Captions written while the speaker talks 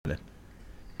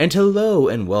And hello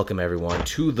and welcome everyone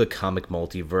to the Comic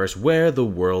Multiverse, where the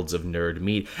worlds of nerd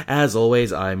meet. As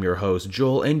always, I'm your host,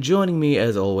 Joel, and joining me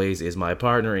as always is my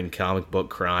partner in comic book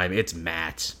crime, it's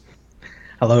Matt.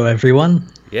 Hello everyone.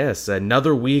 Yes,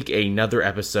 another week, another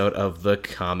episode of the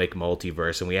Comic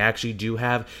Multiverse, and we actually do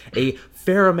have a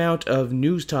fair amount of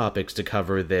news topics to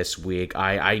cover this week.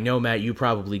 I know, Matt, you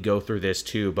probably go through this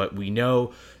too, but we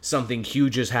know something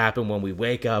huge has happened when we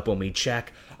wake up, when we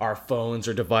check our phones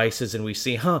or devices, and we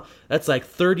see, that's like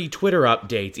 30 Twitter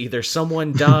updates. Either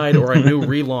someone died or a new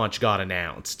relaunch got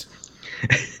announced.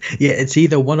 Yeah, it's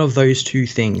either one of those two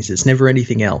things. It's never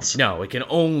anything else. No, it can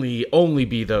only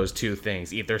be those two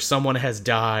things. Either someone has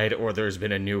died or there's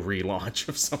been a new relaunch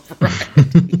of some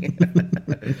variety.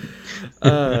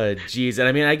 Geez. And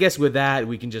I mean, I guess with that,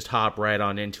 we can just hop right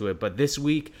on into it. But this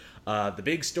week, the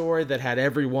big story that had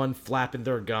everyone flapping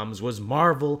their gums was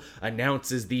Marvel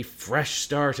announces the Fresh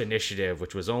Start Initiative,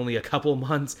 which was only a couple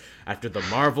months after the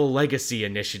Marvel Legacy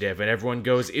Initiative. And everyone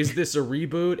goes, is this a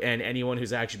reboot? And anyone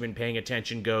who's actually been paying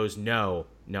attention goes, no,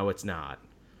 it's not.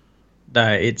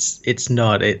 No, it's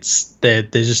not. They're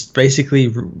just basically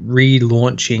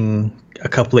relaunching a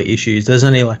couple of issues. There's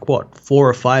only 4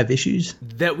 or 5 issues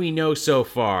that we know so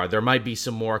far. There might be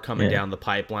some more coming down the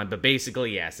pipeline, but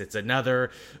basically, yes, it's another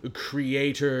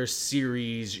creator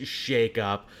series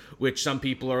shakeup, which some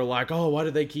people are like, oh, why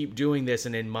do they keep doing this?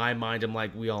 And in my mind, I'm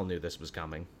like, we all knew this was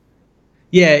coming.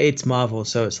 Yeah, it's Marvel,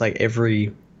 so it's like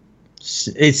every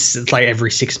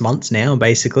 6 months now,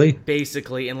 basically.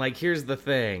 And here's the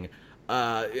thing.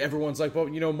 Everyone's like, well,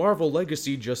 Marvel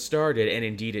Legacy just started, and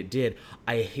indeed it did.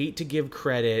 I hate to give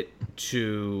credit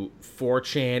to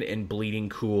 4chan and Bleeding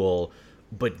Cool,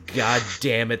 but god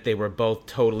damn it, they were both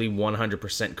totally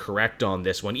 100% correct on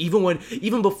this one.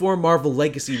 Even before Marvel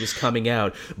Legacy was coming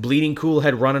out, Bleeding Cool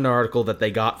had run an article that they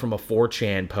got from a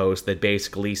 4chan post that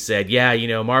basically said,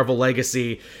 Marvel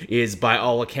Legacy is by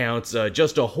all accounts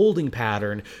just a holding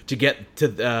pattern to get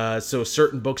to so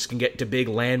certain books can get to big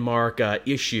landmark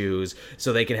issues,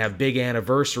 so they can have big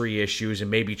anniversary issues and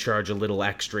maybe charge a little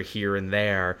extra here and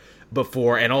there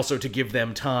before, and also to give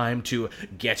them time to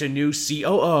get a new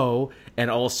COO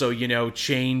and also,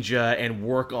 change and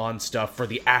work on stuff for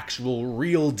the actual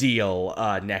real deal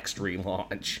next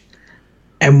relaunch.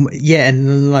 And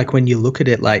when you look at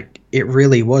it, it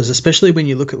really was, especially when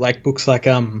you look at books like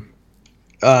the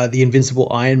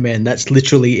Invincible Iron Man, that's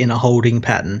literally in a holding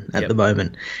pattern at the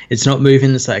moment. It's not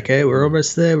moving. It's like, okay, we're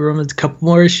almost there. We're almost a couple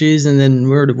more issues, and then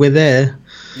we're there.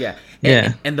 Yeah.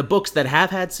 And the books that have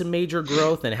had some major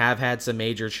growth and have had some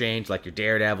major change, like your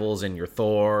Daredevils and your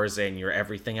Thors and your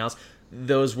everything else,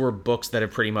 those were books that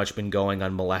have pretty much been going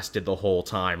unmolested the whole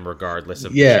time, regardless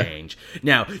of the change.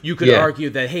 Now, you could argue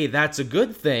that, hey, that's a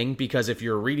good thing, because if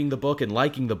you're reading the book and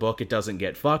liking the book, it doesn't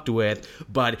get fucked with.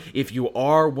 But if you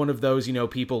are one of those,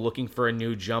 people looking for a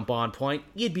new jump-on point,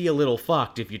 you'd be a little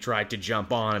fucked if you tried to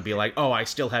jump on and be like, oh, I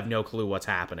still have no clue what's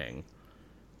happening.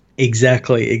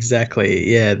 Exactly.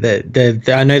 Yeah,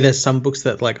 I know there's some books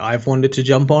that I've wanted to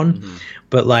jump on,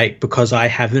 but because I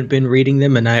haven't been reading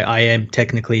them and I am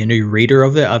technically a new reader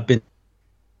of it, I've been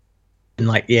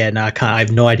I can't. I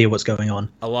have no idea what's going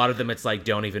on. A lot of them, it's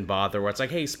don't even bother. Where it's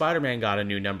hey, Spider-Man got a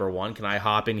new #1. Can I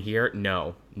hop in here?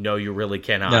 No, you really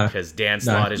cannot, because Dan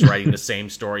Slott is writing the same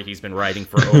story he's been writing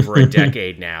for over a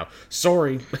decade now.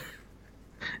 Sorry.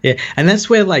 Yeah, and that's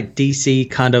where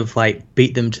DC kind of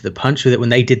beat them to the punch with it when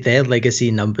they did their legacy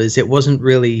numbers. It wasn't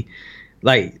really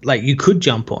you could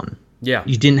jump on. Yeah,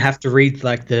 you didn't have to read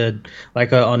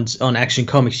on Action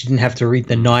Comics. You didn't have to read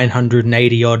the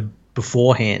 980 odd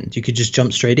beforehand. You could just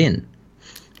jump straight in.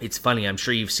 It's funny, I'm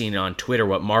sure you've seen it on Twitter.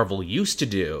 What Marvel used to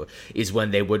do is when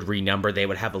they would renumber, they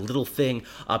would have a little thing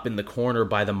up in the corner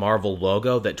by the Marvel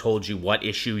logo that told you what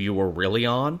issue you were really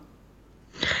on.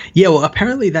 Yeah, well,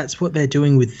 apparently that's what they're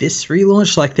doing with this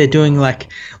relaunch. They're doing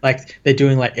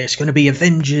it's going to be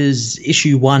Avengers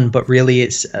issue 1, but really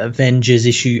it's Avengers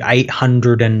issue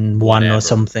 801 or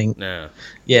something. No.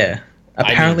 Yeah.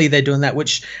 Apparently they're doing that,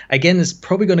 which again is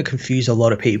probably going to confuse a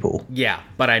lot of people. Yeah,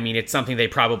 but I mean, it's something they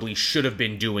probably should have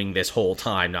been doing this whole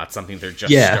time, not something they're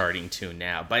just starting to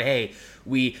now. But hey,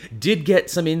 we did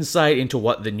get some insight into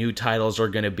what the new titles are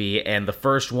going to be, and the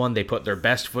first one, they put their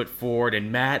best foot forward,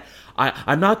 and Matt,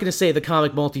 I'm not going to say the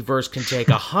Comic Multiverse can take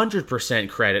 100%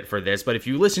 credit for this, but if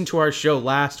you listened to our show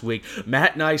last week,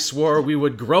 Matt and I swore we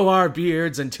would grow our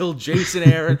beards until Jason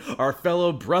Aaron, our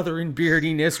fellow brother in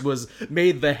beardiness, was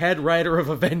made the head writer of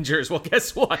Avengers. Well,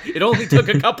 guess what? It only took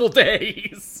a couple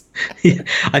days. Yeah,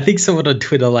 I think someone on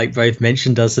Twitter both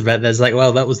mentioned us about that. It's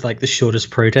well, that was the shortest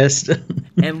protest.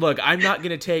 And look, I'm not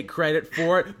going to take credit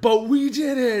for it, but we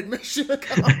did it. Mission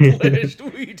accomplished.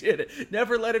 We did it.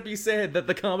 Never let it be said that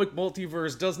the comic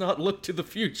multiverse does not look to the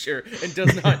future and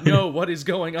does not know what is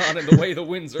going on in the way the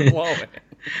winds are blowing.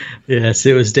 Yes,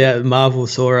 it was Marvel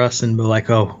saw us and were like,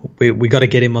 "Oh, we got to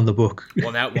get him on the book."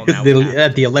 Well, now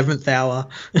at the 11th hour.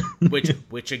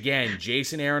 which again,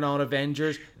 Jason Aaron on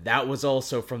Avengers, that was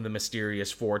also from the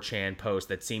mysterious 4chan post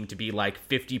that seemed to be like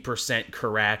 50%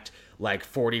 correct, like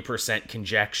 40%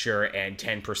 conjecture, and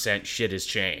 10% shit has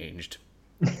changed.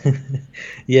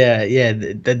 yeah,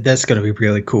 that's going to be a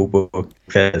really cool book.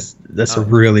 That's a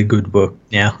really good book.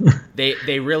 Now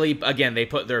they really, again, they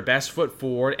put their best foot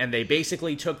forward, and they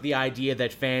basically took the idea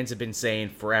that fans have been saying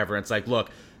forever. It's like, look,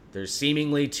 there's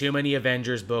seemingly too many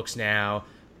Avengers books now.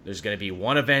 There's going to be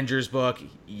one Avengers book.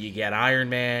 You get Iron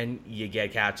Man, you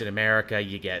get Captain America,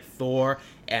 you get Thor,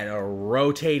 and a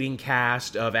rotating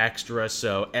cast of extras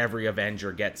so every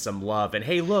Avenger gets some love. And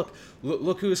hey, look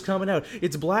who's coming out.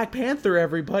 It's Black Panther,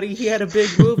 everybody. He had a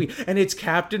big movie. And it's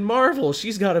Captain Marvel.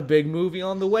 She's got a big movie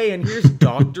on the way. And here's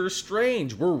Doctor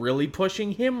Strange. We're really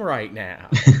pushing him right now.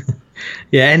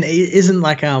 Yeah, and isn't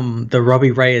like the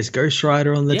Robbie Reyes Ghost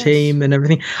Rider on the team and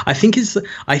everything. I think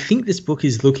this book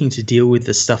is looking to deal with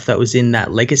the stuff that was in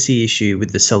that Legacy issue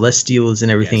with the Celestials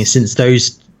and everything. Yes. Since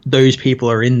those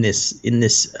people are in this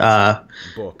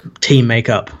book team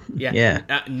makeup. Yeah.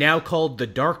 Now called the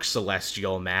Dark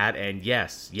Celestial, Matt, and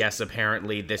yes,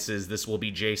 apparently this will be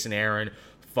Jason Aaron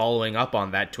following up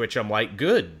on that. Twitch, I'm like,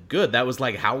 good. That was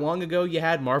like how long ago you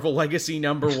had Marvel Legacy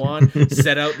 #1,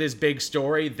 set out this big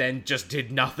story, then just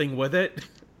did nothing with it?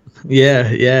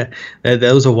 Yeah,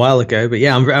 that was a while ago, but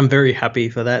yeah, I'm very happy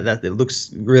for that. That it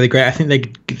looks really great. I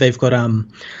think they've got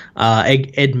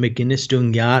Ed McGuinness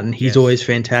doing the art, and he's always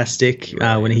fantastic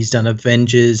when he's done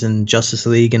Avengers and Justice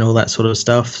League and all that sort of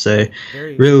stuff. So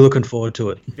really looking forward to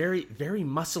it. Very, very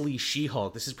muscly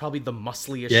She-Hulk. This is probably the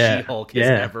muscliest She-Hulk has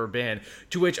ever been.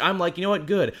 To which I'm like, you know what?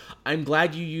 Good. I'm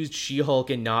glad you used She-Hulk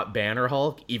and not Banner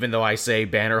Hulk, even though I say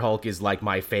Banner Hulk is like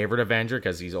my favorite Avenger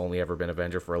because he's only ever been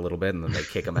Avenger for a little bit and then they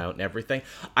kick him out and everything.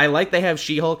 I like they have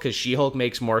She-Hulk because She-Hulk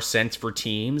makes more sense for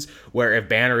teams, where if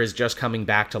Banner is just coming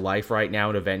back to life right now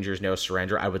in Avengers No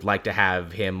Surrender, I would like to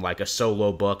have him like a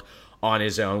solo book on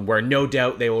his own, where no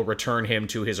doubt they will return him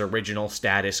to his original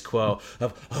status quo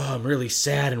of, I'm really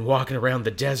sad and walking around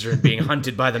the desert and being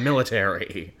hunted by the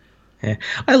military. Yeah,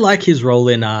 I like his role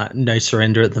in No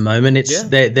Surrender at the moment.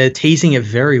 They're teasing it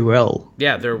very well.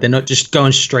 Yeah, they're not just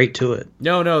going straight to it.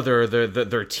 No,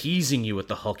 they're teasing you with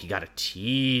the Hulk. You got to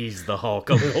tease the Hulk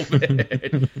a little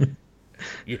bit.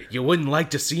 you wouldn't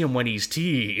like to see him when he's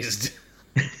teased.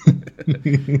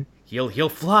 He'll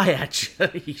fly at you.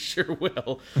 He sure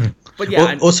will. But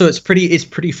yeah. Also, it's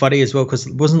pretty funny as well, because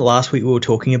wasn't last week we were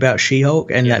talking about She-Hulk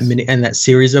and that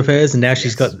series of hers, and now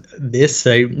she's got this.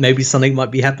 So maybe something might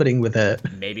be happening with her.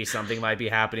 Maybe something might be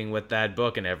happening with that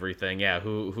book and everything. Yeah,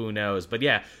 who knows? But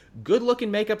yeah, good looking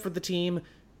makeup for the team.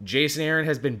 Jason Aaron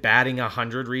has been batting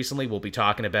 100 recently. We'll be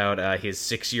talking about his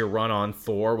 6-year run on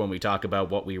Thor when we talk about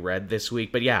what we read this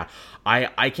week. But yeah,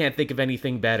 I can't think of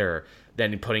anything better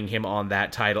than putting him on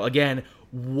that title. Again,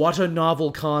 what a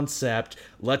novel concept.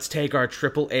 Let's take our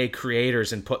AAA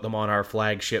creators and put them on our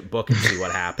flagship book and see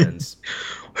what happens.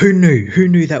 Who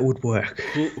knew that would work?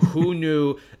 Who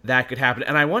knew that could happen?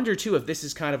 And I wonder, too, if this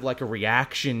is kind of like a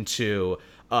reaction to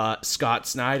Scott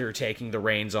Snyder taking the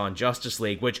reins on Justice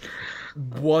League, which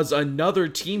was another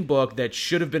team book that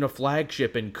should have been a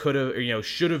flagship and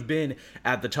should have been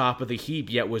at the top of the heap,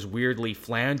 yet was weirdly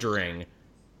floundering.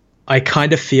 I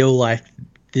kind of feel like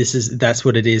that's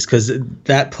what it is, because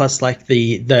that plus like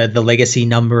the legacy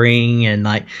numbering and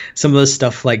like some of the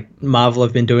stuff like Marvel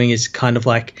have been doing is kind of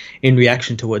like in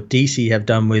reaction to what DC have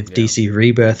done with DC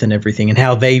Rebirth and everything, and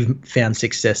how they've found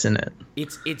success in it.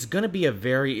 It's going to be a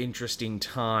very interesting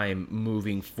time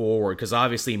moving forward, because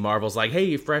obviously Marvel's like,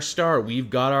 hey, fresh start, we've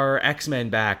got our X-Men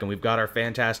back and we've got our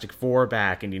Fantastic Four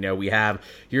back, and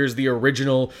here's the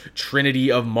original trinity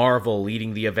of Marvel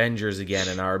leading the Avengers again,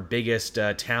 and our biggest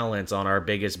talents on our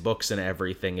biggest books and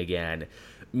everything again.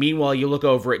 Meanwhile, you look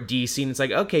over at DC and it's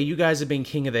like, okay, you guys have been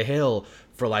king of the hill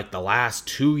for like the last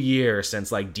 2 years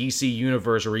since like DC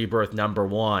Universe Rebirth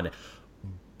 #1.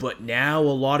 But now a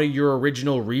lot of your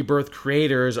original Rebirth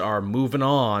creators are moving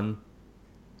on.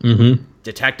 Mm-hmm.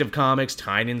 Detective Comics,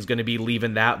 Tynan's going to be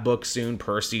leaving that book soon.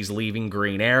 Percy's leaving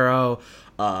Green Arrow.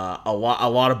 A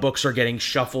lot of books are getting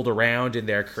shuffled around in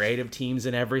their creative teams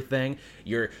and everything.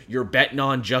 You're betting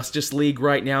on Justice League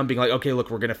right now and being like, okay,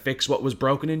 look, we're going to fix what was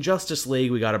broken in Justice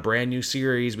League. We got a brand new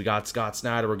series. We got Scott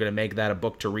Snyder. We're going to make that a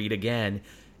book to read again.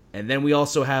 And then we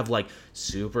also have, like,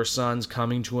 Super Sons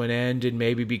coming to an end and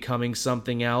maybe becoming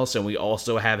something else. And we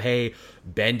also have, hey,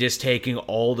 Bendis taking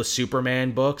all the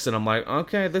Superman books. And I'm like,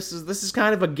 okay, this is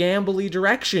kind of a gambly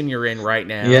direction you're in right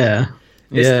now. Yeah.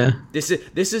 This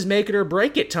is make it or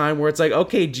break it time, where it's like,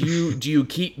 okay, do you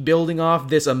keep building off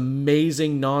this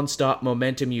amazing nonstop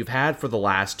momentum you've had for the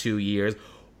last 2 years,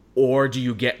 or do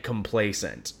you get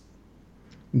complacent?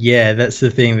 Yeah, that's the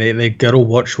thing. They got to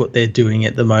watch what they're doing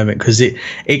at the moment, because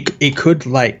it could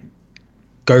like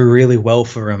go really well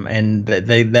for them, and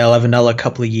they'll have another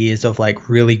couple of years of like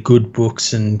really good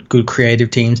books and good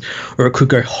creative teams, or it could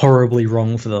go horribly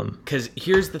wrong for them. Because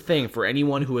here's the thing, for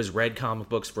anyone who has read comic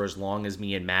books for as long as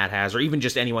me and Matt has, or even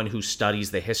just anyone who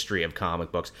studies the history of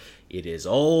comic books, it is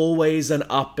always an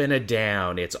up and a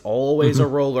down. It's always a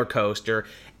roller coaster.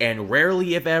 And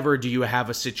rarely, if ever, do you have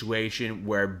a situation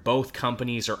where both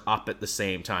companies are up at the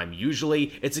same time.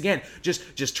 Usually, it's, again,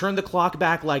 just turn the clock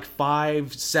back like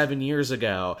 5-7 years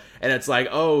ago, and it's like,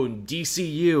 oh,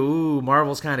 DCU, ooh,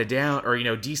 Marvel's kind of down, or,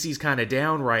 DC's kind of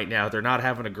down right now. They're not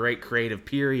having a great creative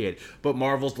period. But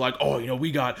Marvel's like, oh,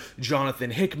 we got Jonathan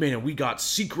Hickman, and we got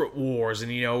Secret Wars,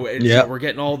 and, so we're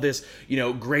getting all this,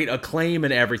 great acclaim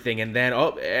and everything. And then,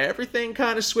 everything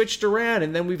kind of switched around,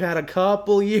 and then we've had a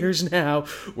couple years now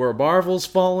where Marvel's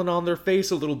fallen on their face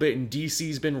a little bit and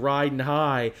DC's been riding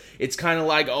high. It's kind of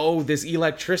like, oh, this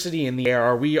electricity in the air.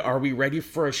 Are we ready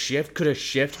for a shift? Could a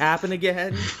shift happen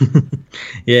again?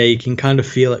 Yeah, you can kind of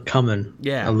feel it coming.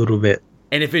 Yeah, a little bit.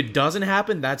 And if it doesn't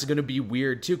happen, that's going to be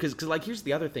weird too. Because like, here's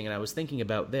the other thing, and I was thinking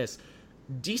about this.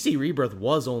 DC Rebirth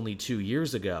was only 2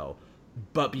 years ago.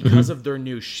 But because of their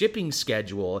new shipping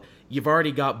schedule, you've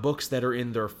already got books that are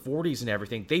in their 40s and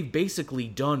everything. They've basically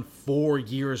done 4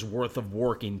 years worth of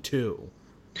work in 2.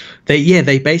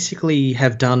 They basically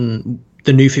have done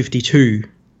the New 52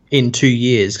 in 2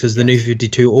 years, because the New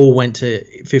 52 all went to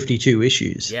 52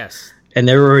 issues. Yes. And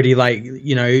they're already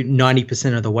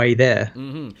 90% of the way there.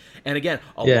 Mm-hmm. And again,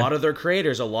 a lot of their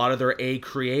creators, a lot of their A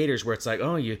creators, where it's like,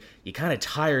 oh, you kind of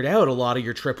tired out a lot of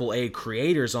your AAA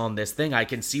creators on this thing. I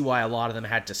can see why a lot of them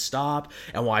had to stop,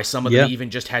 and why some of them even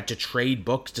just had to trade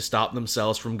books to stop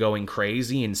themselves from going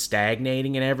crazy and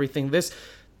stagnating and everything. This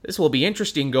will be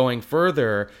interesting going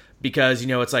further, because,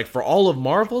 it's like, for all of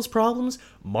Marvel's problems,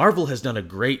 Marvel has done a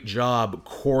great job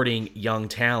courting young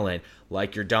talent,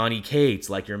 like your Donny Cates,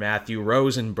 like your Matthew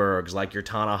Rosenbergs, like your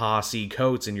Ta-Nehisi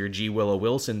Coates and your G. Willow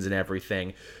Wilsons and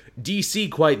everything.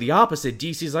 DC, quite the opposite.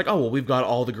 DC's like, oh, well, we've got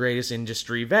all the greatest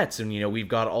industry vets, and, we've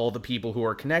got all the people who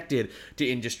are connected to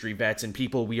industry vets and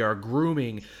people we are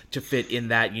grooming to fit in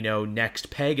that,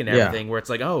 next peg and everything, where it's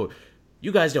like, oh,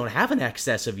 you guys don't have an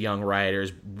excess of young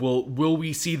writers. Will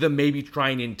we see them maybe try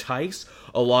and entice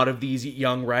a lot of these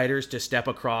young writers to step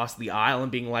across the aisle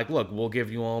and being like, look, we'll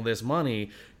give you all this money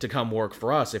to come work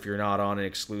for us if you're not on an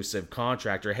exclusive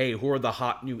contract, or hey, who are the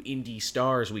hot new indie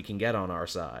stars we can get on our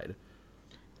side?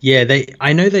 Yeah,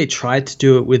 I know they tried to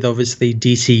do it with, obviously,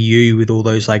 DCU, with all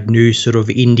those like new sort of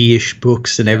indie-ish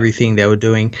books and everything they were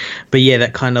doing. But yeah,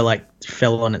 that kind of like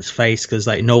fell on its face, because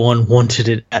like no one wanted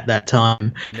it at that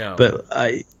time. No. But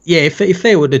if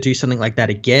they were to do something like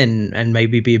that again and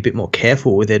maybe be a bit more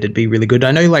careful with it, it'd be really good. I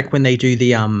know, like, when they do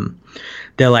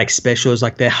their like specials,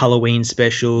 like their Halloween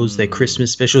specials, their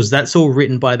Christmas specials, that's all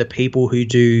written by the people who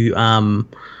do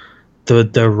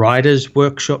the writers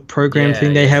workshop program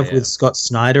thing they have with Scott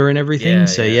Snyder and everything.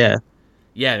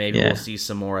 Yeah, maybe we'll see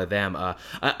some more of them.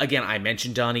 Again, I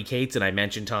mentioned Donny Cates and I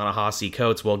mentioned Ta-Nehisi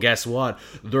Coates. Well, guess what?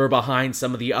 They're behind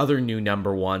some of the other new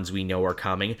number ones we know are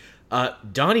coming.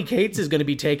 Donny Cates is going to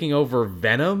be taking over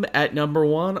Venom at number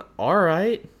 1. All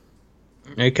right.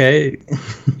 Okay.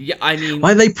 Yeah, I mean,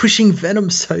 why are they pushing Venom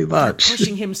so much? They're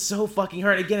pushing him so fucking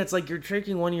hard. Again, it's like you're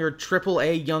taking one of your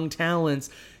AAA young talents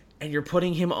and you're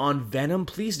putting him on Venom.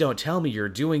 Please don't tell me you're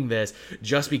doing this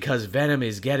just because Venom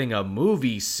is getting a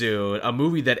movie soon. A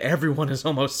movie that everyone is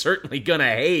almost certainly gonna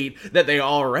hate, that they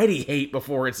already hate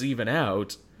before it's even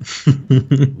out.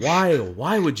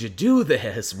 Why would you do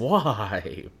this?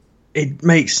 Why? It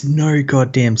makes no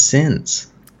goddamn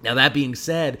sense. Now, that being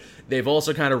said, they've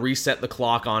also kind of reset the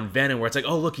clock on Venom, where it's like,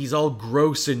 oh, look, he's all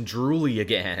gross and drooly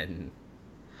again.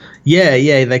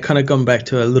 Yeah, they kind of gone back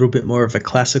to a little bit more of a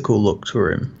classical look to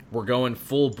him. We're going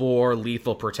full-bore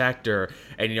Lethal Protector,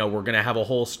 and, we're going to have a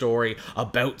whole story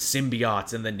about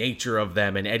symbiotes and the nature of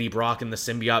them, and Eddie Brock and the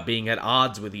symbiote being at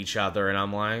odds with each other, and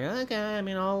I'm like, okay, I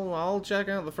mean, I'll check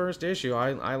out the first issue.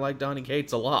 I like Donny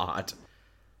Cates a lot.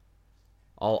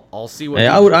 I'll see what...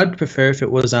 Yeah, I'd prefer if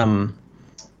it was, who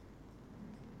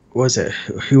was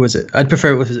it? I'd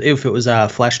prefer if it was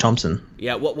Flash Thompson.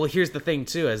 Yeah, well, here's the thing,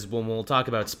 too, as when we'll talk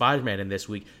about Spider-Man in this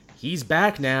week, he's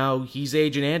back now. He's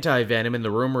Agent Anti-Venom, and the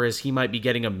rumor is he might be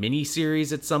getting a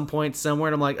mini-series at some point somewhere.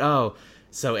 And I'm like, oh,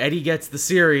 so Eddie gets the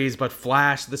series, but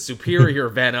Flash, the superior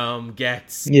Venom,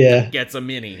 gets a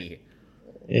mini.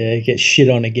 Yeah, he gets shit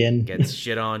on again. Gets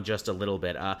shit on just a little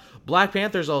bit. Black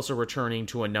Panther's also returning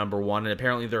to a #1, and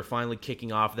apparently they're finally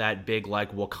kicking off that big,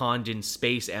 like, Wakandan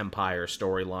space empire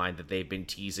storyline that they've been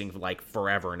teasing, like,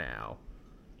 forever now.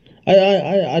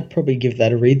 I'd probably give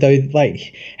that a read, though.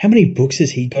 Like, how many books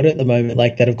has he got at the moment,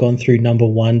 like, that have gone through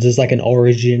 #1s? There's like an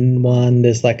origin one.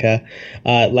 There's like a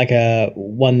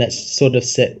one that's sort of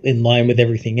set in line with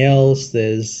everything else.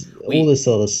 There's all this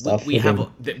other stuff. We have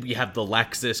the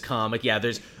Lexus comic. Yeah,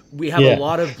 we have a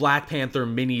lot of Black Panther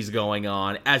minis going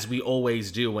on, as we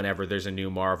always do whenever there's a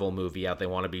new Marvel movie out. They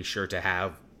want to be sure to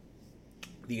have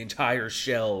the entire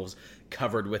shelves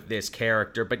covered with this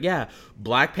character. But yeah,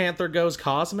 Black Panther goes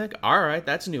cosmic. All right,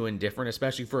 that's new and different,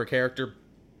 especially for a character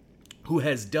who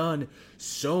has done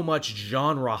so much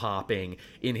genre hopping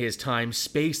in his time.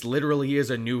 Space literally is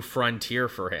a new frontier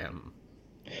for him.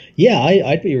 Yeah,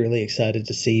 I'd be really excited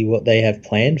to see what they have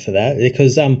planned for that,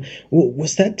 because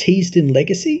was that teased in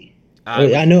Legacy?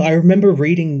 I remember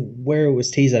reading where it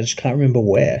was teased. I just can't remember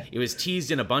where. It was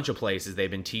teased in a bunch of places. They've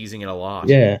been teasing it a lot.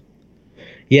 Yeah,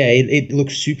 it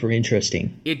looks super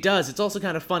interesting. It does. It's also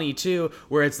kind of funny, too,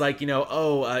 where it's like,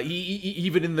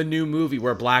 even in the new movie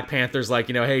where Black Panther's like,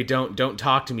 hey, don't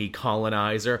talk to me,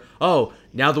 colonizer. Oh,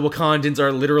 now the Wakandans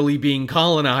are literally being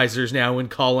colonizers now and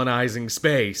colonizing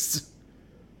space.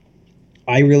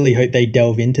 I really hope they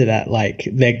delve into that, like,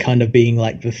 they're kind of being,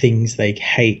 like, the things they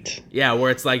hate. Yeah, where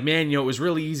it's like, man, it was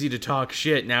really easy to talk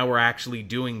shit, now we're actually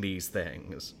doing these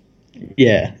things.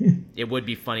 Yeah. It would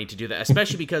be funny to do that,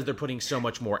 especially because they're putting so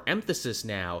much more emphasis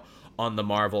now on the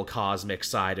Marvel cosmic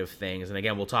side of things. And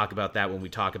again, we'll talk about that when we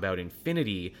talk about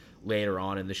Infinity later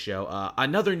on in the show.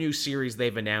 Another new series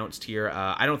they've announced here.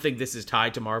 I don't think this is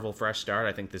tied to Marvel Fresh Start.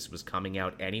 I think this was coming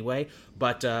out anyway.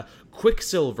 But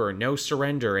Quicksilver, No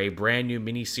Surrender, a brand new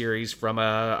miniseries from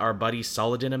our buddy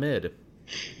Saladin Ahmed.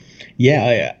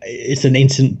 Yeah, it's an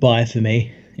instant buy for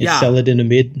me. It's Saladin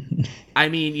Ahmed. I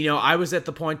mean, I was at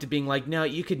the point of being like, no,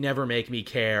 you could never make me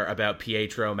care about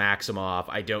Pietro Maximoff.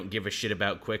 I don't give a shit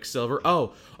about Quicksilver.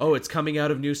 Oh, it's coming out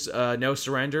of No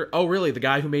Surrender. Oh, really? The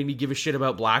guy who made me give a shit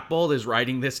about Black Bolt is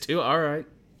writing this too? All right.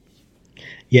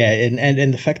 Yeah,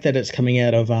 and the fact that it's coming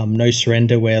out of No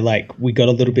Surrender, where, like, we got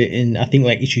a little bit in, I think,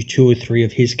 like, issue 2 or 3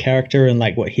 of his character and,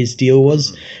 like, what his deal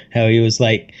was, how he was,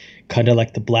 like, kind of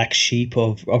like the black sheep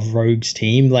of Rogue's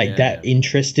team. Like, that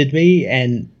interested me,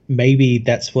 and maybe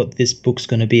that's what this book's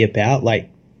going to be about, like,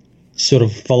 sort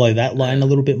of follow that line a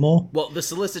little bit more. Well, the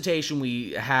solicitation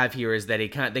we have here is that they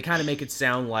kind of make it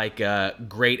sound like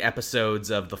great episodes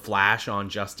of The Flash on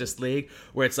Justice League,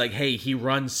 where it's like, hey, he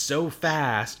runs so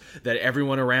fast that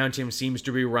everyone around him seems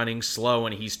to be running slow,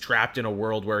 and he's trapped in a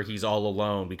world where he's all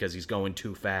alone because he's going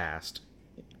too fast.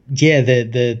 Yeah,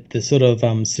 the sort of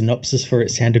synopsis for it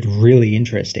sounded really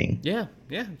interesting. Yeah,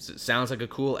 it sounds like a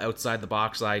cool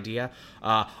outside-the-box idea.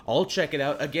 I'll check it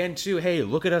out. Again, too, hey,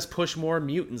 look at us push more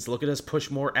mutants. Look at us push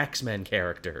more X-Men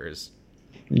characters.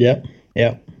 Yep.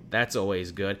 That's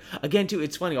always good. Again, too,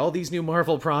 it's funny. All these new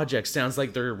Marvel projects sounds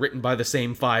like they're written by the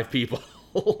same 5 people.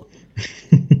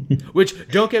 Which,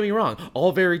 don't get me wrong,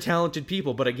 all very talented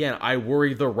people, but again, I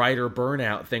worry the writer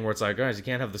burnout thing where it's like, guys, you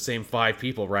can't have the same 5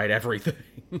 people write everything.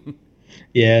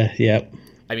 Yeah.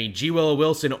 I mean, G. Willow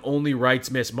Wilson only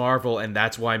writes Miss Marvel, and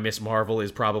that's why Miss Marvel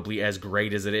is probably as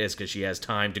great as it is, because she has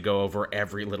time to go over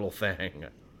every little thing.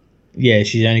 Yeah,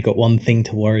 she's only got one thing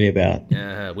to worry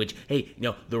about. Which, hey,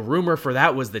 the rumor for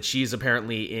that was that she's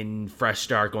apparently in Fresh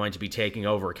Start going to be taking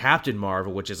over Captain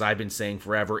Marvel, which, as I've been saying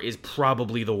forever, is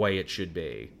probably the way it should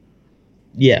be.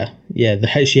 Yeah,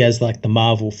 she has, like, the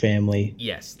Marvel family.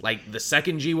 Yes, like, the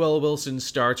second G. Willow Wilson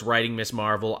starts writing Miss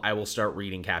Marvel, I will start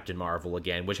reading Captain Marvel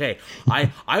again, which, hey, I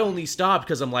only stopped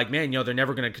because I'm like, man, they're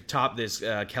never going to top this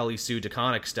Kelly Sue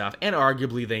DeConnick stuff, and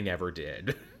arguably they never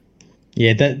did.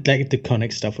 Yeah, that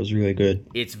DeConnick stuff was really good.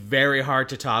 It's very hard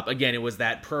to top. Again, it was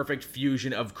that perfect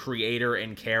fusion of creator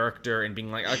and character and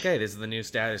being like, okay, this is the new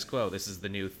status quo. This is the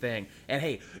new thing. And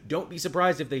hey, don't be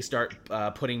surprised if they start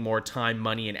putting more time,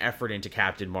 money, and effort into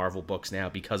Captain Marvel books now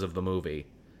because of the movie.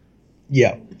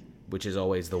 Yeah. which is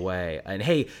always the way. And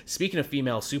hey, speaking of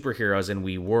female superheroes, and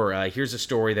here's a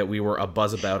story that we were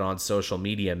abuzz about on social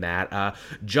media, Matt.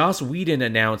 Joss Whedon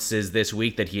announces this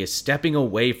week that he is stepping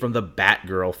away from the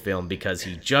Batgirl film because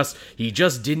he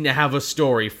just didn't have a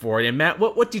story for it. And Matt,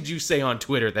 what did you say on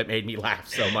Twitter that made me laugh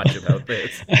so much about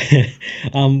this?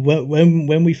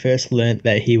 When we first learned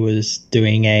that he was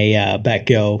doing a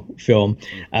Batgirl film,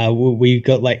 we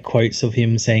got like quotes of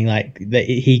him saying like that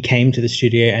he came to the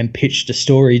studio and pitched a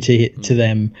story to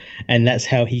them, and that's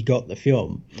how he got the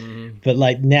film. But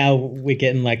like now we're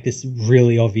getting like this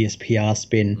really obvious PR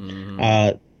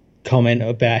spin comment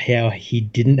about how he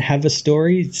didn't have a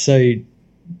story. So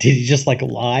did he just like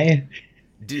lie?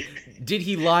 Did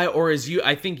he lie, or is you?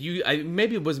 I think you.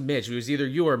 Maybe it was Mitch. It was either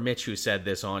you or Mitch who said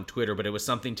this on Twitter, but it was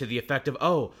something to the effect of,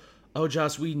 "Oh,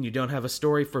 Joss Whedon, you don't have a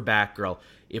story for Batgirl.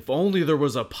 If only there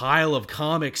was a pile of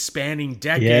comics spanning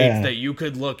decades that you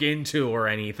could look into or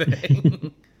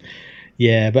anything."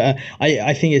 Yeah, but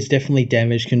I think it's definitely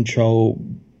damage control,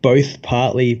 both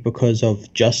partly because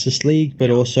of Justice League, but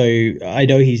also I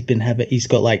know he's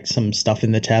got like some stuff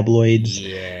in the tabloids.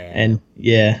 And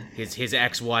his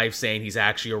ex-wife saying he's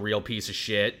actually a real piece of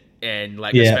shit. And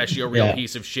like especially a real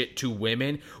piece of shit to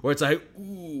women, where it's like,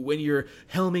 ooh, when you're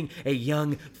helming a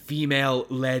young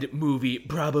female-led movie,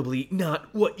 probably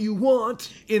not what you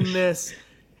want in this.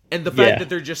 And the fact that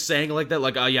they're just saying like that,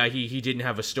 like, oh yeah, he didn't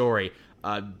have a story,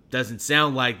 doesn't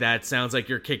sound like that. Sounds like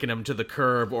you're kicking him to the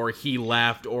curb, or he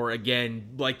left, or again,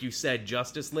 like you said,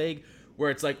 Justice League,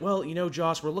 where it's like, well,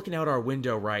 Joss, we're looking out our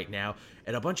window right now,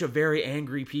 and a bunch of very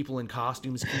angry people in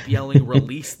costumes keep yelling,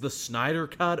 release the Snyder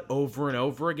Cut over and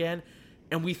over again,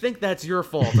 and we think that's your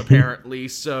fault, apparently,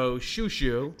 so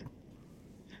shoo-shoo.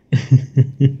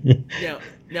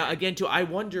 Now, again, too, I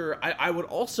wonder, I would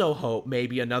also hope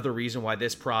maybe another reason why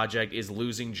this project is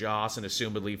losing Joss and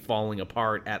assumedly falling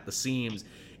apart at the seams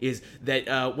is that,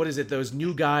 those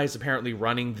new guys apparently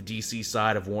running the DC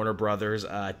side of Warner Brothers,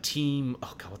 Team,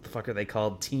 oh god, what the fuck are they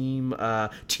called? Team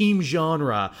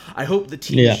Genre. I hope the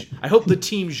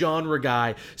Team Genre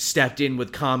guy stepped in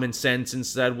with common sense and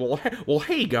said, well,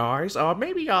 hey guys,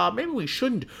 maybe we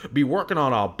shouldn't be working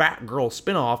on a Batgirl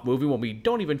spin-off movie when we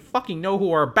don't even fucking know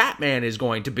who our Batman is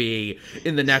going to be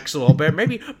in the next little bit.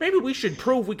 Maybe we should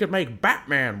prove we could make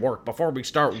Batman work before we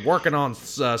start working on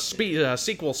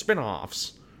sequel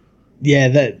spin-offs. Yeah,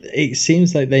 that it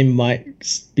seems like they might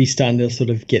be starting to sort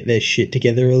of get their shit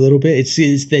together a little bit.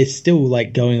 They're still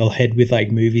like going ahead with like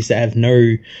movies that have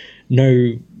no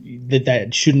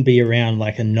that shouldn't be around,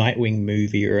 like a Nightwing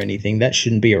movie or anything. That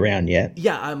shouldn't be around yet.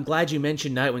 Yeah, I'm glad you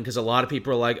mentioned Nightwing, because a lot of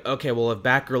people are like, okay, well, if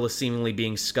Batgirl is seemingly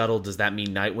being scuttled, does that mean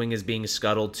Nightwing is being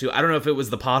scuttled too? I don't know if it was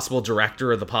the possible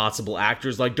director or the possible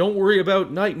actors like, don't worry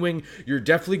about Nightwing, you're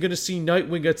definitely going to see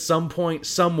Nightwing at some point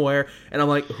somewhere. And I'm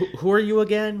like, who are you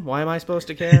again? Why am I supposed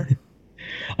to care?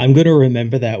 I'm going to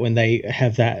remember that when they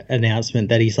have that announcement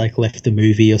that he's like left the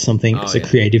movie or something because of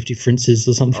creative differences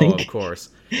or something. Oh, of course.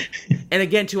 And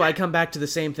again, too, I come back to the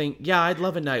same thing. Yeah, I'd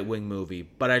love a Nightwing movie,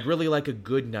 but I'd really like a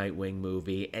good Nightwing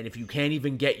movie. And if you can't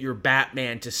even get your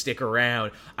Batman to stick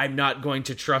around, I'm not going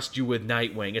to trust you with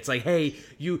Nightwing. It's like, hey,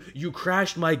 you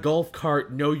crashed my golf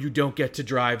cart. No, you don't get to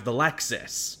drive the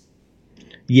Lexus.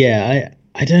 Yeah,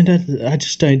 I don't know. I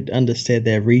just don't understand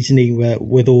their reasoning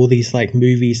with all these like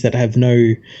movies that have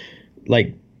no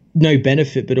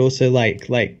benefit, but also like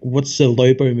what's a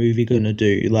Lobo movie going to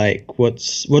do? Like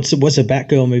what's a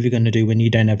Batgirl movie going to do when you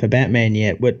don't have a Batman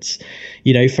yet?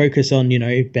 Focus on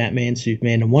Batman,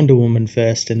 Superman, and Wonder Woman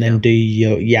first, and then do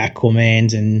your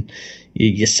Aquamans and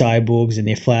your Cyborgs and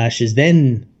your Flashes,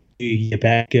 then do your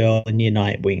Batgirl and your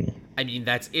Nightwing. I mean,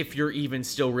 that's if you're even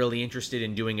still really interested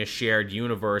in doing a shared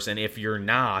universe, and if you're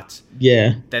not,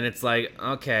 then it's like,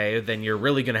 okay, then you're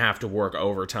really going to have to work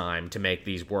overtime to make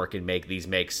these work and make these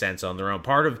make sense on their own.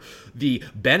 Part of the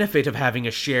benefit of having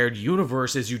a shared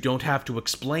universe is you don't have to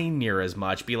explain near as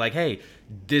much. Be like, hey,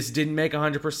 this didn't make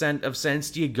 100% of sense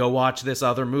to you, go watch this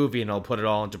other movie and I'll put it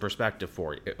all into perspective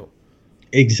for you.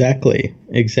 Exactly.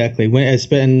 They've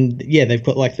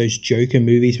got like those Joker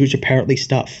movies, which apparently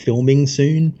start filming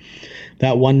soon.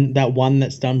 That one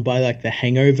that's done by like the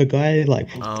Hangover guy.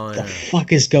 Like, what the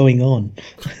fuck is going on?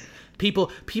 People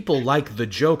like the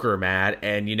Joker, Matt,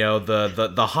 and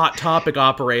the Hot Topic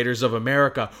operators of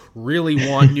America really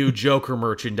want new Joker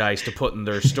merchandise to put in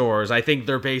their stores. I think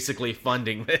they're basically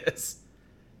funding this.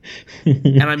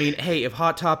 And I mean, hey, if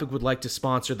Hot Topic would like to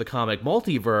sponsor the comic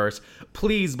Multiverse,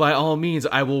 please, by all means,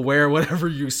 I will wear whatever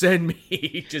you send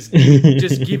me. just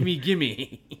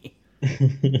gimme.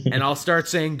 And I'll start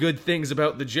saying good things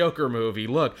about the Joker movie.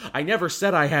 Look, I never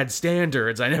said I had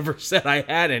standards. I never said I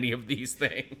had any of these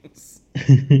things.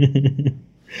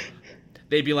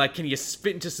 they'd be like, can you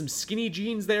fit into some skinny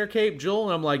jeans there, Cape Joel?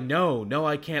 And I'm like, no,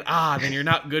 I can't. Then you're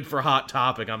not good for Hot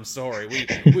Topic. I'm sorry.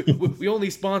 We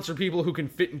only sponsor people who can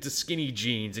fit into skinny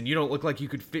jeans, and you don't look like you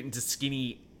could fit into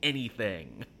skinny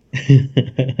anything.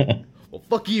 Well,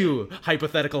 fuck you,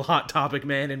 hypothetical Hot Topic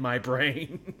man in my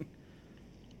brain.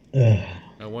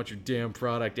 I want your damn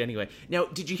product anyway. Now,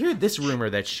 did you hear this rumor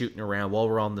that's shooting around while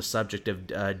we're on the subject of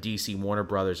DC Warner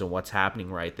Brothers and what's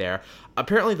happening right there?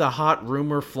 Apparently the hot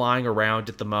rumor flying around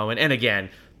at the moment, and again,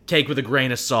 take with a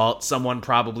grain of salt, someone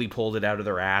probably pulled it out of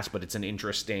their ass, but it's an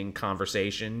interesting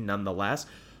conversation nonetheless.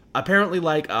 Apparently,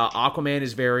 Aquaman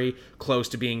is very close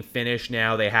to being finished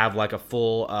now. They have, a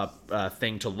full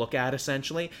thing to look at,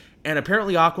 essentially. And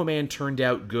apparently Aquaman turned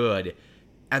out good.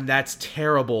 And that's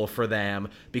terrible for them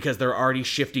because they're already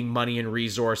shifting money and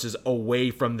resources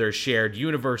away from their shared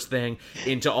universe thing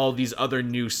into all these other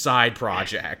new side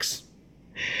projects.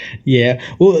 Yeah,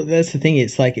 well, that's the thing.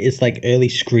 It's like early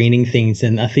screening things,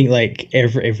 and I think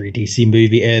every DC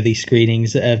movie early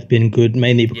screenings have been good,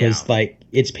 mainly because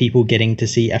it's people getting to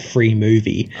see a free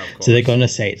movie, so they're gonna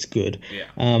say it's good.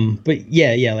 Yeah. But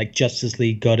yeah, Justice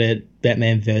League got it,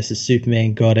 Batman versus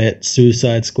Superman got it,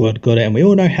 Suicide Squad got it, and we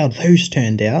all know how those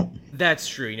turned out. That's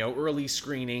true. Early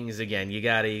screenings, again, you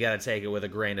gotta take it with a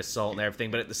grain of salt and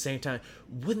everything, but at the same time,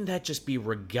 wouldn't that just be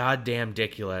goddamn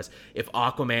ridiculous if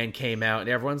Aquaman came out and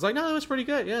everyone's like, no, that was pretty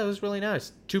good. Yeah, it was really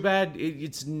nice. Too bad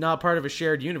it's not part of a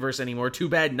shared universe anymore. Too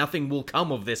bad nothing will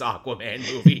come of this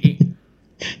Aquaman movie.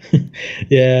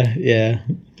 Yeah.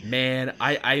 Man,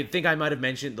 I think I might have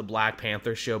mentioned the Black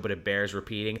Panther show, but it bears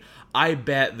repeating. I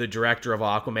bet the director of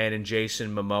Aquaman and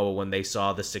Jason Momoa, when they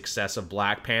saw the success of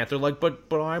Black Panther, but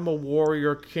I'm a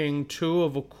warrior king too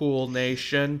of a cool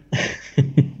nation.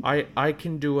 I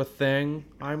can do a thing.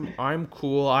 I'm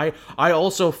cool. I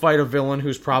also fight a villain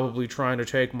who's probably trying to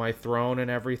take my throne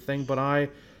and everything, but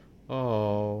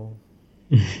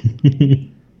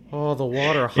Oh, the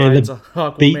water hides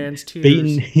Aquaman's tears.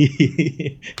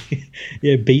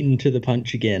 Beaten to the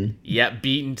punch again. Yeah,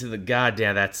 beaten to the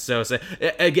goddamn. That's so sad.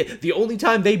 Again, the only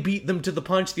time they beat them to the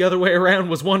punch the other way around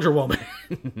was Wonder Woman.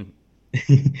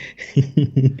 And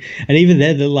even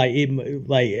then,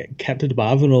 Captain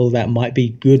Marvel and all that might be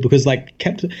good because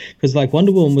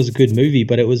Wonder Woman was a good movie,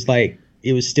 but it was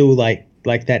still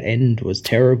that end was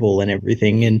terrible and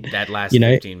everything. And that last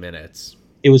 15 minutes.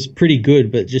 It was pretty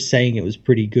good, but just saying it was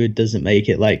pretty good doesn't make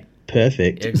it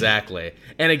perfect. Exactly.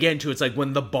 And again, too, it's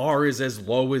when the bar is as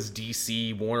low as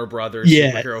DC, Warner Brothers,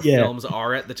 superhero films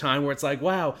are at the time, where it's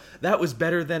wow, that was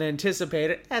better than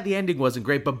anticipated. The ending wasn't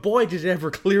great, but boy, did it ever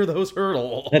clear those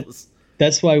hurdles.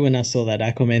 That's why when I saw that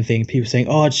Aquaman thing, people saying,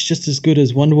 oh, it's just as good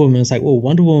as Wonder Woman. It's well,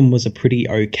 Wonder Woman was a pretty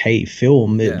okay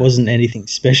film. It wasn't anything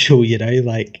special,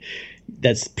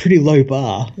 that's pretty low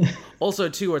bar. Also,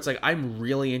 too, where it's I'm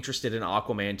really interested in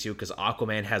Aquaman, too, because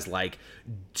Aquaman has,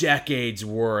 decades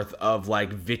worth of,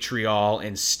 vitriol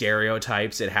and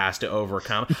stereotypes it has to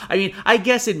overcome. I mean, I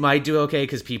guess it might do okay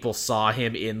because people saw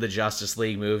him in the Justice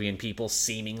League movie and people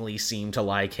seemingly seem to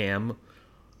like him.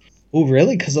 Well,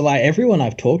 really? Because, everyone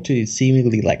I've talked to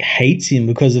seemingly, hates him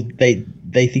because they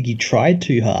think he tried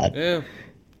too hard. Yeah.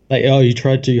 You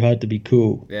tried too hard to be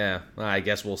cool. Yeah, I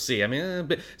guess we'll see. I mean,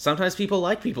 but sometimes people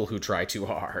like people who try too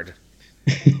hard.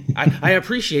 I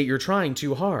appreciate you're trying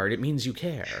too hard. It means you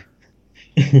care.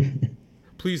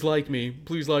 Please like me.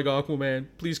 Please like Aquaman.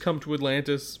 Please come to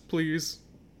Atlantis. Please.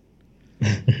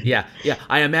 Yeah.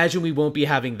 I imagine we won't be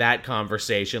having that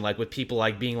conversation, with people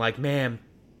being man,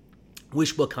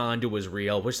 wish Wakanda was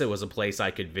real. Wish there was a place I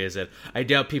could visit. I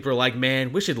doubt people are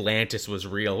man, wish Atlantis was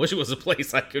real. Wish it was a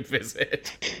place I could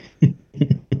visit.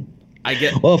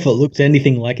 Well, if it looked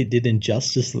anything like it did in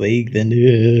Justice League, then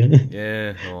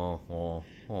yeah.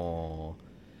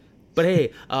 But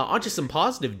hey, on to some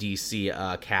positive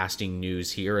DC casting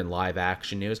news here and live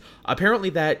action news.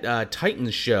 Apparently that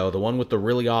Titans show, the one with the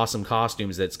really awesome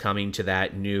costumes that's coming to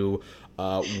that new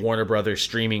Warner Brothers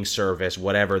streaming service,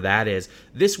 whatever that is,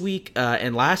 this week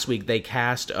and last week they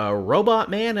cast Robot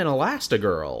Man and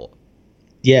Elastigirl.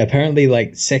 Yeah,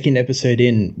 apparently, second episode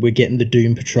in, we're getting the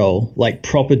Doom Patrol,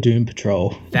 proper Doom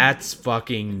Patrol. That's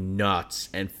fucking nuts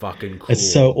and fucking cool.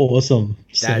 It's so awesome.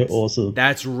 Awesome.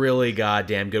 That's really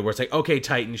goddamn good, where it's okay,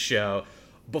 Titan show,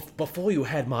 before you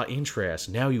had my interest,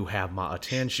 now you have my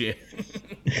attention.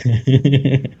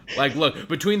 Look,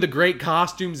 between the great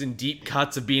costumes and deep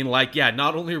cuts of being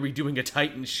not only are we doing a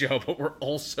Titan show, but we're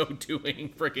also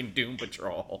doing freaking Doom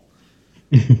Patrol.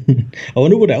 I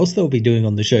wonder what else they'll be doing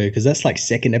on the show, because that's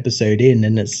second episode in,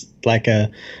 and it's I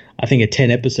think a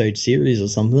 10 episode series or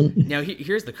something. Now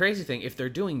here's the crazy thing: if they're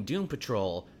doing Doom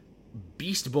Patrol,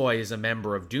 Beast Boy is a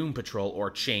member of Doom Patrol, or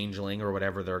Changeling, or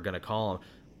whatever they're going to call him.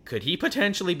 Could he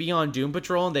potentially be on Doom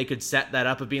Patrol, and they could set that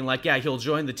up of being like, yeah, he'll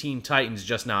join the Teen Titans,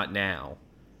 just not now?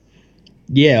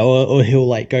 Yeah, or he'll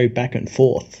like go back and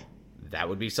forth. That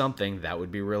would be something. That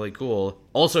would be really cool.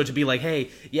 Also to be like, hey,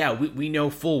 yeah, we know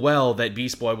full well that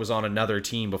Beast Boy was on another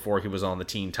team before he was on the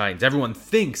Teen Titans. Everyone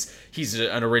thinks he's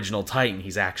an original Titan.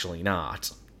 He's actually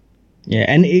not. Yeah,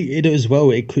 and it as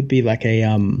well, it could be like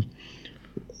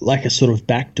a sort of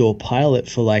backdoor pilot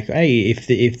for like, hey,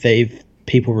 if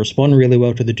people respond really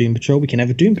well to the Doom Patrol, we can have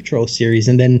a Doom Patrol series,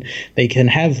 and then they can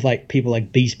have like people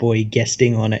like Beast Boy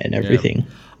guesting on it and everything. Yeah.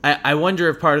 I wonder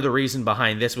if part of the reason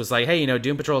behind this was like, hey, you know,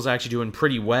 Doom Patrol is actually doing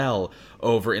pretty well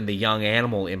over in the Young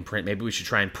Animal imprint. Maybe we should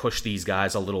try and push these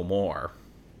guys a little more.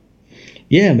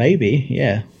 Yeah, maybe.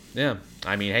 Yeah. Yeah.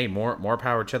 I mean, hey, more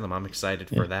power to them. I'm excited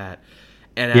for that.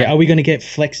 And yeah, are we going to get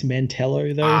Flex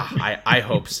Mantello though? I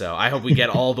hope so. I hope we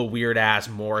get all the weird ass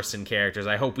Morrison characters.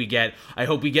 I hope we get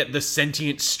the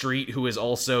sentient Street who is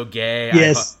also gay.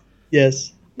 Yes.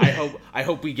 Yes. I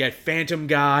hope we get Phantom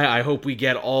Guy. I hope we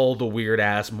get all the weird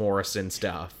ass Morrison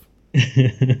stuff.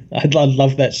 I'd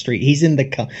love that Street. He's in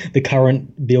the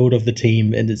current build of the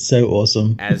team, and it's so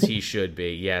awesome. As he should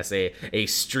be. Yes, a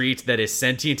Street that is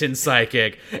sentient and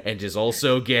psychic, and is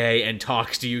also gay, and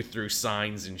talks to you through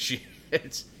signs and shit.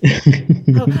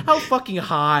 How fucking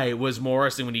high was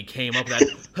Morrison when he came up with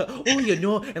that? Oh, you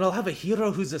know, and I'll have a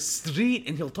hero who's a Street,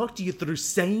 and he'll talk to you through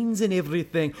signs and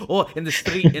everything. Oh, and the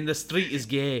Street is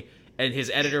gay. And his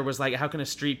editor was like, how can a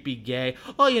Street be gay?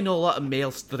 Oh, you know, a lot of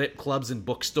male strip clubs and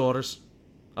bookstores.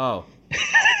 Oh.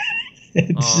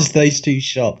 It's just those two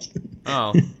shops.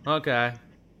 Oh, okay.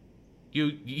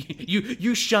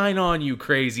 You shine on, you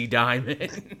crazy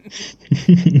diamond.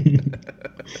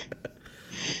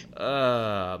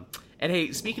 And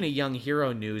hey, speaking of young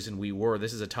hero news, and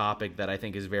this is a topic that I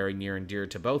think is very near and dear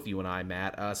to both you and I,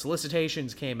 Matt.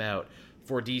 Solicitations came out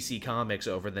for DC Comics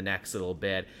over the next little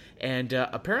bit, and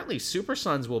apparently Super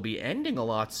Sons will be ending a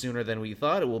lot sooner than we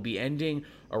thought. It will be ending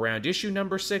around issue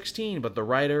number 16, but the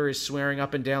writer is swearing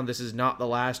up and down this is not the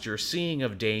last you're seeing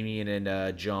of Damian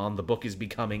and John. The book is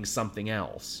becoming something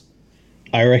else.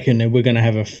 I reckon that we're going to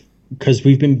have because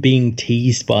we've been being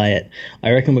teased by it.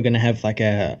 I reckon we're going to have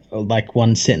like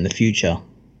one set in the future,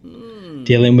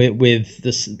 dealing with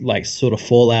this like sort of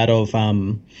fallout of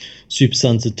Super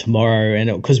Sons of Tomorrow, and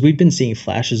because we've been seeing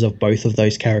flashes of both of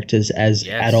those characters as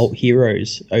adult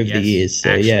heroes over the years. So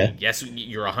actually, yes,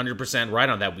 you're 100% right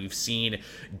on that. We've seen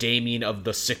Damian of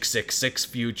the 666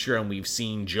 future, and we've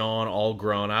seen John all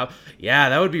grown up. Yeah,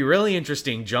 that would be really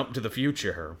interesting. Jump to the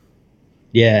future.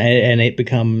 Yeah, and it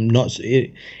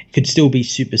could still be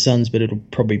Super Sons, but it'll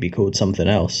probably be called something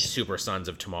else. Super Sons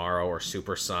of Tomorrow, or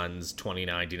Super Sons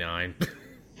 2099.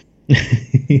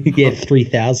 Yeah,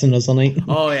 3000 or something.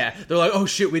 Oh yeah, they're like, oh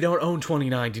shit, we don't own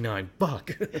 2099.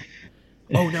 Fuck.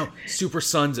 Oh no, Super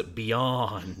Sons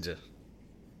Beyond.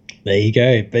 There you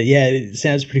go. But yeah, it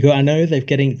sounds pretty cool. I know they're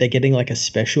getting like a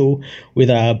special with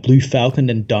Blue Falcon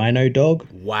and Dino Dog.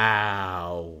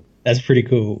 Wow. That's pretty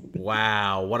cool.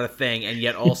 Wow, what a thing. And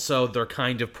yet also they're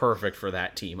kind of perfect for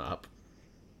that team up.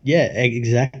 Yeah,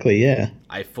 exactly, yeah.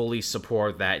 I fully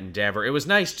support that endeavor. It was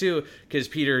nice, too, because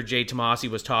Peter J. Tomasi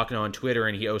was talking on Twitter,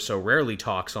 and he oh so rarely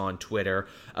talks on Twitter,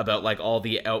 about like all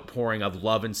the outpouring of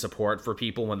love and support for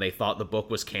people when they thought the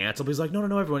book was canceled. He's like, no,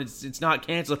 everyone, it's not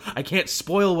canceled. I can't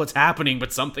spoil what's happening,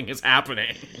 but something is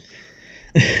happening.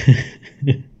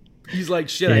 He's like,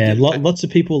 shit. Yeah, lots of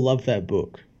people love that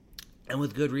book. And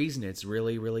with good reason. It's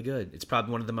really, really good. It's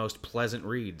probably one of the most pleasant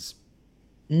reads.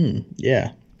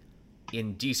 Yeah.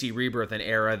 In DC Rebirth, an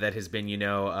era that has been,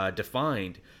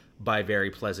 defined by very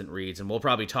pleasant reads. And we'll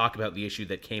probably talk about the issue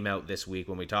that came out this week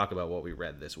when we talk about what we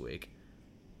read this week.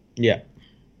 Yeah.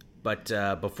 But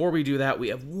before we do that, we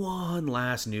have one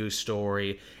last news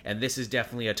story. And this is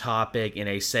definitely a topic in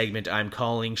a segment I'm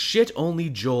calling Shit Only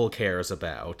Joel Cares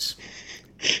About.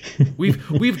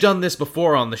 We've done this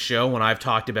before on the show when I've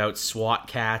talked about SWAT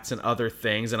cats and other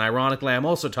things, and ironically I'm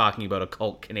also talking about a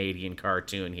cult Canadian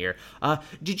cartoon here.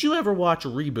 Did you ever watch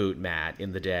Reboot, Matt,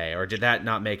 in the day, or did that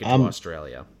not make it to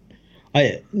Australia?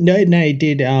 No, it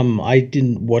did. I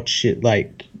didn't watch it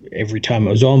like every time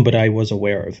it was on, but I was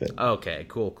aware of it. Okay,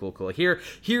 cool. Here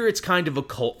it's kind of a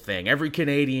cult thing. Every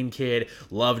Canadian kid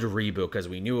loved Reboot because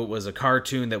we knew it was a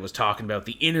cartoon that was talking about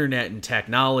the internet and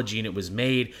technology, and it was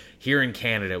made here in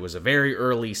Canada. It was a very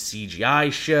early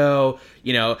CGI show.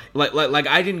 Like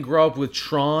I didn't grow up with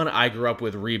Tron, I grew up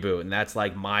with Reboot, and that's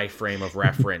like my frame of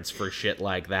reference for shit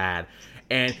like that.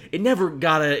 and it never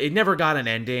got an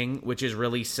ending, which is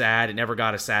really sad. It never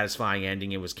got a satisfying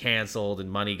ending. It was canceled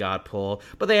and money got pulled,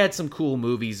 but they had some cool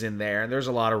movies in there, and there's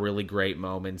a lot of really great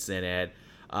moments in it.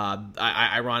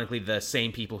 Ironically, the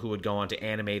same people who would go on to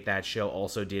animate that show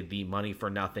also did the Money for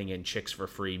Nothing and Chicks for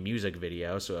Free music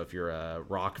video. So if you're a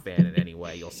rock fan in any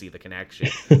way, you'll see the connection.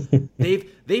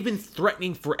 They've been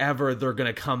threatening forever they're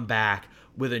gonna come back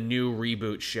with a new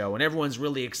reboot show, and everyone's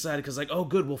really excited because, like, oh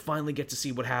good, we'll finally get to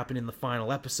see what happened in the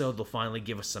final episode. They'll finally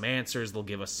give us some answers. They'll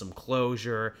give us some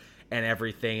closure and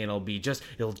everything, and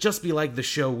it'll just be like the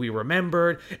show we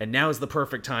remembered. And now is the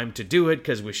perfect time to do it,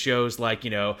 because with shows like,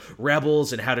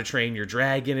 Rebels and How to Train Your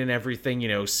Dragon and everything,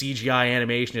 CGI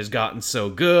animation has gotten so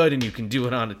good, and you can do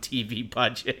it on a TV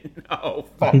budget. Oh,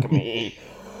 fuck me.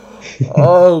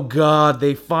 Oh god,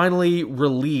 they finally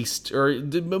released, or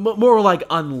more like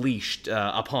unleashed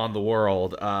upon the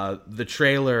world, the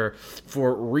trailer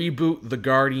for Reboot the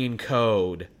Guardian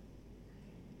Code.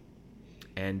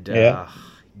 And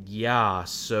yeah,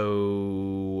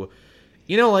 so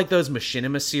like those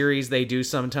machinima series they do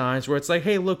sometimes where it's like,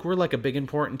 hey, look, we're like a big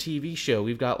important TV show,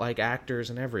 we've got like actors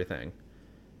and everything.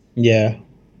 Yeah,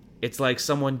 it's like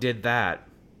someone did that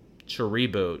to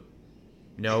Reboot.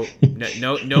 No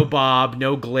Bob,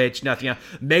 no glitch, nothing.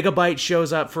 Megabyte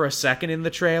shows up for a second in the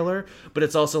trailer, but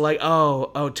it's also like,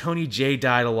 oh, Tony J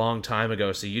died a long time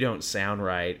ago, so you don't sound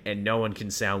right, and no one can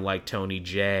sound like Tony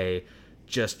J.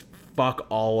 Just fuck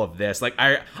all of this. Like,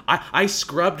 I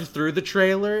scrubbed through the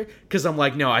trailer because I'm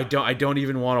like, no, I don't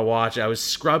even want to watch it. I was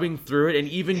scrubbing through it, and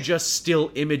even just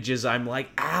still images, I'm like,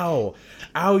 ow,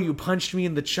 you punched me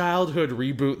in the childhood,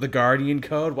 Reboot the Guardian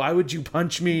Code. Why would you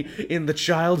punch me in the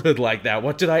childhood like that?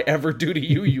 What did I ever do to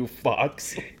you, you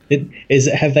fucks?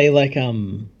 Have they like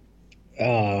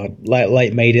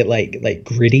made it like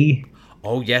gritty?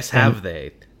 Oh yes, have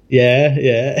they?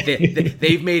 Yeah.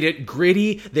 They've made it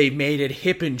gritty. They've made it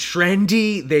hip and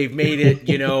trendy. They've made it,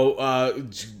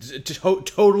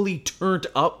 totally turned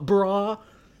up, brah.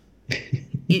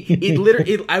 It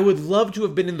literally. I would love to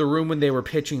have been in the room when they were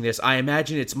pitching this. I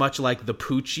imagine it's much like the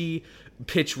Poochie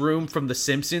pitch room from The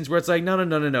Simpsons, where it's like,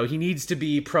 no. He needs to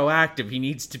be proactive. He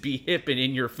needs to be hip and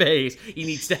in your face. He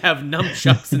needs to have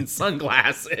nunchucks and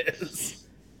sunglasses.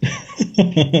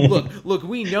 Look,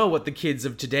 we know what the kids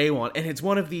of today want, and it's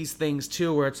one of these things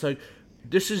too where it's like,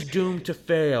 this is doomed to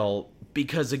fail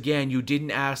because, again, you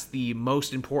didn't ask the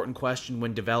most important question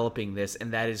when developing this,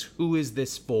 and that is, who is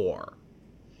this for?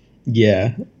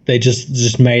 Yeah, they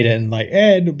just made it and like,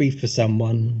 it'll be for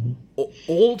someone.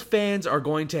 Old fans are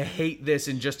going to hate this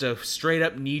in just a straight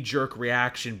up knee-jerk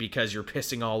reaction because you're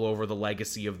pissing all over the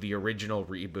legacy of the original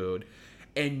reboot.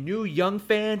 And new young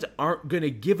fans aren't going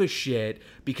to give a shit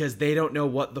because they don't know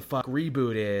what the fuck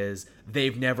Reboot is.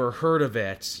 They've never heard of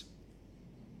it.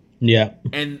 Yeah.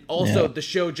 And also, the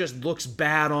show just looks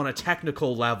bad on a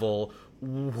technical level.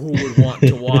 Who would want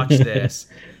to watch this?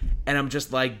 And I'm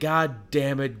just like, God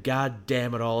damn it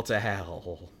all to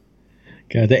hell.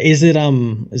 God, is it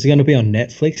going to be on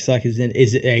Netflix? Like, is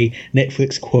it a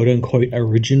Netflix quote unquote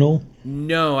original?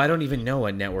 No, I don't even know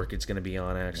what network it's going to be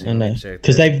on, actually. I know,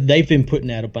 because they've been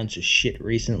putting out a bunch of shit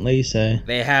recently. So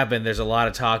they have been. There's a lot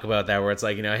of talk about that, where it's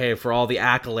like, hey, for all the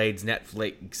accolades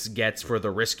Netflix gets for the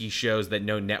risky shows that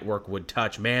no network would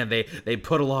touch, man, they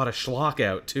put a lot of schlock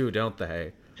out too, don't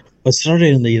they? It's not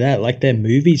only that, like their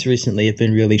movies recently have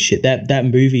been really shit. That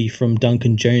movie from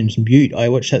Duncan Jones, Mute, I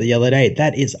watched that the other day.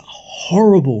 That is a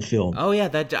horrible film. Oh yeah,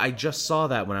 I just saw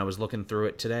that when I was looking through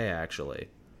it today, actually.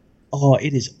 Oh,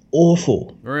 it is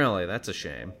awful. Really? That's a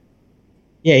shame.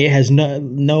 Yeah, it has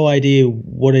no idea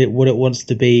what it wants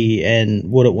to be and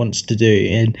what it wants to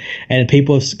do, and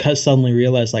people have suddenly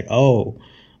realized like,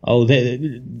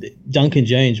 Duncan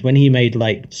Jones, when he made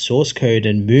like Source Code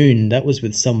and Moon, that was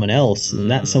with someone else, and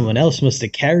that someone else must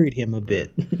have carried him a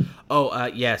bit.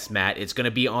 Yes, Matt. It's going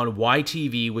to be on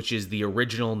YTV, which is the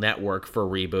original network for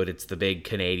Reboot. It's the big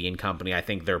Canadian company. I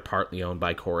think they're partly owned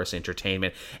by Chorus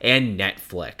Entertainment and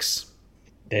Netflix.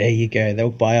 There you go. They'll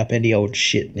buy up any old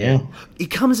shit now. Yeah.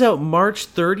 It comes out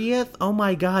March 30th? Oh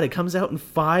my god, it comes out in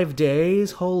 5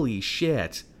 days? Holy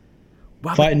shit.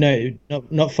 Wow.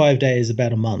 Not 5 days,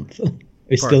 about a month.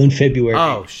 We're still in February.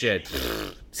 Oh, shit.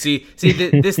 See,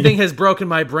 this thing has broken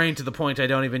my brain to the point I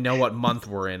don't even know what month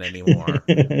we're in anymore.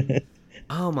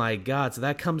 Oh my god, so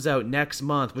that comes out next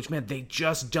month, which meant they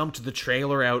just dumped the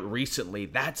trailer out recently.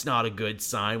 That's not a good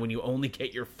sign when you only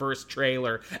get your first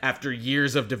trailer after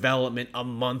years of development a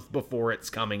month before it's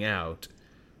coming out.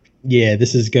 Yeah,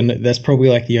 that's probably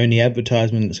like the only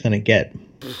advertisement it's gonna get.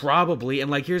 Probably. And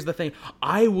like, here's the thing,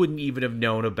 I wouldn't even have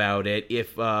known about it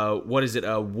if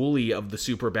Wooly of the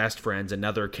Super Best Friends,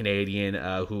 another Canadian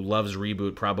who loves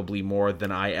Reboot probably more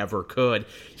than I ever could,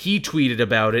 he tweeted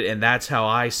about it, and that's how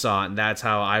I saw it, and that's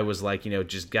how I was like,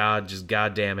 just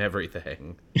goddamn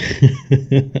everything.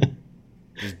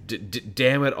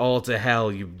 Damn it all to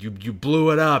hell, you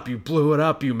blew it up,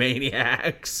 you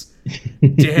maniacs.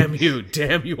 damn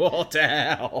you all to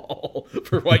hell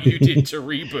for what you did to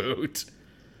Reboot.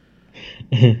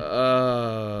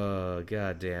 Oh,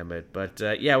 god damn it.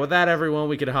 But yeah, with that, everyone,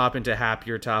 we can hop into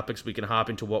happier topics. We can hop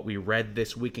into what we read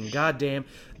this week, and goddamn,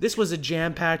 this was a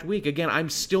jam-packed week. Again, I'm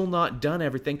still not done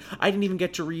everything. I didn't even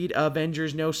get to read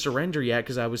Avengers No Surrender yet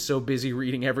because I was so busy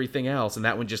reading everything else, and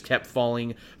that one just kept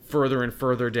falling further and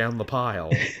further down the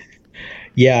pile.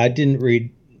 Yeah, I didn't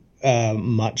read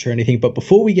much or anything, but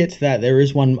before we get to that, there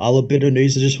is one other bit of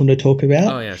news I just want to talk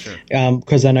about. Oh yeah, sure.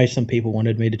 Because I know some people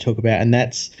wanted me to talk about, and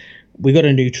that's, we got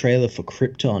a new trailer for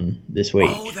Krypton this week.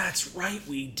 Oh, that's right,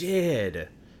 we did.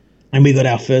 And we got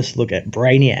our first look at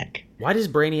Brainiac. Why does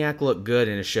Brainiac look good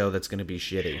in a show that's going to be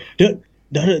shitty?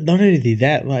 Not only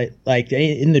that, like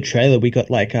in the trailer we got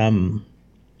like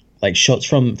shots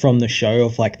from the show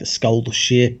of like the Skull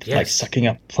ship, yes, like sucking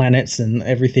up planets and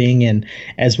everything, and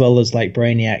as well as like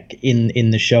Brainiac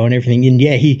in the show and everything. And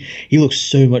yeah, he looks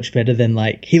so much better than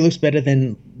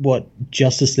what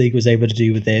Justice League was able to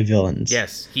do with their villains.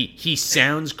 Yes, he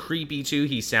sounds creepy too.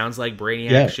 He sounds like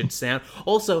Brainiac should sound.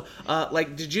 Also,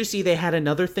 did you see they had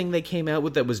another thing they came out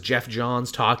with that was Jeff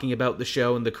Johns talking about the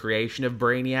show and the creation of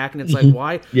Brainiac? And it's like,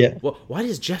 why? Yeah. Why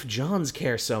does Jeff Johns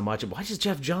care so much? Why does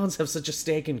Jeff Johns have such a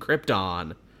stake in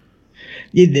Krypton?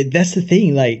 Yeah, that's the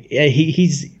thing. Like,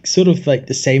 he's sort of like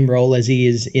the same role as he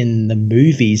is in the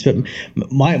movies. But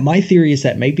my theory is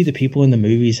that maybe the people in the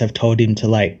movies have told him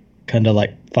to kind of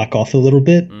fuck off a little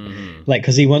bit. Mm-hmm.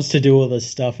 Because he wants to do all this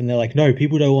stuff, and they're like, no,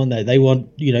 people don't want that. They want,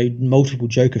 multiple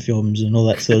Joker films and all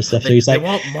that sort of stuff. So he's they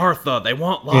want Martha. They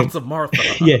want lots of Martha.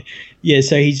 Yeah.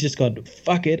 So he's just gone,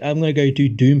 fuck it. I'm going to go do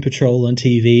Doom Patrol on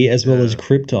TV as well as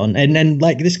Krypton. And then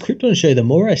this Krypton show, the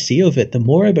more I see of it, the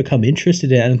more I become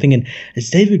interested in it. And I'm thinking, is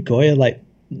David Goyer,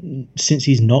 since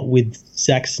he's not with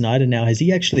Zack Snyder now, has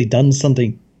he actually done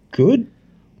something good?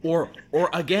 Or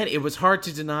again, it was hard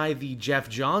to deny the Jeff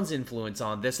Johns influence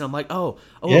on this, and I'm like,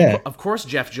 yeah. Of course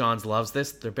Jeff Johns loves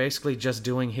this. They're basically just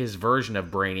doing his version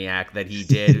of Brainiac that he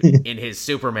did in his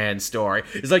Superman story.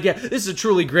 It's like, yeah, this is a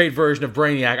truly great version of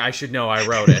Brainiac. I should know I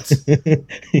wrote it.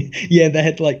 Yeah, they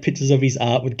had pictures of his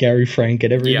art with Gary Frank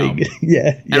and everything.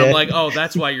 Yeah. And I'm like, oh,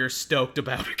 that's why you're stoked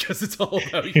about it, because it's all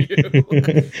about you.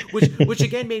 which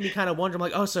again made me kind of wonder. I'm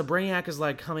like, oh, so Brainiac is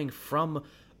coming from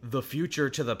the future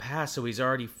to the past, so he's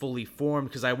already fully formed.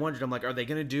 Because I wondered, I'm like, are they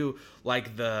gonna do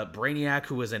the Brainiac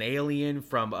who was an alien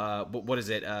from what is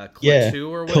it, Klaatu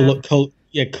or whatever?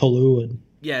 Coluan.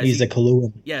 Yeah, he's a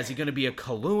Coluan. Yeah, is he gonna be a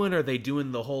Coluan? Are they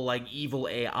doing the whole evil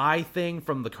AI thing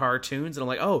from the cartoons? And I'm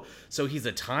like, oh, so he's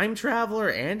a time traveler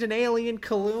and an alien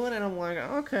Coluan? And I'm like,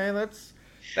 okay, that's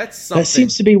something. That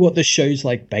seems to be what the show's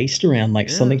based around,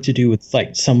 something to do with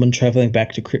someone traveling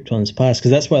back to Krypton's past,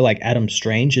 because that's why Adam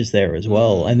Strange is there as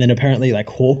well, and then apparently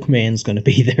Hawkman's going to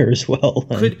be there as well.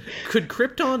 Could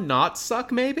Krypton not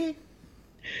suck? Maybe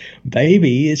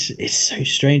it's so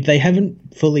strange. They haven't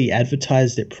fully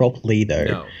advertised it properly though.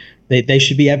 No. They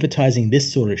should be advertising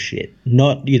this sort of shit,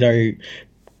 not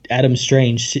Adam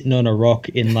Strange sitting on a rock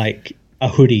in a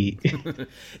hoodie.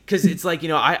 Because it's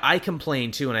I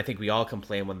complain too, and I think we all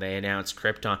complain when they announce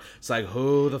Krypton. It's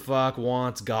who the fuck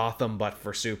wants Gotham but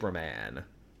for Superman?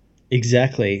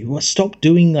 Exactly. Well, stop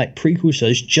doing prequel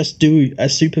shows. Just do a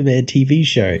Superman TV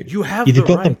show. You've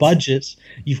got the budget.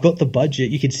 You've got the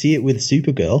budget. You can see it with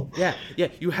Supergirl. Yeah.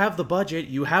 You have the budget.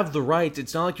 You have the rights.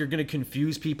 It's not like you're going to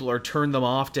confuse people or turn them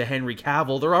off to Henry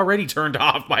Cavill. They're already turned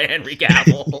off by Henry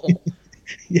Cavill.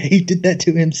 Yeah, he did that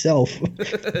to himself.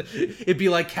 It'd be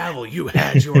like, Cavill, you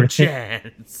had your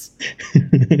chance.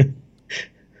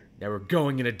 Now we're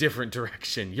going in a different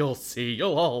direction. You'll see.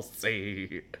 You'll all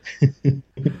see.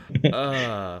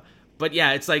 But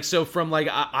yeah, it's so from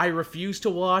I refuse to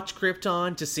watch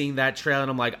Krypton to seeing that trailer,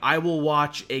 and I'm like, I will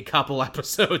watch a couple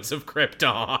episodes of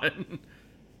Krypton.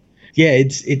 Yeah,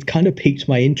 it kind of piqued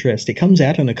my interest. It comes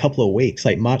out in a couple of weeks,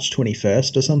 March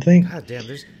 21st or something. God damn,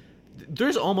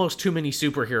 there's almost too many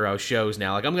superhero shows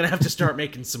now. I'm going to have to start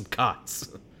making some cuts.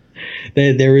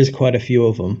 There is quite a few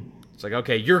of them. It's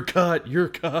okay, you're cut.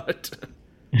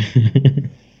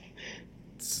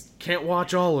 Can't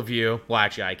watch all of you. Well,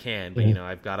 actually, I can, but,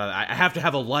 I have to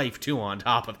have a life, too, on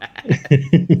top of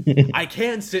that. I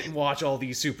can sit and watch all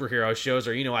these superhero shows,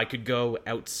 or, I could go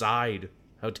outside.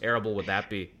 How terrible would that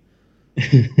be?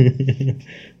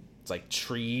 It's like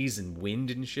trees and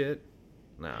wind and shit.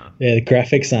 Nah. Yeah, the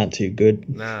graphics aren't too good.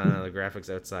 Nah, the graphics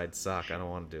outside suck. I don't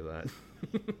want to do that.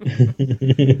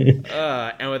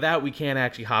 And with that, we can't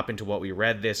actually hop into what we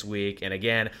read this week. And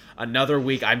again, another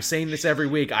week. I'm saying this every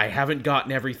week. I haven't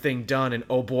gotten everything done, and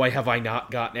oh boy, have I not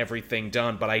gotten everything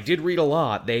done. But I did read a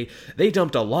lot. They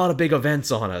dumped a lot of big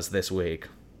events on us this week.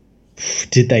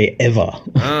 Did they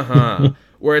ever?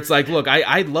 Where it's like, look,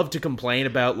 I'd love to complain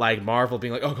about like Marvel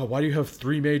being like, oh god, why do you have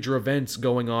 3 major events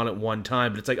going on at one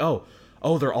time? But it's like, oh,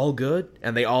 they're all good,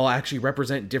 and they all actually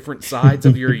represent different sides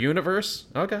of your universe.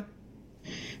 Okay.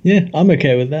 Yeah, I'm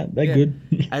okay with that. They're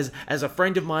good. As a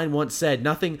friend of mine once said,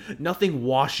 nothing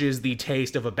washes the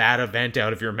taste of a bad event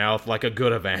out of your mouth like a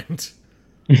good event.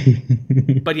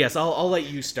 But yes, I'll let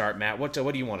you start, Matt. What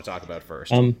do you want to talk about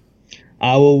first?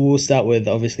 We'll start with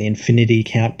obviously Infinity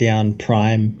Countdown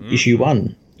Prime issue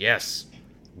 1. Yes.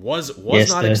 Was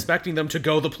not expecting them to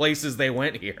go the places they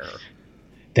went here.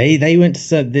 They went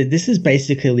so this is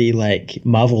basically like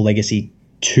Marvel Legacy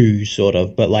 2 sort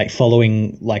of, but like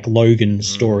following like Logan's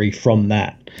story from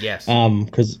that. Yes.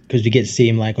 Because we get to see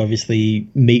him like obviously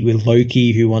meet with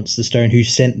Loki, who wants the stone, who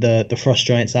sent the frost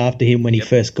giants after him when he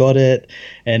first got it,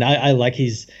 and I like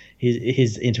his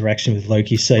interaction with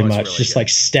Loki so much. Really just good. Like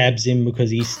stabs him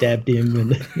because he stabbed him,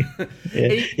 and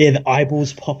the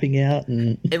eyeballs popping out,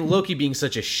 and Loki being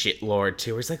such a shitlord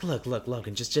too. He's like, look,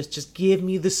 Logan, just give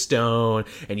me the stone,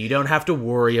 and you don't have to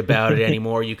worry about it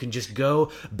anymore. You can just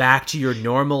go back to your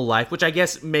normal life, which I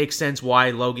guess makes sense why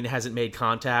Logan hasn't made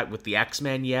contact with the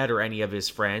X-Men yet or any of his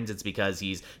friends. It's because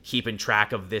he's keeping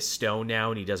track of this stone now,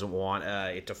 and he doesn't want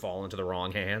it to fall into the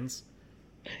wrong hands.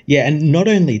 Yeah, and not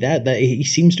only that he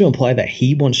seems to imply that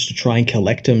he wants to try and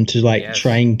collect them to like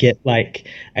try and get like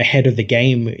ahead of the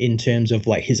game in terms of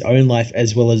like his own life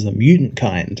as well as the mutant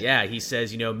kind. Yeah, he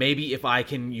says, maybe if I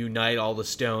can unite all the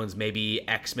stones, maybe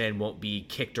X-Men won't be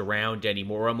kicked around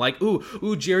anymore. I'm like,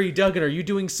 ooh, Jerry Duggan, are you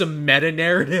doing some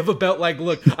meta-narrative about like,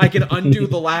 look, I can undo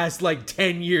the last like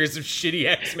 10 years of shitty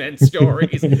X-Men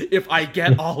stories if I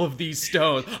get all of these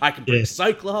stones. I can bring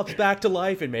Cyclops back to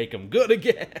life and make him good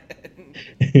again.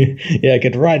 Yeah, I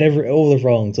could right all the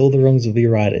wrongs. All the wrongs will be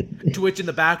righted. To which in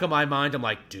the back of my mind, I'm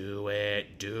like, do it.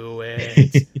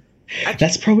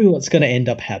 That's probably what's going to end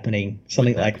up happening.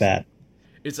 Something like that.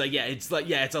 It's like,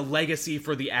 it's a legacy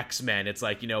for the X-Men. It's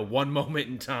like, one moment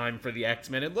in time for the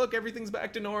X-Men, and look, everything's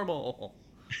back to normal.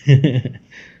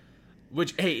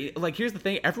 Which, hey, like, here's the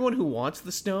thing. Everyone who wants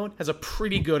the stone has a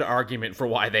pretty good argument for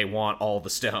why they want all the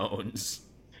stones.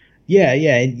 Yeah.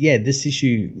 This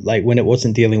issue, like when it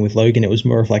wasn't dealing with Logan, it was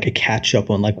more of like a catch up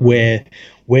on like where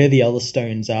the other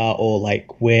stones are, or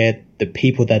like where the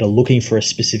people that are looking for a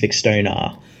specific stone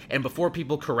are. And before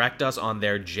people correct us on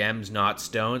their gems, not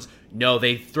stones, no,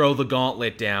 they throw the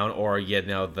gauntlet down, or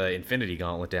the Infinity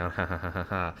Gauntlet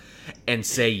down, and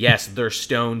say yes, they're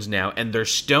stones now, and they're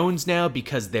stones now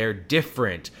because they're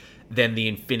different than the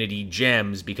Infinity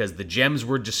Gems, because the gems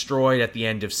were destroyed at the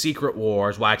end of Secret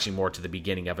Wars. Well, actually, more to the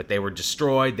beginning of it. They were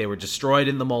destroyed in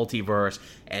the multiverse,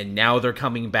 and now they're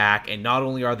coming back, and not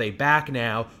only are they back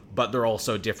now, but they're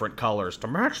also different colors to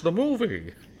match the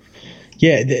movie.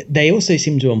 Yeah, they also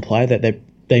seem to imply that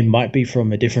they might be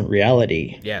from a different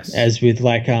reality. Yes. As with,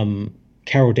 like,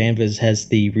 Carol Danvers has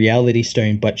the reality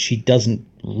stone, but she doesn't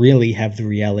really have the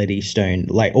reality stone.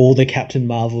 Like, all the Captain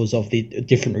Marvels of the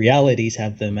different realities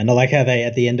have them. And I like how they,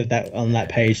 at the end of that, on that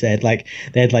page, they had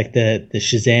the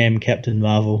Shazam Captain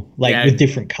Marvel, with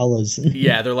different colors.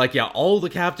 Yeah, they're like, all the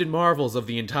Captain Marvels of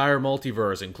the entire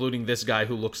multiverse, including this guy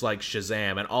who looks like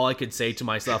Shazam. And all I could say to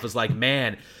myself is like,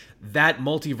 man, that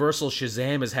multiversal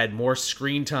Shazam has had more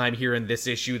screen time here in this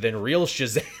issue than real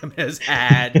Shazam has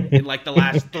had in like the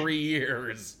last 3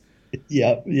 years.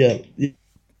 Yeah.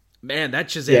 Man, that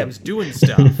Shazam's doing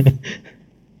stuff.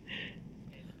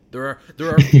 There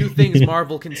are a few things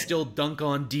Marvel can still dunk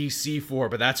on DC for,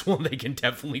 but that's one they can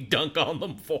definitely dunk on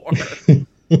them for.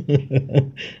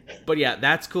 But yeah,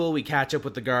 that's cool. We catch up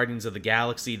with the Guardians of the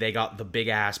Galaxy. They got the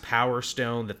big-ass Power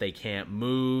Stone that they can't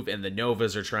move, and the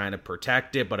Novas are trying to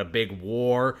protect it, but a big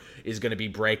war is going to be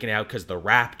breaking out because the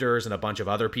Raptors and a bunch of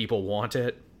other people want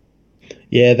it.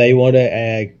 Yeah, they want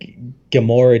to...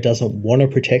 Gamora doesn't want to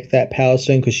protect that Power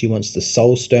Stone because she wants the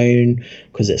Soul Stone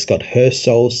because it's got her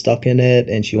soul stuck in it,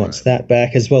 and she wants that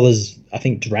back, as well as, I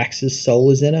think, Drax's soul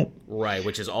is in it. Right,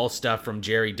 which is all stuff from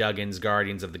Jerry Duggan's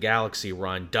Guardians of the Galaxy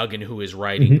run. Duggan, who is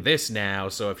writing this now,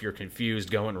 so if you're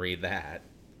confused, go and read that.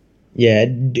 Yeah,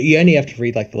 you only have to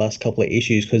read like the last couple of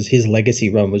issues because his legacy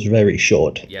run was very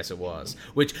short. Yes, it was.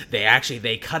 Which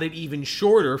they cut it even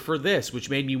shorter for this, which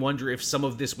made me wonder if some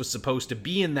of this was supposed to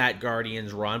be in that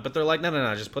Guardians run, but they're like, no, no,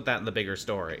 no, just put that in the bigger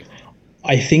story.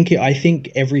 I think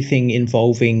everything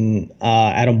involving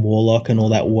Adam Warlock and all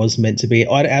that was meant to be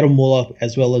Adam Warlock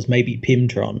as well as maybe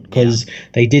Pimtron Yeah. because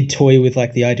they did toy with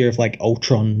like the idea of like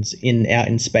Ultrons in out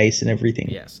in space and everything.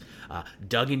 Yes.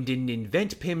 Duggan didn't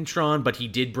invent Pimtron, but he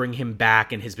did bring him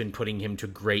back and has been putting him to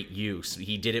great use.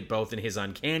 He did it both in his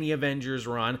Uncanny Avengers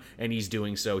run, and he's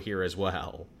doing so here as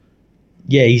well.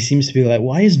 Yeah, he seems to be like,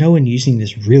 why is no one using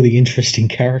this really interesting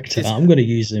character? It's I'm going to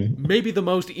use him. maybe the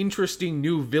most interesting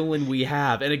new villain we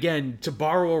have. And again, to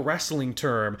borrow a wrestling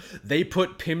term, they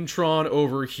put Pimtron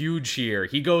over huge here.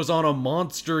 He goes on a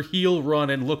monster heel run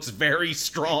and looks very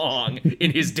strong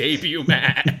in his debut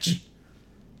match.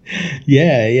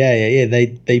 Yeah.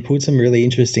 They put some really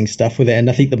interesting stuff with it, and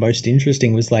I think the most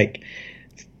interesting was like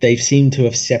they seem to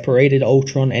have separated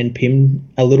Ultron and Pym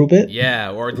a little bit.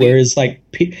 Yeah, or Whereas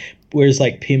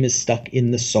Pym is stuck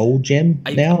in the Soul Gem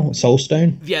now, Soul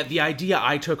Stone. yeah, the idea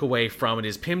I took away from it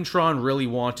is Pimtron really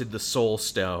wanted the Soul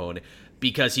Stone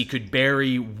because he could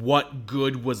bury what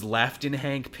good was left in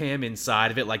Hank Pym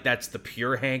inside of it. Like, that's the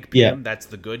pure Hank Pym, Yeah. that's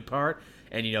the good part.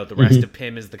 And, the rest of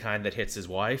Pym is the kind that hits his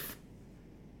wife.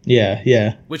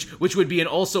 Yeah. Which would be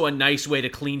also a nice way to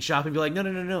clean shop and be like, no,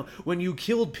 no, no, no. When you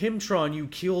killed Pimtron, you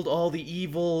killed all the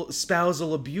evil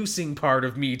spousal abusing part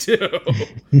of me, too.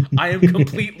 I am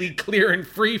completely clear and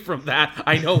free from that.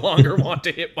 I no longer want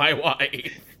to hit my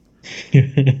wife.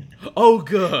 Oh,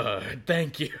 good.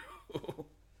 Thank you.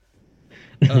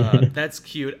 That's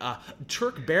cute.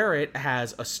 Turk Barrett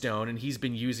has a stone, and he's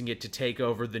been using it to take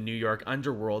over the New York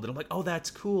underworld. And I'm like, oh, that's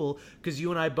cool, because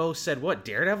you and I both said, what,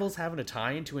 Daredevil's having a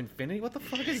tie into Infinity? What the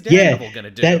fuck is Daredevil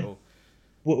gonna do?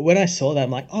 When I saw that,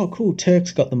 I'm like, oh, cool,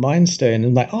 Turk's got the Mind Stone. And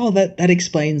I'm like, oh, that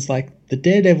explains like the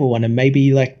Daredevil one and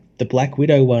maybe like the Black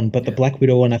Widow one. But the Black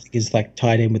Widow one, I think, is like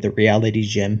tied in with the Reality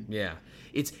Gem. Yeah.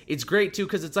 It's great, too,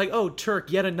 because it's like, oh,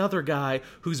 Turk, yet another guy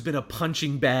who's been a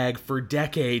punching bag for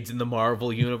decades in the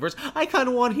Marvel Universe. I kind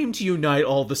of want him to unite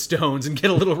all the stones and get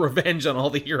a little revenge on all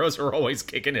the heroes who are always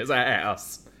kicking his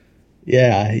ass.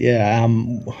 Yeah.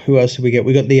 Who else did we get?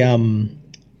 We got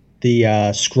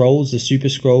the scrolls, the Super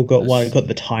Scroll got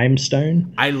the Time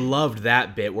Stone. I loved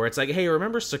that bit where it's like, hey,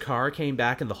 remember Sakaar came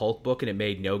back in the Hulk book and it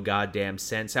made no goddamn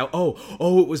sense? How,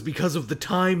 it was because of the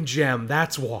Time Gem,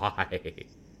 that's why.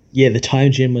 Yeah, the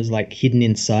Time Gem was like hidden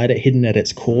inside it, hidden at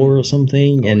its core or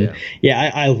something. And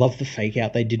I love the fake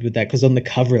out they did with that because on the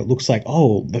cover it looks like,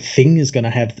 oh, the Thing is going to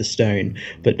have the stone,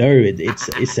 but no,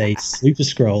 it's a Super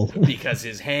Scroll because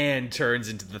his hand turns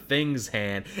into the Thing's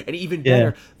hand. And even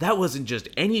better, that wasn't just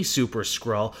any Super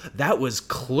Skrull, that was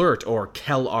Kl'rt or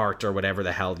Kel'Art or whatever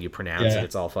the hell you pronounce it.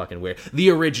 It's all fucking weird. The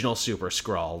original Super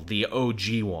Skrull, the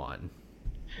OG one.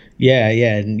 Yeah,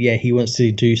 he wants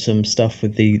to do some stuff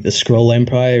with the Skrull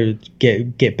Empire,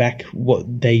 get back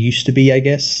what they used to be, I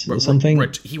guess, or something.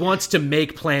 Right. He wants to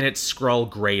make planet Skrull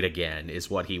great again, is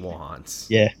what he wants.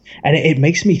 Yeah, and it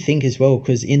makes me think as well,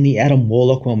 because in the Adam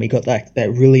Warlock one, we got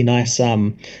that really nice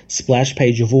splash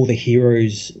page of all the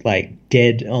heroes, like,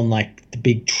 dead on, like, the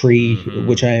big tree,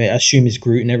 which I assume is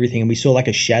Groot and everything, and we saw, like,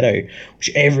 a shadow, which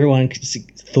everyone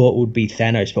thought would be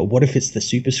Thanos, but what if it's the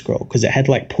Super Skrull? Because it had,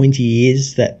 like, pointy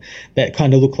ears that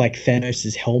kind of look like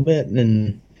Thanos' helmet,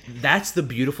 and that's the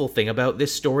beautiful thing about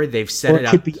this story. They've set it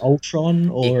up. Or it could be Ultron,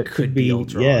 or it could be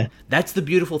Ultron. Yeah. That's the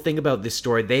beautiful thing about this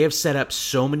story. They have set up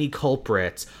so many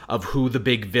culprits of who the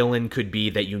big villain could be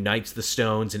that unites the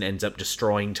stones and ends up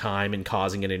destroying time and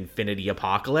causing an infinity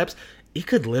apocalypse. It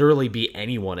could literally be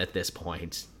anyone at this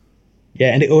point.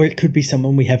 Yeah, or it could be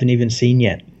someone we haven't even seen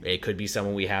yet. It could be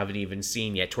someone we haven't even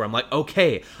seen yet, to where I'm like,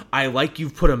 okay, I like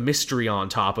you've put a mystery on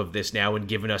top of this now and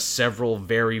given us several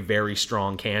very, very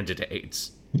strong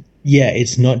candidates. Yeah,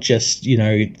 it's not just,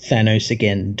 Thanos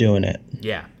again doing it.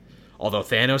 Yeah. Although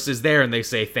Thanos is there, and they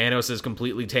say Thanos has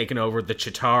completely taken over the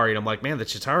Chitauri, and I'm like, man, the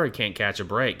Chitauri can't catch a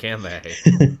break, can they?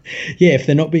 Yeah, if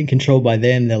they're not being controlled by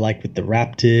them, they're like with the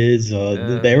Raptors,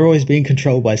 or they're always being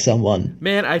controlled by someone.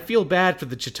 Man, I feel bad for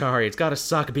the Chitauri. It's gotta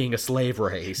suck being a slave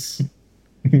race.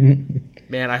 Man,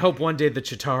 I hope one day the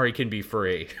Chitauri can be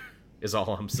free, is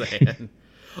all I'm saying.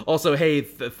 Also, hey,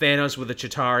 Thanos with a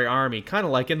Chitauri army, kind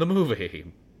of like in the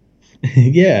movie.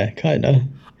 Yeah, kind of.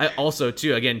 Also,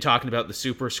 too, again, talking about the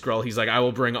Super Skrull, he's like, I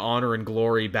will bring honor and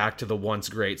glory back to the once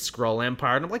great Skrull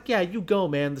Empire. And I'm like, yeah, you go,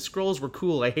 man. The Skrulls were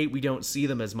cool. I hate we don't see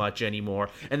them as much anymore.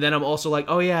 And then I'm also like,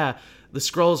 oh, yeah, the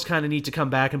Skrulls kind of need to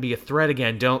come back and be a threat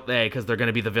again, don't they? Because they're going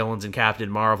to be the villains in Captain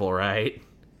Marvel, right?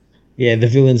 Yeah, the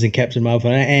villains in Captain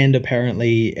Marvel and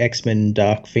apparently X-Men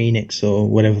Dark Phoenix or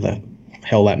whatever the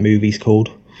hell that movie's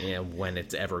called. Yeah, when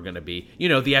it's ever going to be. You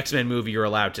know, the X-Men movie you're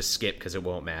allowed to skip because it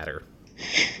won't matter.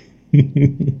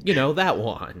 You know, that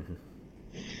one.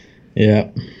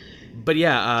 Yeah. But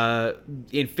yeah,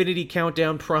 Infinity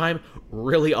Countdown Prime,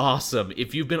 really awesome.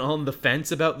 If you've been on the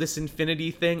fence about this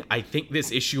Infinity thing, I think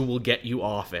this issue will get you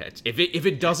off it. If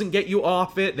it doesn't get you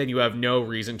off it, then you have no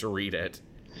reason to read it.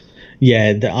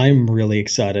 Yeah, I'm really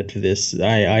excited for this.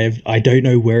 I don't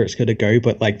know where it's going to go,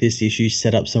 but like this issue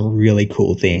set up some really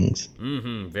cool things.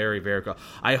 Very, very cool.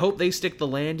 I hope they stick the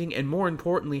landing, and more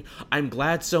importantly, I'm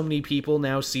glad so many people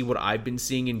now see what I've been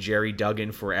seeing in Jerry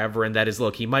Duggan forever, and that is,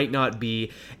 look, he might not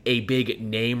be a big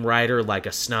name writer like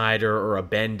a Snyder or a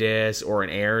Bendis or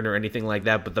an Aaron or anything like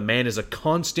that, but the man is a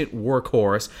constant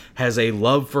workhorse, has a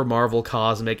love for Marvel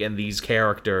Cosmic and these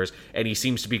characters, and he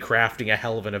seems to be crafting a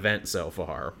hell of an event so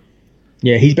far.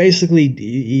 Yeah, he's basically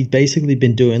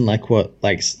been doing like what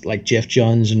like Jeff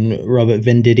Johns and Robert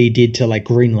Venditti did to like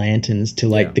Green Lanterns to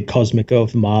like the Cosmic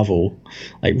of Marvel,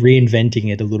 like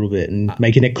reinventing it a little bit and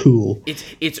making it cool.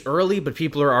 It's early, but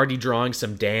people are already drawing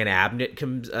some Dan Abnett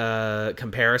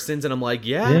comparisons, and I'm like,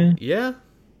 yeah.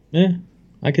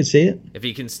 I could see it. If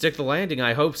he can stick the landing,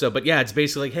 I hope so. But yeah, it's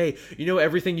basically like, hey, you know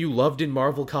everything you loved in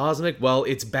Marvel Cosmic? Well,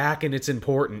 it's back and it's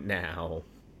important now.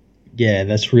 Yeah,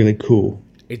 that's really cool.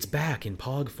 It's back in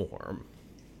Pog form.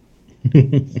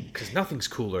 Because nothing's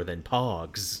cooler than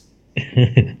Pogs.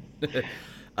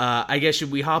 I guess,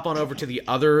 should we hop on over to the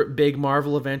other big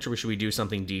Marvel event, or should we do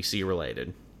something DC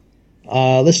related?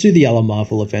 Let's do the other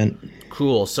Marvel event.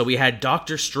 Cool. So we had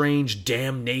Doctor Strange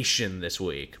Damnation this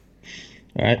week.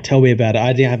 All right, tell me about it.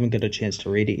 I haven't got a chance to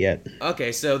read it yet.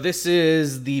 Okay, so this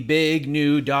is the big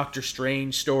new Doctor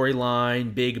Strange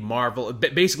storyline, big Marvel,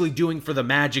 basically doing for the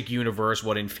Magic Universe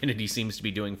what Infinity seems to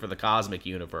be doing for the Cosmic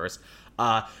Universe.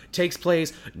 Takes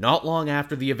place not long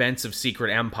after the events of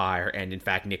Secret Empire, and in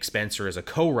fact Nick Spencer is a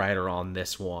co-writer on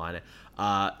this one.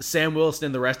 Sam Wilson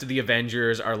and the rest of the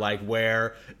Avengers are like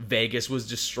where Vegas was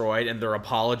destroyed, and they're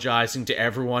apologizing to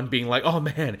everyone, being like, "Oh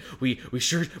man, we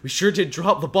sure did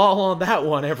drop the ball on that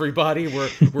one, everybody.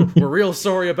 We're real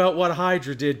sorry about what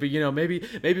Hydra did, but you know, maybe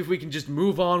if we can just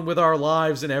move on with our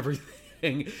lives and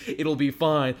everything, it'll be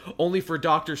fine." Only for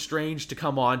Doctor Strange to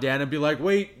come on, Dan, and be like,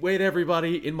 wait,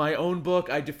 everybody, in my own book,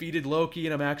 I defeated Loki,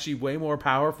 and I'm actually way more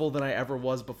powerful than I ever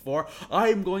was before.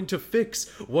 I'm going to fix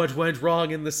what went wrong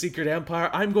in the Secret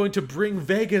Empire. I'm going to bring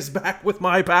Vegas back with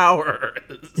my powers.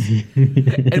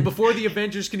 And before the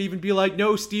Avengers can even be like,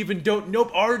 no, Steven,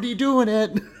 nope, already doing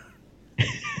it.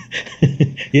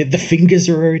 Yeah, the fingers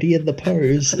are already in the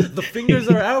pose. The fingers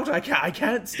are out. I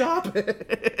can't stop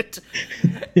it.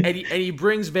 And he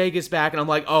brings Vegas back, and I'm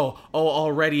like, oh,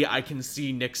 already I can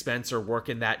see Nick Spencer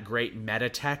working that great meta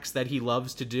text that he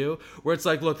loves to do, where it's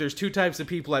like, look, there's two types of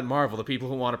people at Marvel: the people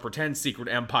who want to pretend Secret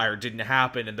Empire didn't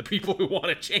happen, and the people who want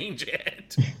to change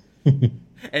it.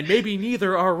 And maybe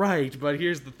neither are right, but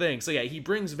here's the thing. So yeah, he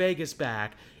brings Vegas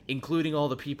back, including all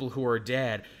the people who are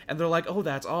dead, and they're like, oh,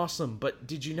 that's awesome, but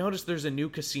did you notice there's a new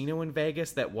casino in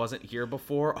Vegas that wasn't here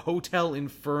before? Hotel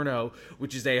Inferno,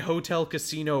 which is a hotel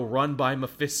casino run by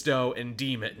Mephisto and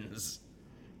demons.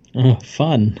 Oh,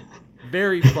 fun.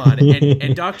 Very fun.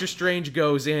 And Doctor Strange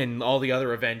goes in. All the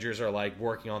other Avengers are like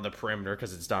working on the perimeter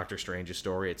because it's Doctor Strange's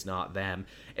story. It's not them.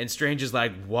 And Strange is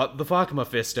like, what the fuck,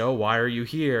 Mephisto? Why are you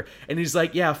here? And he's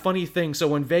like, yeah, funny thing. So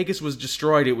when Vegas was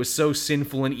destroyed, it was so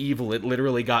sinful and evil, it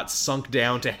literally got sunk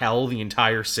down to hell, the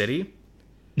entire city.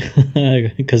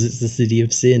 Because it's the city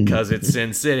of sin. Because it's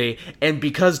Sin City. And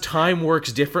because time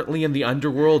works differently in the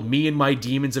underworld, me and my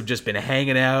demons have just been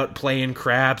hanging out, playing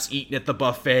craps, eating at the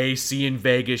buffet, seeing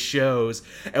Vegas shows.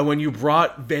 And when you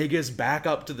brought Vegas back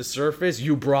up to the surface,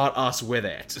 you brought us with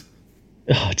it.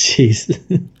 Oh,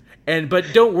 jeez.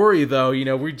 But don't worry though, you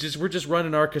know, we're just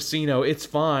running our casino. It's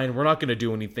fine. We're not going to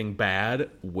do anything bad.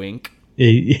 Wink.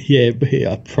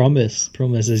 Yeah, promise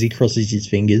as he crosses his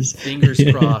fingers. Fingers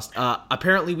crossed.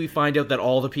 Apparently we find out that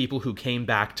all the people who came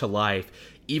back to life,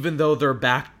 even though they're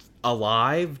back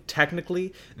alive,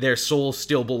 technically, their souls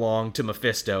still belong to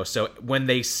Mephisto. So when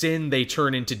they sin, they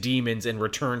turn into demons and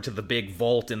return to the big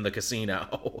vault in the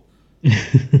casino.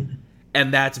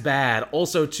 And that's bad.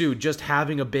 Also, too, just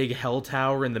having a big hell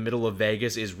tower in the middle of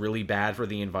Vegas is really bad for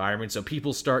the environment, so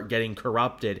people start getting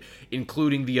corrupted,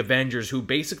 including the Avengers, who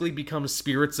basically become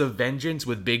spirits of vengeance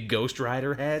with big Ghost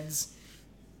Rider heads.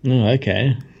 Oh,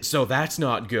 okay. So that's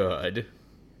not good.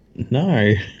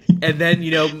 No. And then,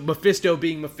 Mephisto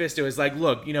being Mephisto is like,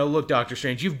 look, Doctor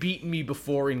Strange, you've beaten me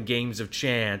before in games of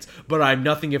chance, but I'm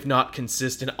nothing if not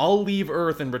consistent. I'll leave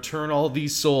Earth and return all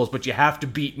these souls, but you have to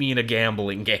beat me in a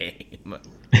gambling game.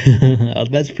 Oh,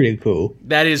 that's pretty cool.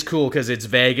 That is cool because it's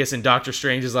Vegas, and Doctor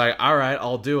Strange is like, all right,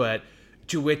 I'll do it.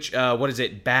 To which, what is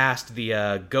it, Bast,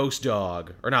 the ghost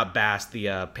dog, or not Bast,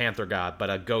 the panther god, but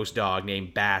a ghost dog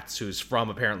named Bats, who's from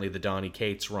apparently the Donny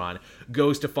Cates run,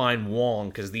 goes to find Wong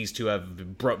because these two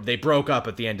they broke up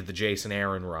at the end of the Jason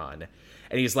Aaron run.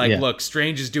 And he's like, look,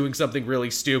 Strange is doing something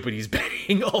really stupid. He's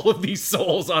betting all of these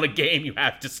souls on a game. You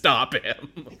have to stop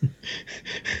him.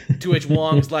 To which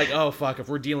Wong's like, oh, fuck, if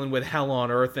we're dealing with hell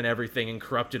on Earth and everything and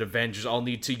corrupted Avengers, I'll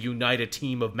need to unite a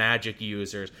team of magic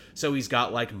users. So he's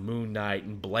got, like, Moon Knight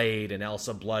and Blade and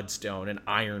Elsa Bloodstone and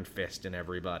Iron Fist and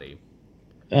everybody.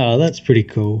 Oh, that's pretty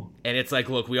cool. And it's like,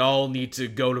 look, we all need to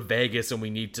go to Vegas and we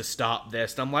need to stop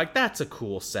this. And I'm like, that's a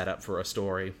cool setup for a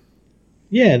story.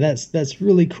 Yeah, that's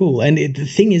really cool. And the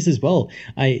thing is as well,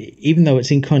 even though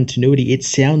it's in continuity, it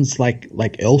sounds like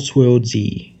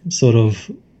Elseworldsy sort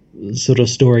of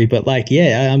story. But like,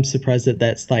 yeah, I'm surprised that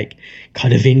that's like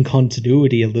kind of in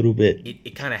continuity a little bit.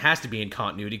 It kind of has to be in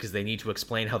continuity because they need to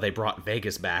explain how they brought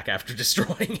Vegas back after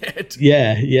destroying it.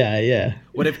 Yeah.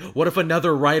 What if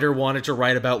another writer wanted to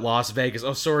write about Las Vegas?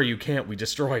 Oh, sorry, you can't. We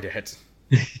destroyed it.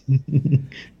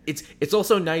 It's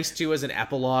also nice too as an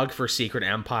epilogue for Secret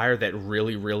Empire that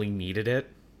really, really needed it.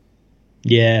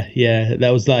 Yeah, that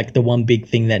was like the one big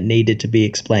thing that needed to be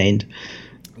explained.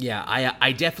 Yeah,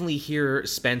 I definitely hear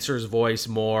Spencer's voice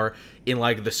more in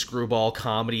like the screwball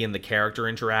comedy and the character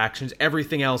interactions.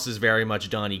 Everything else is very much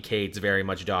Donny Cates, very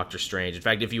much Doctor Strange. In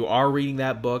fact, if you are reading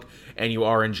that book and you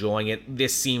are enjoying it,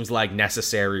 this seems like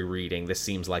necessary reading. This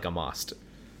seems like a must.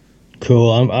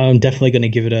 Cool. I'm definitely going to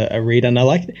give it a read, and I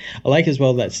like as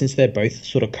well that since they're both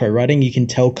sort of co-writing, you can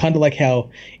tell kind of like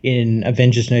how in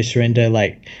Avengers: No Surrender,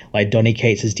 like Donny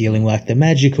Cates is dealing with like the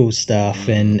magical stuff,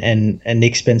 and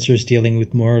Nick Spencer is dealing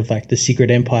with more of like the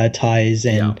Secret Empire ties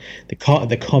and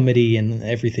the comedy and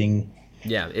everything.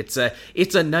 Yeah, it's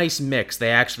a nice mix.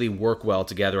 They actually work well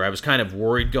together. I was kind of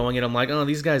worried going in. I'm like, oh,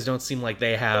 these guys don't seem like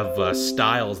they have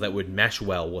styles that would mesh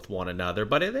well with one another,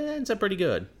 but it ends up pretty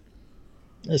good.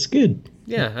 That's good.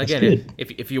 Yeah, again,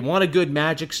 if you want a good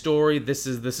magic story, this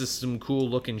is some cool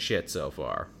looking shit so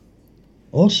far.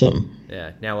 Awesome.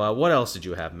 Yeah. Now, what else did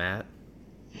you have, Matt?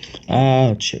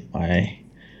 I'll check my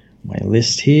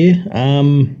list here.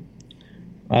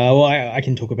 Well, I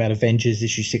can talk about Avengers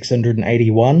issue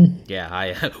 681.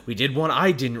 Yeah, we did one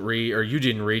I didn't read, or you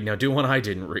didn't read. Now do one I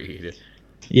didn't read.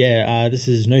 Yeah, this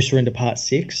is No Surrender Part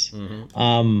 6.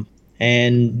 Mm-hmm.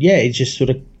 And yeah, it just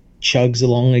sort of chugs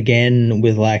along again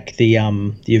with like the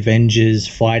Avengers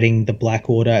fighting the Black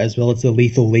Order as well as the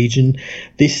Lethal Legion.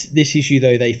 This issue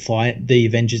though, the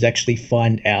Avengers actually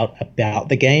find out about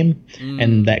the game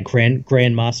and that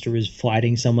Grandmaster is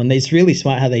fighting someone. It's really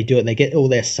smart how they do it. They get all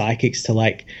their psychics to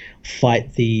like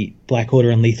fight the Black Order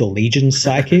and Lethal Legion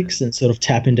psychics and sort of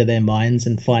tap into their minds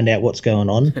and find out what's going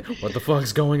on. What the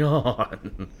fuck's going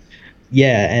on?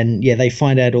 Yeah, they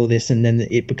find out all this, and then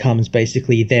it becomes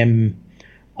basically them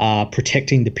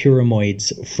protecting the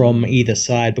pyramids from either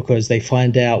side, because they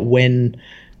find out when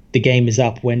the game is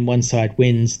up, when one side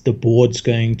wins, the board's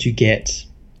going to get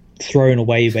thrown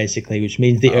away, basically, which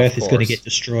means the Earth is going to get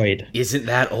destroyed. Isn't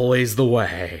that always the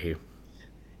way?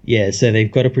 Yeah, so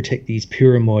they've got to protect these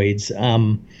pyramids.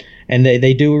 And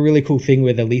they do a really cool thing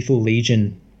where the Lethal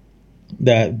Legion,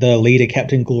 the leader,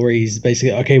 Captain Glory, is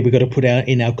basically, okay, we've got to put out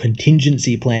in our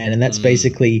contingency plan, and that's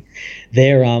basically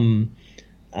their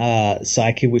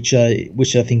psyche, which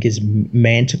I think is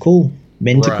Mentacle.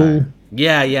 Right.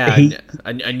 Yeah.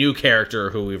 A new character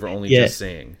who we were only just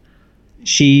seeing.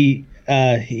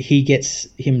 He gets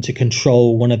him to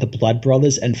control one of the Blood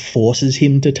Brothers and forces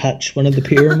him to touch one of the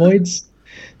pyramids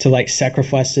to like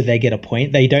sacrifice so they get a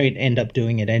point. They don't end up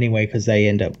doing it anyway because they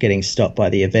end up getting stopped by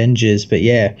the Avengers. But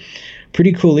yeah,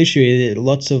 pretty cool issue.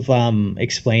 Lots of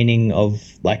explaining of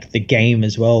like the game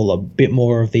as well, a bit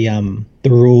more of the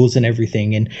rules and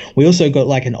everything. And we also got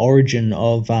like an origin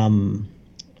of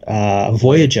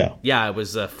Voyager. Yeah, I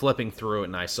was flipping through it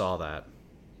and I saw that.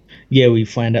 Yeah, we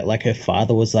find out like her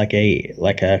father was like a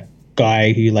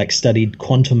guy who like studied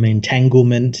quantum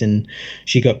entanglement, and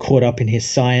she got caught up in his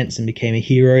science and became a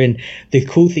hero. And the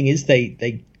cool thing is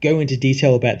they go into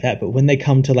detail about that, but when they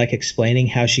come to like explaining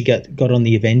how she got on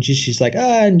the Avengers, she's like,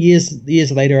 and years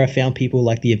later I found people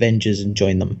like the Avengers and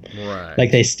joined them. Right.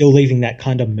 Like they're still leaving that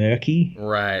kind of murky.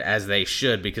 Right, as they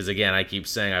should, because again, I keep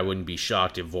saying I wouldn't be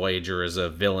shocked if Voyager is a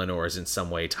villain or is in some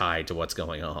way tied to what's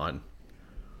going on.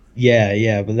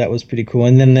 Yeah, but that was pretty cool.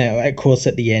 And then, of course,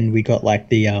 at the end, we got like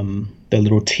the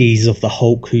little tease of the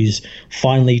Hulk, who's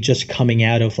finally just coming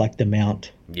out of like the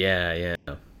mount. Yeah,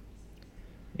 yeah.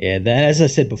 Yeah, that, as I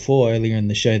said before earlier in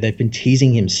the show, they've been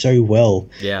teasing him so well.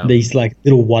 Yeah. These like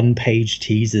little one-page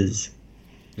teasers.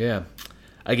 Yeah.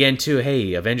 Again, too,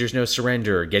 hey, Avengers No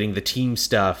Surrender, getting the team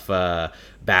stuff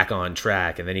back on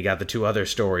track. And then you got the two other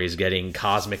stories getting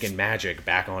Cosmic and Magic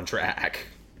back on track.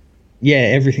 Yeah,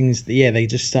 everything's they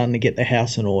just starting to get the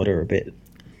house in order a bit.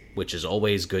 Which is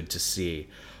always good to see.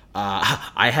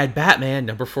 I had Batman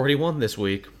number 41 this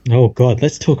week. Oh God,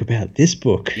 let's talk about this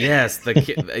book. Yes, the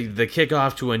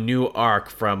kickoff to a new arc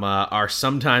from our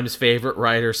sometimes favorite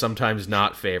writer, sometimes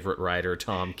not favorite writer,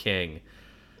 Tom King.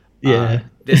 Yeah.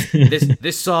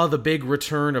 This saw the big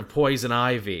return of Poison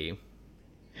Ivy.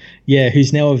 Yeah,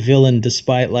 who's now a villain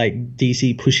despite like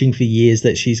DC pushing for years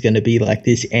that she's going to be like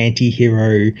this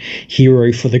anti-hero,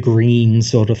 hero for the green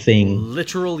sort of thing.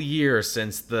 Literal years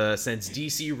since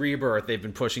DC Rebirth, they've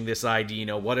been pushing this idea. You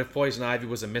know, what if Poison Ivy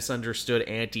was a misunderstood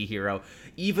anti-hero?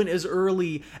 Even as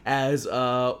early as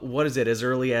As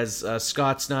early as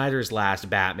Scott Snyder's last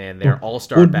Batman, their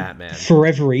All-Star Batman.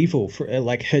 Forever Evil,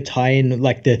 like her tie-in,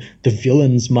 like the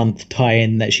Villains Month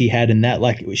tie-in that she had in that.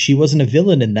 Like she wasn't a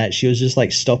villain in that. She was just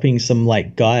like stopping some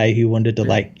like guy who wanted to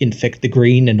like infect the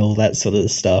green and all that sort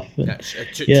of stuff.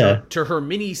 To her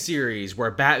mini series where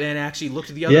Batman actually looked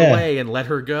the other way and let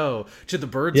her go. To the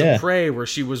Birds of Prey where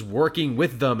she was working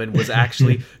with them and was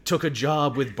actually took a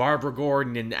job with Barbara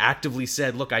Gordon and actively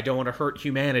said, "Look, I don't want to hurt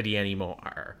humanity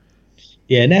anymore."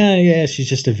 Yeah, now she's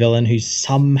just a villain who's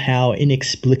somehow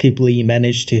inexplicably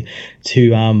managed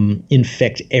to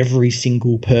infect every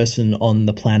single person on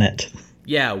the planet.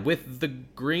 Yeah, with the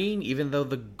green, even though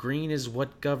the green is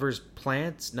what governs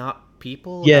plants, not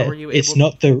people. Yeah, it's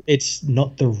not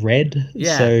the red.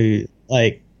 Yeah. So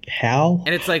like how?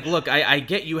 And it's like, look, I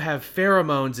get you have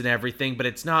pheromones and everything, but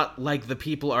it's not like the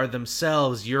people are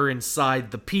themselves. You're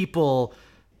inside the people.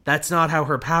 That's not how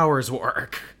her powers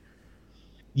work.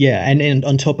 Yeah, and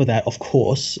on top of that, of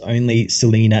course, only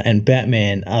Selina and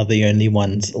Batman are the only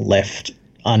ones left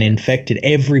uninfected.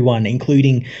 Everyone,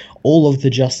 including all of the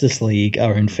Justice League,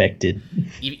 are infected.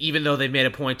 Even though they've made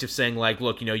a point of saying, like,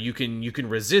 look, you can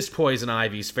resist Poison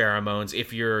Ivy's pheromones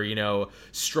if you're,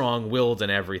 strong-willed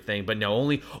and everything. But no,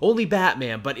 only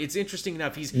Batman. But it's interesting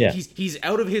enough. He's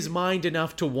out of his mind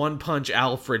enough to one-punch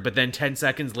Alfred, but then 10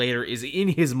 seconds later is in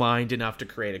his mind enough to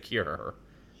create a cure.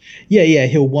 Yeah,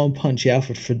 he'll one punch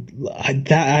Alfred for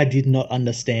that. I did not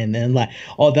understand. And like,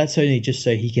 that's only just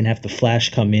so he can have the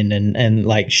Flash come in and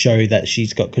like show that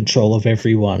she's got control of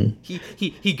everyone.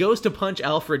 He goes to punch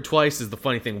Alfred twice is the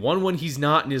funny thing. One when he's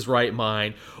not in his right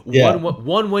mind. Yeah.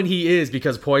 One when he is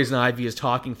because Poison Ivy is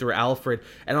talking through Alfred.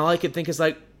 And all I could think is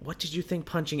like, what did you think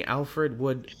punching Alfred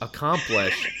would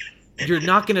accomplish? You're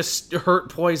not going to hurt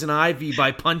Poison Ivy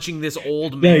by punching this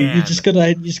old man. No, you just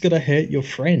gotta hurt your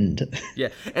friend. Yeah,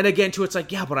 and again, too, it's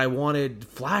like, yeah, but I wanted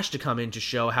Flash to come in to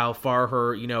show how far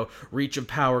her, reach of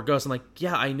power goes. I'm like,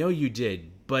 yeah, I know you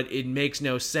did, but it makes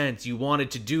no sense. You wanted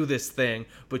to do this thing,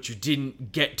 but you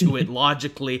didn't get to it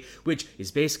logically, which is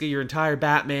basically your entire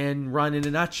Batman run in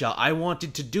a nutshell. I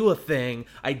wanted to do a thing.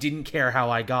 I didn't care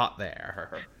how I got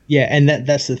there. Yeah, and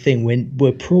that's the thing.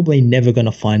 We're probably never going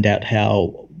to find out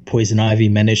how Poison Ivy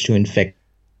managed to infect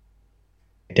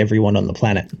everyone on the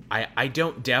planet. I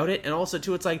don't doubt it. And also,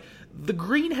 too, it's like the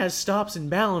green has stops and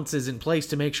balances in place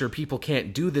to make sure people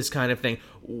can't do this kind of thing.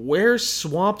 Where's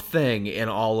Swamp Thing in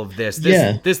all of this?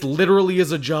 This literally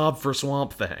is a job for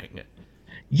Swamp Thing.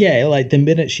 Yeah, like the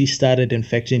minute she started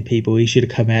infecting people, he should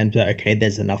have come out and be like, okay,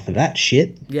 there's enough of that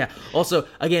shit. Yeah. Also,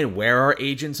 again, where are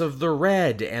Agents of the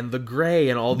Red and the Gray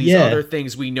and all these other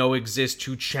things we know exist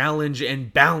to challenge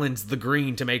and balance the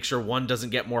green to make sure one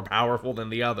doesn't get more powerful than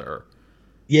the other?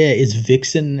 Yeah, is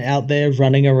Vixen out there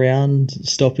running around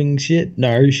stopping shit?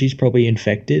 No, she's probably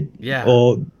infected. Yeah.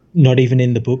 Or not even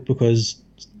in the book because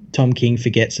Tom King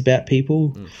forgets about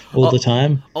people all the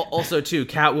time. Also, too,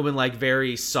 Catwoman, like,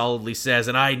 very solidly says,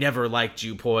 and I never liked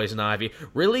you, Poison Ivy.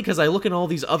 Really? Because I look at all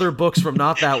these other books from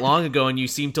not that long ago, and you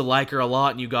seem to like her a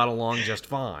lot, and you got along just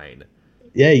fine.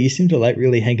 Yeah, you seem to like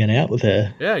really hanging out with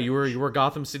her. Yeah, you were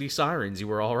Gotham City Sirens. You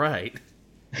were all right.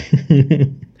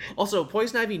 Also,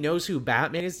 Poison Ivy knows who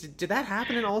Batman is. Did that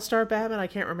happen in All-Star Batman? I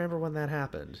can't remember when that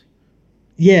happened.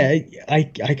 Yeah,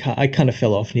 I kind of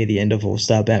fell off near the end of All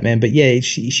Star Batman, but yeah,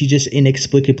 she just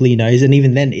inexplicably knows, and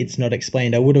even then, it's not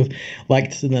explained. I would have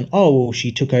liked to then, oh well,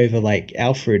 she took over like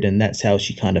Alfred, and that's how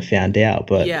she kind of found out,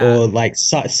 but Yeah, or like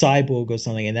Cyborg or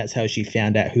something, and that's how she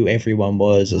found out who everyone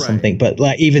was or right. something. But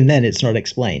like even then, it's not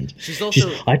explained. She's She's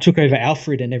also I took over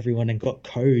Alfred and everyone and got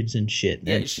codes and shit.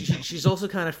 Yeah, she's also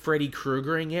kind of Freddy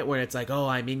Kruegering it, where it's like, oh,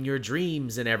 I'm in your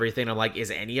dreams and everything. I'm like,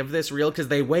 is any of this real? Because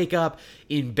they wake up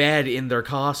in bed in their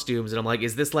costumes, and I'm like,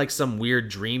 is this like some weird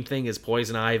dream thing? Is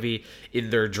Poison Ivy in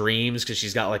their dreams because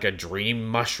she's got like a dream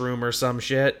mushroom or some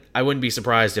shit? I wouldn't be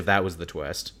surprised if that was the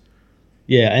twist.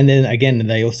 Yeah, and then again,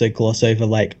 they also gloss over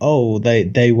like, oh,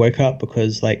 they woke up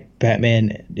because like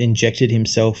Batman injected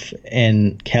himself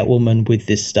and Catwoman with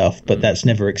this stuff, but that's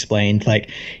never explained. Like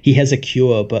he has a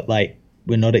cure, but like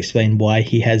we're not explained why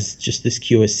he has just this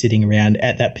cure sitting around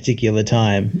at that particular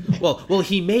time. Well,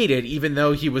 he made it even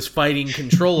though he was fighting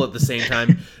Control at the same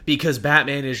time because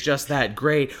Batman is just that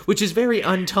great, which is very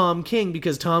un-Tom King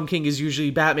because Tom King is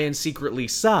usually Batman secretly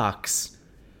sucks.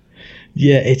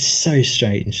 Yeah, it's so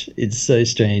strange. It's so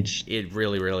strange. It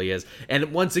really, really is.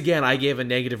 And once again, I gave a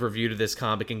negative review to this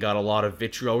comic and got a lot of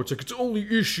vitriol. It's like, it's only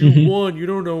issue one. You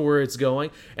don't know where it's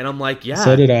going. And I'm like, yeah.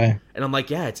 So did I. And I'm like,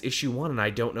 yeah, it's issue one and I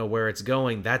don't know where it's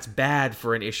going. That's bad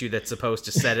for an issue that's supposed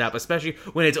to set it up, especially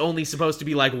when it's only supposed to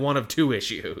be like one of two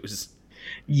issues.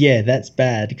 Yeah, that's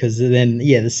bad because then,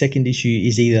 yeah, the second issue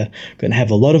is either going to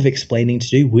have a lot of explaining to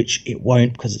do, which it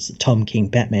won't because it's a Tom King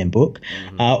Batman book,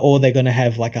 or they're going to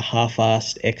have like a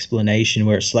half-assed explanation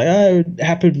where it's like, oh, it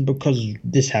happened because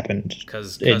this happened.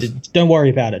 Because Don't worry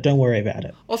about it. Don't worry about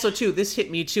it. Also, too, this hit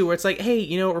me, too, where it's like, hey,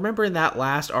 you know, remember in that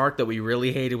last arc that we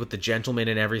really hated with the Gentleman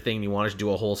and everything, and you wanted to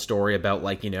do a whole story about,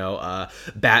 like, you know,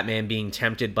 Batman being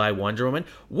tempted by Wonder Woman?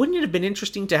 Wouldn't it have been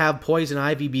interesting to have Poison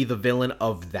Ivy be the villain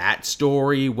of that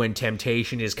story when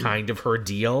temptation is kind of her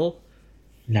deal?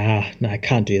 Nah, I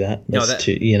can't do that. That's No,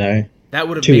 too, you know, that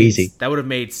would have too made easy. that would have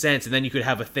made sense, and then you could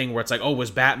have a thing where it's like, oh, was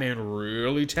Batman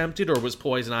really tempted, or was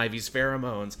Poison Ivy's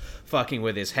pheromones fucking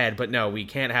with his head? But no, we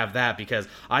can't have that because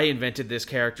I invented this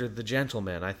character, the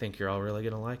Gentleman. I think you're all really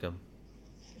gonna like him.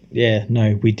 Yeah,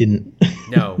 no, we didn't.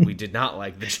 No, we did not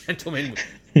like the Gentleman.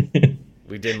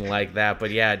 We didn't like that, but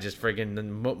yeah, just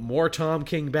friggin' more Tom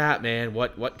King Batman.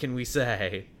 What can we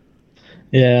say?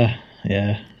 Yeah.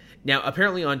 Now,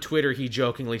 apparently on Twitter, he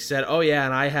jokingly said, oh yeah,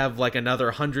 and I have like another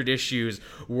 100 issues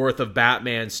worth of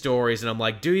Batman stories. And I'm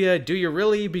like, do you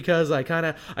really? Because I kind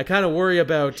of worry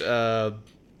about,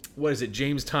 what is it,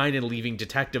 James Tynion leaving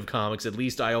Detective Comics. At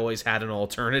least I always had an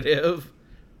alternative.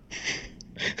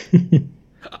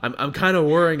 I'm kind of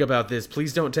worrying about this.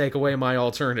 Please don't take away my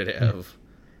alternative.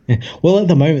 Well, at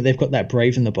the moment, they've got that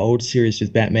Brave and the Bold series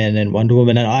with Batman and Wonder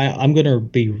Woman, and I'm going to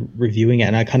be reviewing it,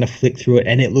 and I kind of flicked through it,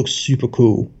 and it looks super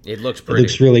cool. It looks pretty. It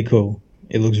looks really cool.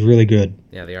 It looks really good.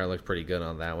 Yeah, the art looked pretty good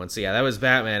on that one. So yeah, that was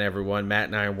Batman, everyone. Matt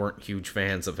and I weren't huge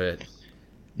fans of it.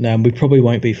 No, we probably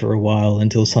won't be for a while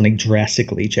until something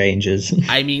drastically changes.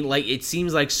 I mean, like, it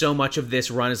seems like so much of this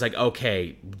run is like,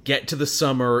 okay, get to the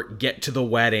summer, get to the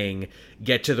wedding,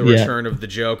 get to the return of the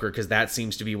Joker, because that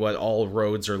seems to be what all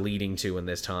roads are leading to in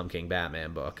this Tom King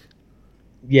Batman book.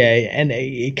 Yeah, and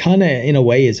it kind of, in a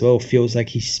way as well, feels like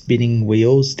he's spinning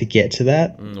wheels to get to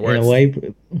that, in a way.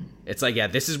 It's like, yeah,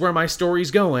 this is where my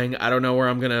story's going. I don't know where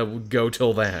I'm going to go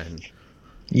till then.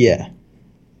 Yeah.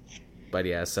 But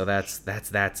yeah, so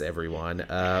that's everyone.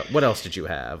 What else did you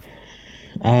have?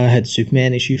 I had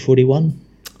Superman issue 41.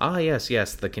 Ah, yes,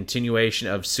 the continuation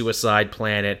of Suicide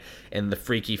Planet and the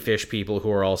freaky fish people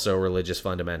who are also religious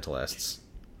fundamentalists.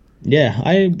 Yeah,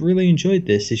 I really enjoyed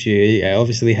this issue. I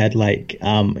obviously had like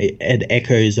it had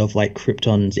echoes of like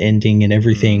Krypton's ending and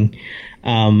everything,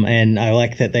 and I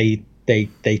like that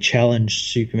they challenged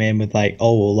Superman with like,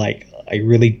 oh, well, like I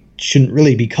really shouldn't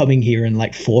really be coming here and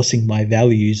like forcing my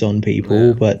values on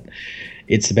people, but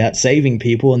it's about saving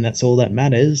people, and that's all that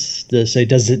matters. So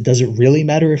does it really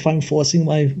matter if I'm forcing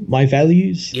my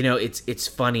values? You know, it's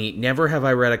funny. Never have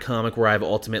I read a comic where I've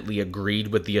ultimately agreed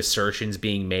with the assertions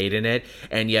being made in it,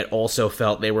 and yet also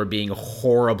felt they were being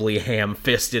horribly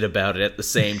ham-fisted about it at the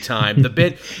same time. the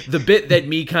bit that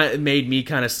made me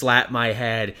kind of slap my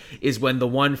head is when the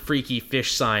one freaky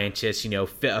fish scientist, you know,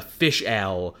 Fish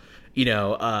L, you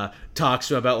know, talks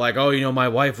to him about like, oh, my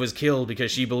wife was killed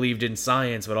because she believed in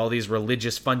science, but all these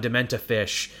religious fundamenta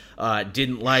fish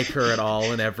didn't like her at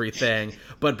all and everything.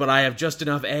 But I have just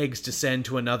enough eggs to send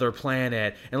to another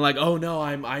planet. And like, oh no,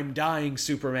 I'm dying,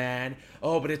 Superman.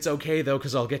 Oh, but it's okay though,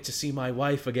 because I'll get to see my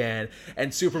wife again.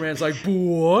 And Superman's like,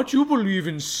 what? You believe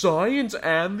in science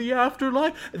and the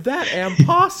afterlife? That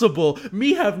impossible.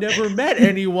 Me have never met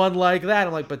anyone like that.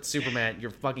 I'm like, but Superman, you're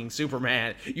fucking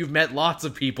Superman. You've met lots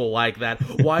of people like that.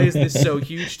 Why is this so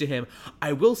huge to him?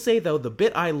 I will say though, the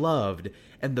bit I loved,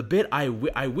 and the bit I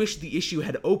wish the issue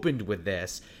had opened with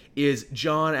this, is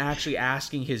John actually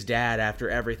asking his dad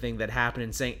after everything that happened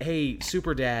and saying, hey,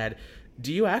 Super Dad,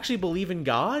 do you actually believe in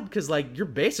God? Because, like, you're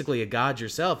basically a god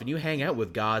yourself, and you hang out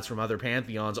with gods from other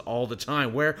pantheons all the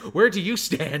time. Where do you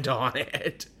stand on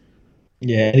it?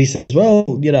 Yeah, and he says,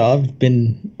 well, I've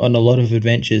been on a lot of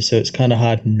adventures, so it's kind of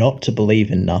hard not to believe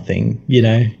in nothing,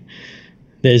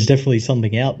 There's definitely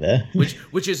something out there.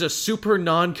 Which is a super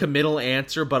non-committal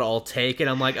answer, but I'll take it.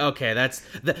 I'm like, okay,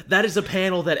 that is a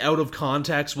panel that out of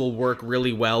context will work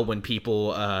really well when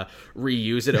people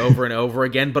reuse it over and over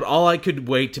again. But all I could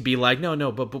wait to be like,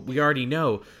 no, but we already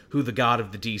know who the god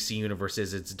of the DC universe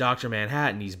is. It's Dr.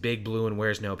 Manhattan. He's big, blue, and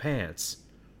wears no pants.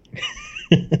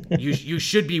 You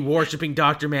should be worshiping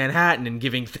Dr. Manhattan and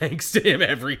giving thanks to him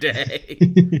every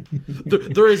day.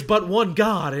 There is but one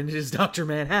God, and it is Dr.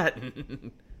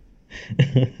 Manhattan.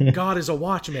 God is a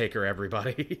watchmaker,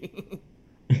 everybody.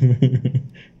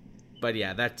 But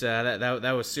yeah,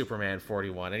 that was Superman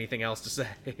 41. Anything else to say?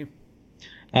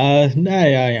 No,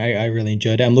 I really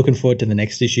enjoyed it. I'm looking forward to the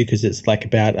next issue because it's like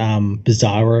about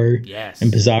Bizarro Yes. and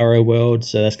Bizarro World,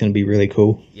 so that's going to be really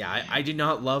cool. Yeah, I did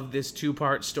not love this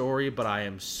 2-part story, but I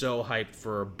am so hyped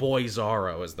for Boy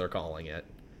Zorro, as they're calling it.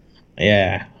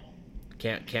 Yeah.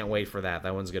 Can't wait for that.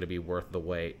 That one's going to be worth the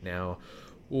wait. Now,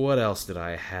 what else did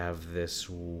I have this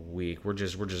week? We're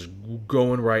just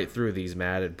going right through these,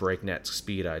 Matt, at breakneck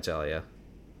speed, I tell you.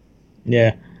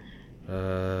 Yeah.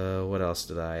 What else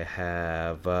did I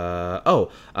have?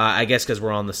 I guess because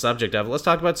we're on the subject of it, let's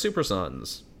talk about Super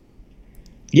Sons.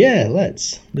 Yeah,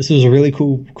 let's. This was a really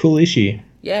cool issue.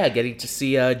 Yeah, getting to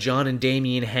see John and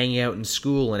Damian hanging out in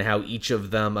school and how each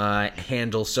of them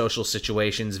handle social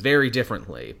situations very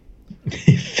differently.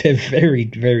 Very,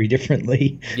 very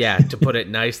differently. Yeah, to put it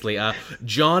nicely.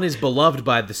 John is beloved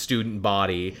by the student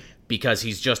body because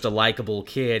he's just a likable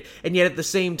kid, and yet at the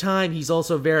same time he's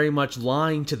also very much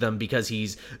lying to them because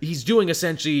he's doing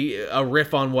essentially a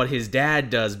riff on what his dad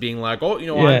does, being like, oh,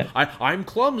 yeah. I'm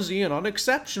clumsy and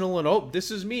unexceptional, and oh,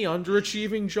 this is me,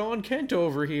 underachieving John Kent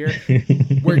over here.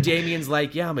 Where Damien's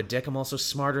like, yeah, I'm a dick, I'm also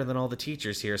smarter than all the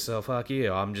teachers here, so fuck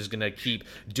you, I'm just gonna keep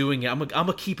doing it, I'm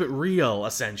gonna keep it real,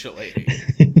 essentially.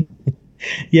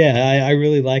 Yeah, I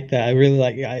really like that. I really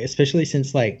like, especially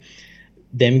since like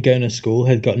them going to school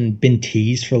had been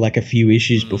teased for like a few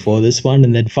issues before this one,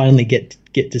 and then finally get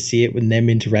to see it when them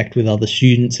interact with other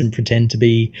students and pretend to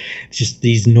be just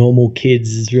these normal kids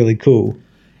is really cool.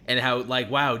 And how,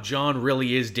 like, wow, John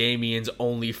really is Damien's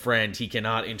only friend. He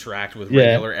cannot interact with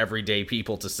regular everyday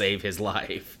people to save his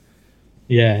life.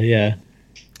 Yeah.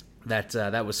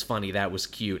 That was funny. That was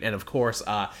cute. And of course,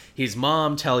 his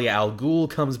mom, Talia al Ghul,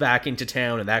 comes back into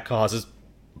town, and that causes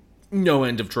no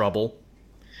end of trouble.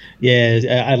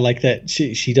 Yeah, I like that.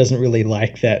 She doesn't really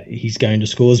like that he's going to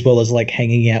school, as well as like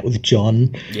hanging out with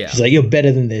John. Yeah. She's like, you're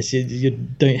better than this. You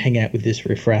don't hang out with this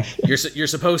riffraff. You're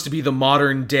supposed to be the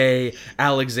modern day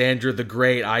Alexander the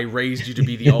Great. I raised you to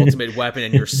be the ultimate weapon,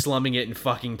 and you're slumming it in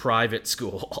fucking private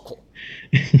school.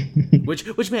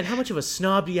 Which man, how much of a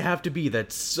snob do you have to be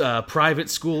that private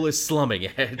school is slumming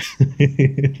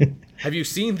it? Have you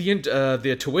seen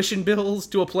the tuition bills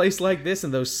to a place like this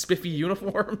and those spiffy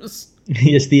uniforms?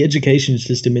 Yes, the education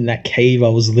system in that cave I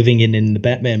was living in the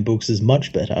Batman books is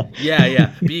much better.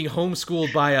 Yeah. Being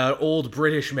homeschooled by an old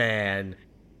British man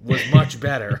was much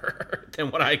better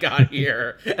than what I got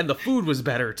here. And the food was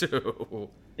better, too.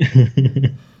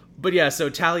 But yeah, so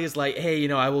Talia's like, hey,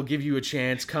 I will give you a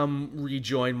chance. Come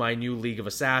rejoin my new League of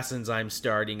Assassins I'm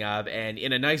starting up. And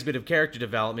in a nice bit of character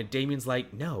development, Damien's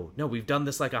like, no, we've done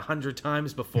this like 100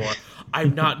 times before.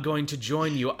 I'm not going to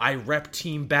join you. I rep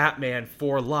Team Batman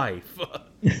for life.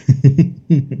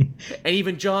 And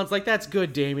even John's like, that's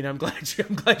good, Damien. I'm glad you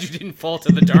didn't fall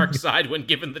to the dark side when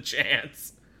given the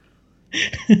chance.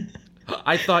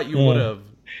 I thought you would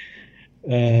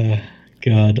have.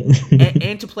 God.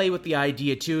 and to play with the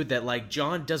idea too that like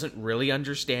John doesn't really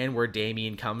understand where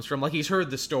Damien comes from. Like, he's heard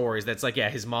the stories that's like,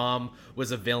 yeah, his mom was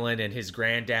a villain and his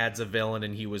granddad's a villain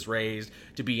and he was raised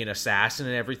to be an assassin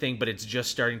and everything, but it's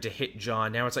just starting to hit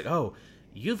John now. It's like, oh,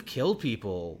 you've killed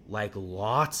people, like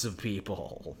lots of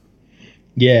people.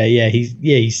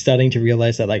 He's starting to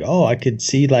realize that, like, oh, I could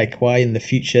see like why in the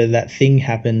future that thing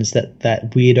happens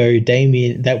that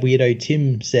weirdo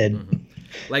Tim said. Mm-hmm.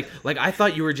 Like I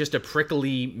thought you were just a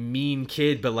prickly, mean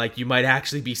kid, but like you might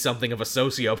actually be something of a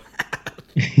sociopath.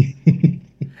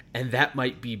 And that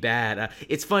might be bad.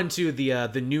 It's fun too.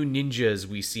 The new ninjas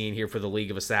we see in here for the League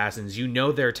of Assassins. You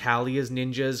know they're Talia's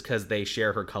ninjas because they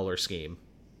share her color scheme.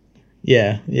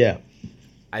 Yeah.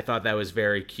 I thought that was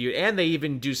very cute, and they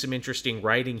even do some interesting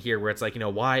writing here, where it's like,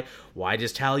 why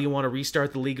does Talia want to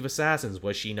restart the League of Assassins?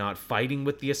 Was she not fighting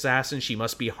with the assassins? She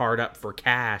must be hard up for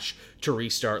cash to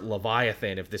restart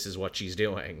Leviathan if this is what she's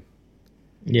doing.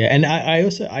 Yeah, and I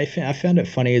found it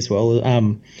funny as well.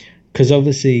 Because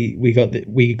obviously we got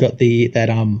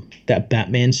that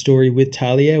Batman story with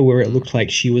Talia where it looked like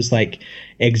she was like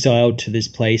exiled to this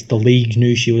place. The League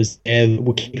knew she was there,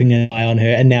 were keeping an eye on her,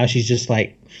 and now she's just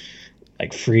like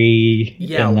free.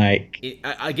 Yeah, and like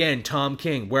again, Tom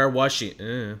King. Where was she?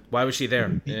 Why was she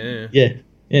there?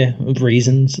 Yeah,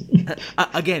 reasons.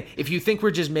 Again, if you think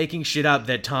we're just making shit up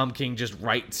that Tom King just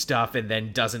writes stuff and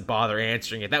then doesn't bother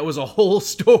answering it, that was a whole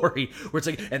story where it's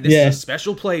like, and this is a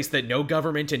special place that no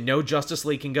government and no Justice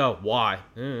League can go. Why?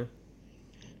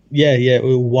 Yeah.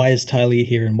 Why is Talia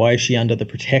here, and why is she under the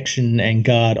protection and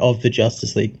guard of the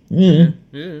Justice League?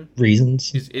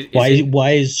 Reasons.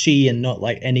 Why is she and not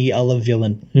like any other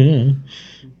villain?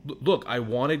 Look, I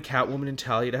wanted Catwoman and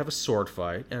Talia to have a sword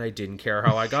fight, and I didn't care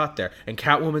how I got there. And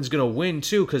Catwoman's gonna win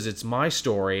too, because it's my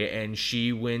story, and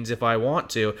she wins if I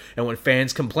want to. And when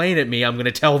fans complain at me, I'm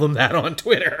gonna tell them that on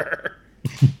Twitter.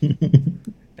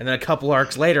 And then a couple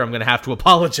arcs later, I'm gonna have to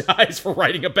apologize for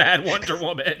writing a bad Wonder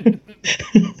Woman.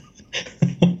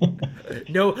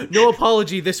 No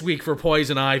apology this week for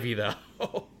Poison Ivy, though.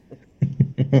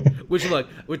 Which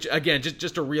again,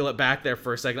 just to reel it back there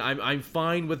for a second, I'm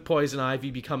fine with Poison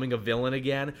Ivy becoming a villain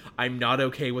again. I'm not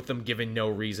okay with them giving no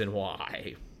reason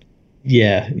why.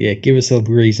 Yeah, give us a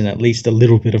reason, at least a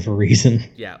little bit of a reason.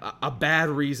 Yeah, a bad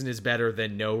reason is better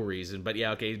than no reason. But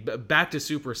yeah, okay, back to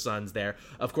Super Sons there.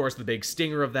 Of course, the big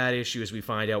stinger of that issue is we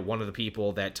find out one of the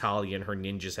people that Talia and her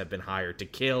ninjas have been hired to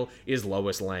kill is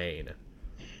Lois Lane.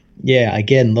 Yeah,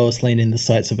 again, Lois Lane in the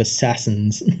sights of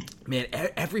assassins. Man,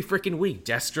 every freaking week,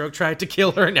 Deathstroke tried to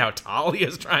kill her. Now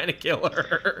Talia's trying to kill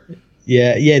her.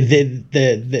 Yeah.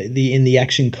 The in the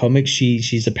Action Comics,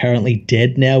 she's apparently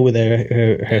dead now with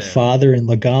her father in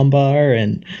Lagambar,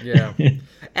 and yeah.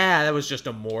 That was just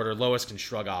a mortar. Lois can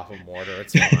shrug off a mortar.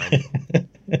 It's fine.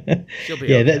 She'll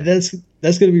be okay.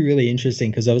 That's going to be really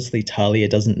interesting because obviously Talia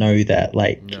doesn't know that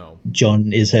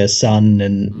John is her son,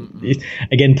 and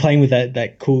again playing with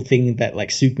that cool thing that like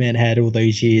Superman had all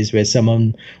those years where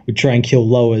someone would try and kill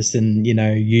Lois and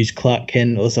use Clark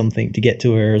Kent or something to get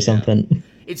to her or something.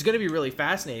 It's going to be really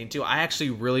fascinating too. I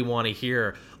actually really want to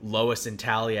hear Lois and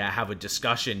Talia have a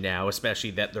discussion now,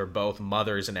 especially that they're both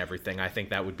mothers and everything. I think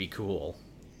that would be cool.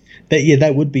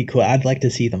 That would be cool. I'd like to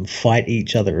see them fight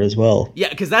each other as well. Yeah,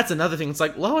 because that's another thing. It's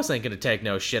like, Lois ain't going to take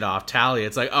no shit off Talia.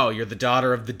 It's like, oh, you're the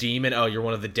daughter of the demon. Oh, you're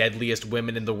one of the deadliest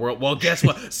women in the world. Well, guess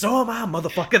what? So am I,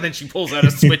 motherfucker. Then she pulls out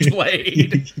a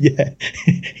switchblade. Yeah.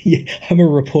 I'm a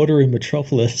reporter in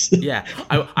Metropolis. Yeah.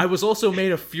 I was also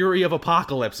made a Fury of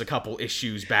Apocalypse a couple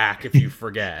issues back, if you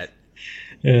forget.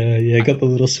 Got the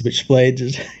little switchblade.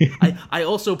 I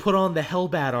also put on the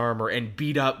Hellbat armor and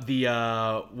beat up the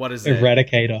what is it?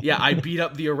 Eradicator. Yeah, I beat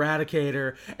up the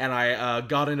Eradicator, and I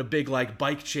got in a big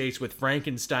bike chase with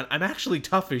Frankenstein. I'm actually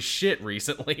tough as shit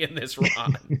recently in this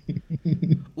run.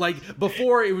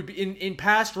 Before it would be in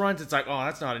past runs, it's like, oh,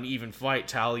 that's not an even fight,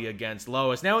 Talia against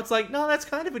Lois. Now it's like, no, that's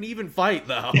kind of an even fight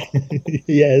though.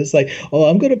 Yeah, it's like, oh,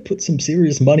 I'm gonna put some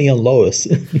serious money on Lois.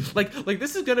 like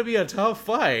this is gonna be a tough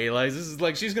fight. Like this is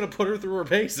she's gonna put her through her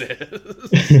paces.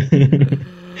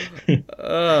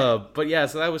 But yeah,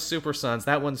 so that was Super Sons.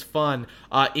 That one's fun.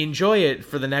 Enjoy it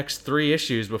for the next 3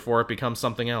 issues before it becomes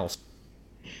something else.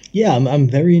 Yeah, I'm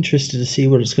very interested to see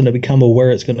what it's going to become or where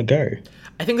it's going to go.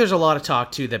 I think there's a lot of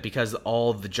talk too that because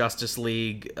all the Justice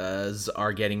League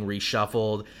are getting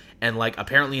reshuffled, and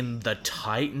apparently in the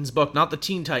Titans book, not the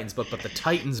Teen Titans book, but the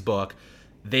Titans book,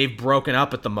 they've broken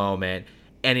up at the moment.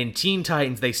 And in Teen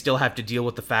Titans, they still have to deal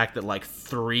with the fact that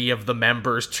 3 of the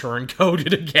members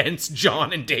turncoated against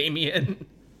John and Damian.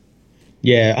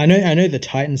 Yeah, I know the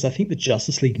Titans. I think the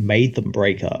Justice League made them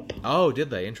break up. Oh,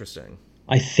 did they? Interesting.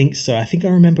 I think so. I think I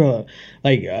remember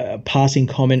a passing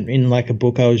comment in a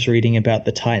book I was reading about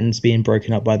the Titans being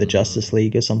broken up by the Justice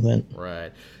League or something.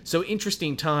 Right. So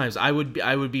interesting times. I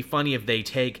would be funny if they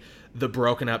take the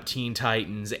broken up Teen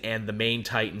Titans and the main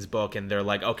Titans book and they're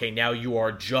like, okay, now you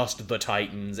are just the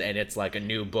Titans, and it's a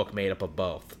new book made up of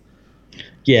both.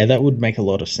 Yeah, that would make a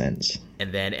lot of sense.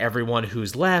 And then everyone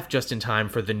who's left just in time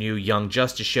for the new Young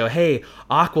Justice show. Hey,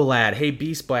 Aqualad. Hey,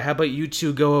 Beast Boy. How about you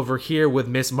two go over here with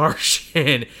Miss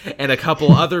Martian and a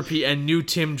couple other and new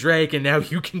Tim Drake, and now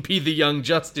you can be the Young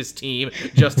Justice team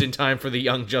just in time for the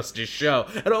Young Justice show.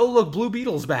 And oh, look, Blue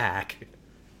Beetle's back.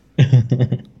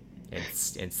 and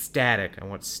Static. I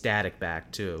want Static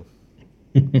back, too.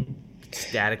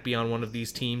 Static be on one of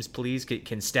these teams, please?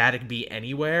 Can Static be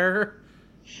anywhere?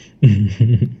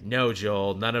 No,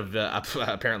 Joel. None of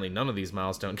apparently none of these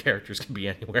Milestone characters can be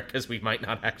anywhere because we might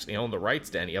not actually own the rights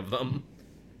to any of them.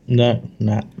 No,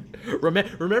 not.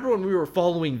 Remember when we were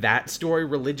following that story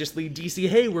religiously? DC,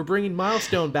 hey, we're bringing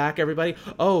Milestone back, everybody.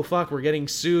 Oh, fuck, we're getting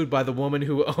sued by the woman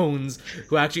who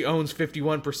actually owns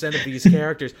 51% of these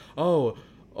characters.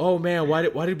 Oh man, why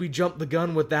did we jump the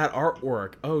gun with that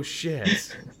artwork? Oh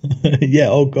shit. Yeah,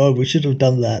 oh god, we should have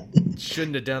done that.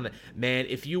 Shouldn't have done that. Man,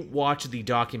 if you watch the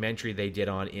documentary they did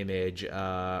on Image,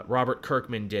 Robert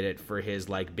Kirkman did it for his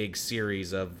like big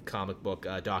series of comic book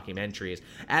documentaries.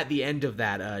 At the end of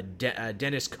that,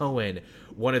 Dennis Cohen,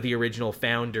 one of the original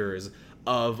founders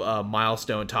of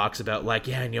Milestone, talks about like,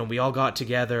 yeah, we all got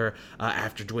together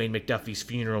after Dwayne McDuffie's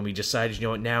funeral and we decided,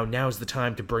 now's the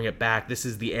time to bring it back. This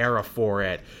is the era for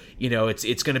it.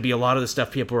 It's going to be a lot of the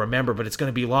stuff people remember, but it's going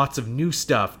to be lots of new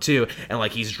stuff too. And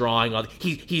like he's drawing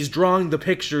the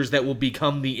pictures that will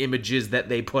become the images that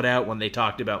they put out when they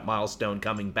talked about Milestone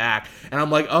coming back. And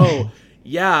I'm like, oh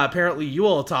yeah, apparently you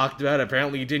all talked about it.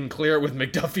 Apparently you didn't clear it with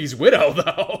McDuffie's widow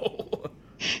though.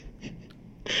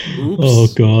 Oops. Oh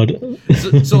god.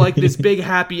 So like this big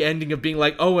happy ending of being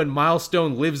like, oh, and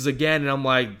Milestone lives again, and I'm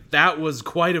like, that was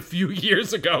quite a few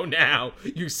years ago now.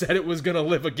 You said it was gonna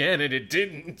live again and it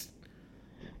didn't.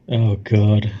 Oh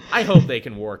god. I hope they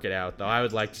can work it out though. I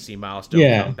would like to see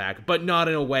Milestone come back, but not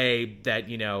in a way that,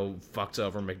 fucks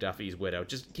over McDuffie's widow.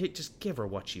 Just give her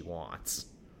what she wants.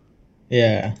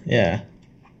 Yeah.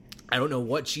 I don't know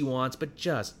what she wants, but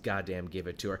just goddamn give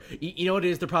it to her. You know what it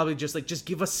is? They're probably just like, just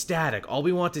give us Static. All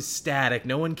we want is Static.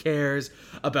 No one cares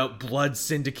about Blood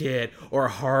Syndicate or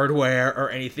Hardware or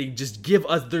anything. Just give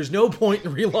us... There's no point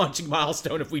in relaunching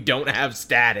Milestone if we don't have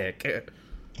Static.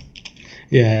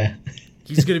 Yeah.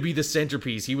 He's going to be the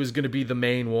centerpiece. He was going to be the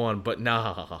main one, but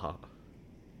nah.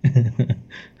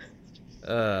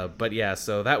 But yeah,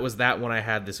 so that was that one I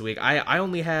had this week. I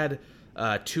only had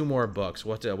 2 more books.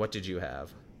 What did you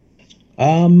have?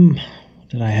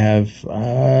 Did I have,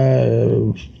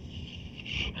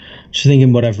 just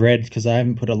thinking what I've read, because I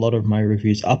haven't put a lot of my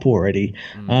reviews up already.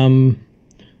 What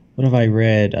have I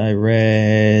read? I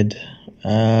read,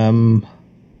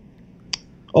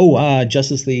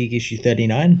 Justice League issue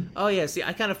 39. Oh yeah, see,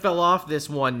 I kind of fell off this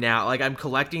one now. Like, I'm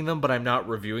collecting them, but I'm not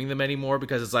reviewing them anymore,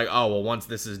 because it's like, oh, well, once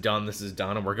this is done,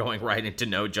 and we're going right into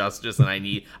No Justice, and I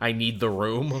need the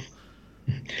room.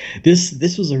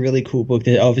 This was a really cool book.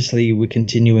 That obviously we're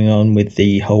continuing on with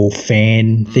the whole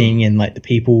fan thing and like the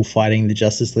people fighting the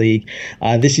Justice League.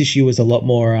 This issue was a lot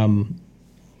more,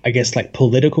 I guess, like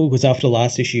political, because after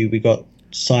last issue we got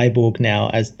Cyborg now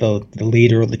as the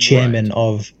leader or the chairman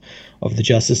of the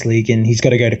Justice League, and he's got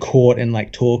to go to court and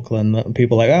like talk, and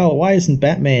people are like, oh, why isn't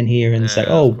Batman here? And it's like,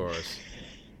 oh, of course.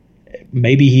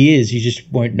 Maybe he is, you just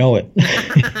won't know it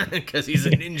because he's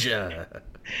a ninja.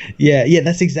 Yeah,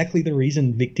 that's exactly the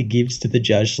reason Victor gives to the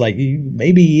judge. Like,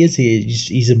 maybe he is here.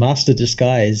 He's a master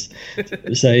disguise,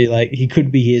 so like he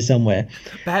could be here somewhere.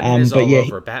 Batman is all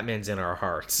over. Batman's in our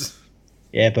hearts.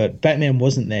 Yeah, but Batman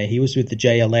wasn't there. He was with the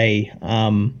JLA,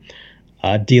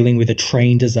 dealing with a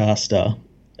train disaster,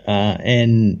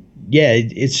 and yeah,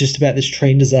 it's just about this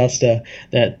train disaster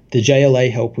that the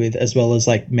JLA help with, as well as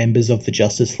like members of the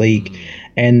Justice League,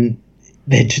 and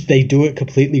they do it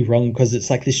completely wrong, because it's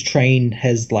like this train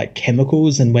has like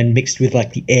chemicals, and when mixed with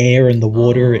like the air and the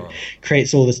water, it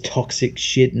creates all this toxic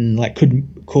shit and like could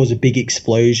cause a big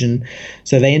explosion.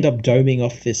 So they end up doming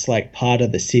off this like part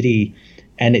of the city,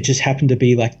 and it just happened to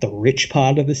be like the rich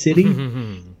part of the city.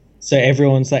 So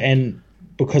everyone's like, and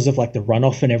because of like the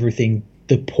runoff and everything,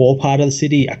 the poor part of the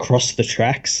city across the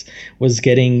tracks was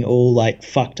getting all like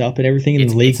fucked up and everything, and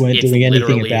the league weren't doing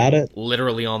anything about it.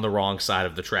 Literally on the wrong side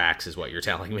of the tracks is what you're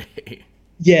telling me.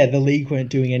 Yeah, the league weren't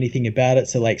doing anything about it,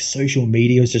 so like social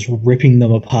media was just ripping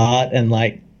them apart and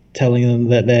like telling them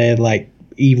that they're like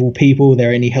evil people, they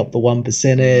only help the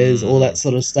 1%ers, all that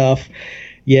sort of stuff.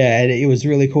 Yeah, and it was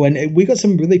really cool, and we got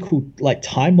some really cool like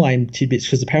timeline tidbits,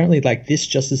 because apparently like this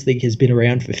Justice League has been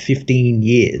around for 15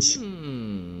 years.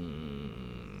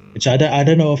 Which I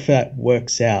don't know if that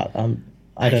works out.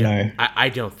 I don't know. I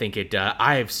don't think it does.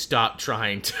 I have stopped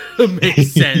trying to make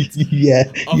sense of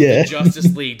the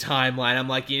Justice League timeline. I'm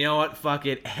like, you know what? Fuck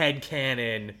it.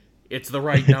 Headcanon. It's the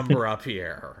right number up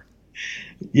here.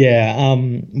 Yeah,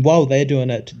 while they're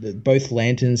doing it, both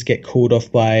lanterns get called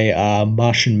off by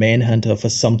Martian Manhunter for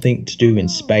something to do in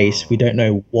space. We Oh. don't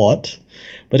know what,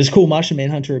 but it's cool. Martian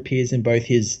Manhunter appears in both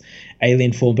his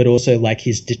alien form, but also like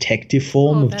his detective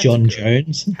form Oh, of that's John good.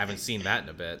 Jones. Haven't seen that in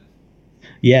a bit.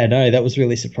 Yeah, no, that was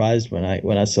really surprised when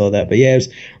I saw that. But yeah, it was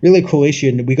really cool issue,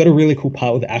 and we got a really cool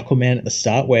part with Aquaman at the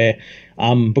start where,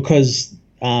 because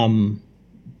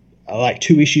like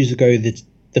 2 issues ago,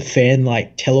 the fan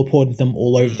like teleported them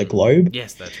all over the globe.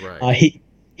 Yes, that's right.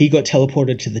 He got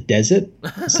teleported to the desert,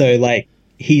 so like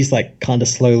he's like kind of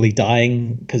slowly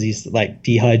dying because he's like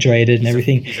dehydrated and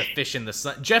everything. He's a fish in the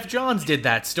sun. Jeff Johns did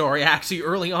that story actually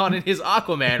early on in his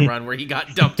Aquaman run where he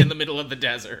got dumped in the middle of the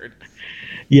desert.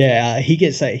 Yeah, he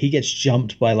gets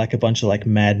jumped by like a bunch of like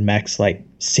Mad Max like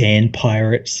sand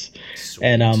pirates, Sweet.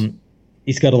 and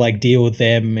he's got to like deal with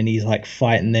them, and he's like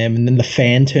fighting them, and then the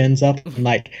fan turns up in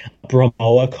like a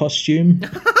Bramoa costume,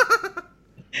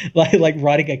 like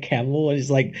riding a camel, and he's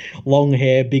like long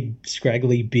hair, big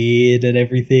scraggly beard, and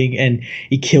everything, and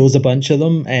he kills a bunch of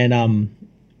them, and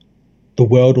the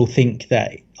world will think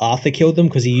that Arthur killed them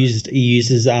because he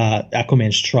uses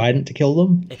Aquaman's trident to kill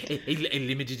them. A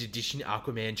limited edition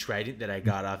Aquaman trident that I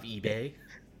got off eBay.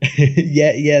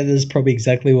 Yeah, that's probably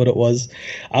exactly what it was.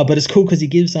 But it's cool because he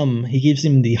gives him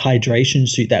the hydration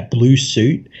suit, that blue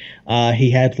suit. He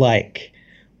had like,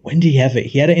 when did he have it?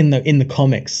 He had it in the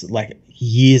comics like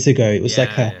years ago. It was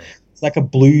like a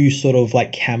blue sort of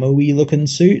like camo-y looking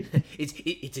suit.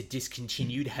 It's a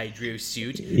discontinued hydro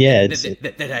suit. Yeah,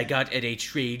 that I got at a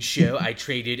trade show. I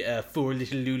traded 4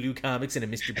 Little Lulu comics and a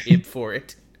Mr. Pibb for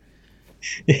it.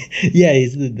 Yeah,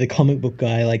 he's the comic book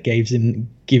guy. Like give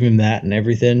him that and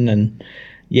everything, and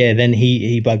yeah, then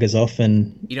he buggers off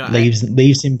and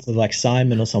leaves him for like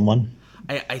Simon or someone.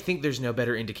 I think there's no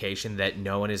better indication that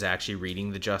no one is actually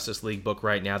reading the Justice League book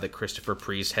right now, that Christopher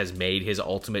Priest has made his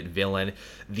ultimate villain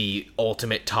the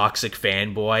ultimate toxic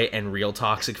fanboy, and real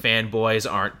toxic fanboys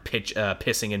aren't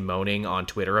pissing and moaning on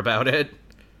Twitter about it.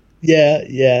 Yeah,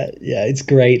 it's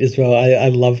great as well. I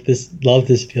love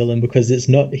this villain because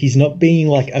he's not being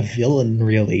like a villain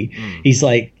really. He's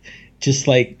like just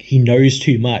like he knows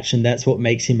too much, and that's what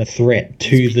makes him a threat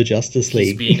to the Justice League.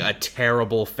 He's being a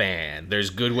terrible fan.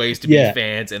 There's good ways to be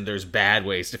fans, and there's bad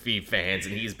ways to be fans,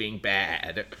 and he's being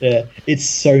bad. Yeah, it's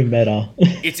so meta.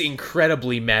 It's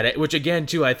incredibly meta, which again,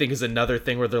 too, I think is another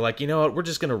thing where they're like, you know what, we're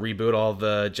just going to reboot all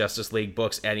the Justice League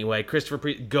books anyway. Christopher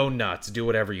Priest, go nuts. Do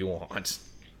whatever you want.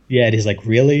 Yeah, it is like,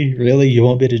 really? You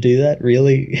want me to do that?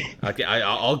 Really? Okay,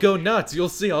 I'll go nuts. You'll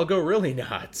see. I'll go really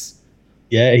nuts.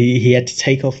 Yeah, he had to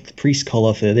take off the priest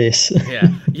collar for this.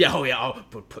 I'll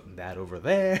putting that over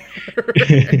there.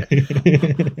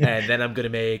 And then I'm going to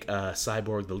make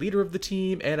Cyborg the leader of the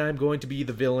team, and I'm going to be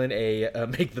the villain,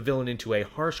 make the villain into a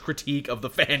harsh critique of the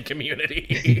fan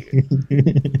community.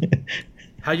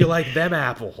 How you like them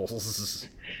apples?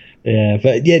 Yeah,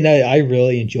 but yeah, no, I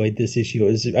really enjoyed this issue.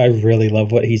 I really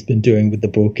love what he's been doing with the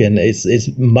book, and it's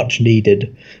much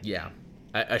needed. Yeah.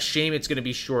 A shame it's going to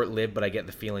be short-lived, but I get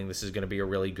the feeling this is going to be a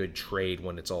really good trade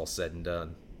when it's all said and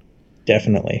done.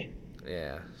 Definitely.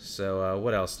 Yeah. So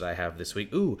what else did I have this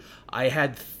week? Ooh, I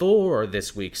had Thor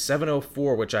this week,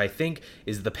 704, which I think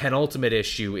is the penultimate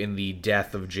issue in the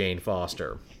death of Jane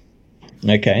Foster.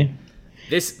 Okay.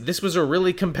 This was a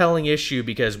really compelling issue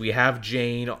because we have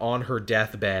Jane on her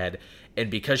deathbed, and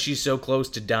because she's so close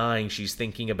to dying, she's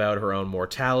thinking about her own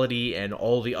mortality and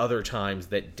all the other times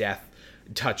that death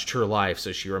touched her life.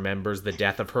 So she remembers the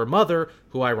death of her mother,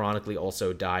 who ironically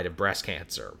also died of breast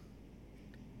cancer.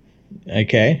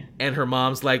 Okay. And her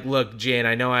mom's like, "Look, Jane,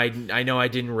 I know I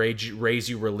didn't raise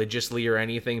you religiously or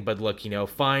anything, but look,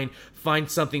 find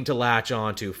something to latch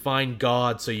onto. Find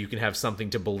God so you can have something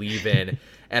to believe in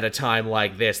at a time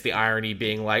like this." The irony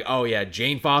being like, "Oh yeah,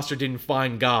 Jane Foster didn't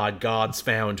find God. God's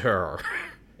found her."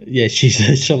 Yeah, she's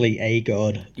actually a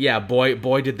god. Yeah,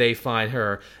 boy did they find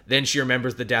her. Then she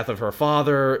remembers the death of her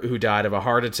father, who died of a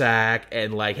heart attack,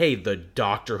 and like, hey, the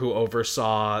doctor who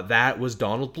oversaw that was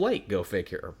Donald Blake. Go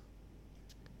figure.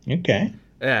 Okay.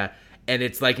 Yeah, and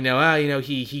it's like,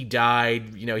 he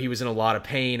died. He was in a lot of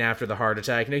pain after the heart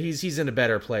attack. He's in a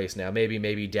better place now.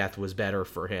 Maybe death was better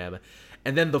for him.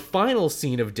 And then the final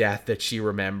scene of death that she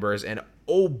remembers, and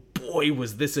oh boy,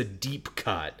 was this a deep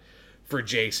cut for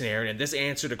Jason Aaron, and this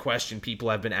answered a question people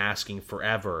have been asking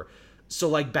forever. So,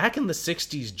 like, back in the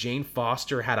 60s, Jane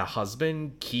Foster had a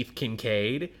husband, Keith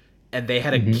Kincaid, and they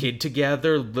had a kid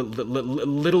together,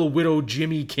 little widow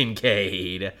Jimmy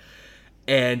Kincaid.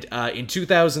 And in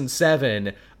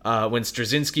 2007, when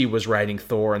Straczynski was writing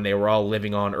Thor and they were all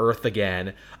living on Earth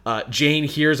again, Jane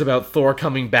hears about Thor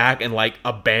coming back and like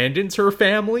abandons her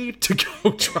family to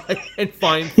go try and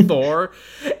find Thor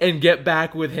and get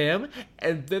back with him,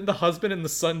 and then the husband and the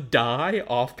son die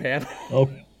off panel. Oh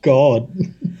God.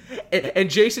 And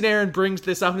Jason Aaron brings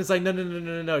this up and it's like,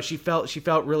 no. She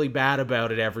felt really bad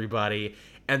about it, everybody.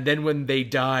 And then when they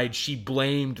died, she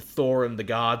blamed Thor and the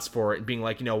gods for it, being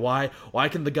like, why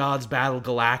can the gods battle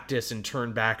Galactus and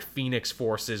turn back Phoenix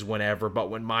forces whenever, but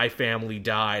when my family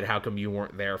died, how come you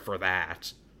weren't there for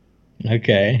that?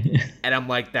 Okay. And I'm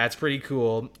like, that's pretty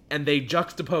cool. And they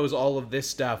juxtapose all of this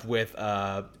stuff with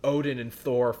Odin and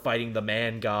Thor fighting the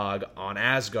Man-Gog on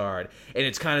Asgard. And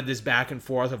it's kind of this back and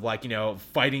forth of like,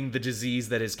 fighting the disease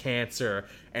that is cancer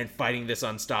and fighting this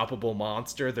unstoppable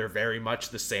monster. They're very much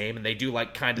the same. And they do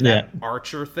like kind of that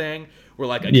Archer thing where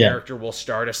like a character will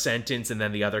start a sentence and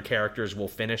then the other characters will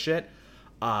finish it.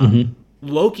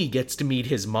 Loki gets to meet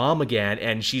his mom again,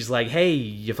 and she's like, hey,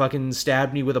 you fucking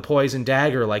stabbed me with a poison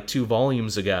dagger like 2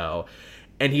 volumes ago.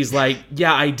 And he's like,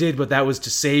 yeah, I did, but that was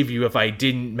to save you. If I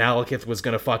didn't, Malekith was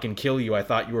gonna fucking kill you. I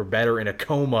thought you were better in a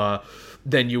coma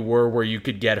than you were where you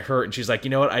could get hurt. And she's like, you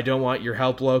know what? I don't want your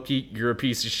help, Loki. You're a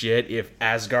piece of shit. If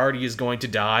Asgardia is going to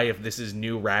die, if this is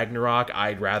new Ragnarok,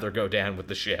 I'd rather go down with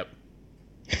the ship.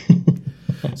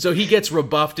 So he gets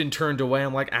rebuffed and turned away.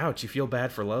 I'm like, ouch, you feel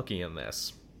bad for Loki in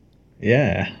this.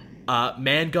 Yeah.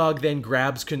 Mangog then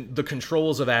grabs the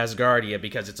controls of Asgardia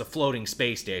because it's a floating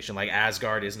space station. Like,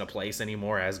 Asgard isn't a place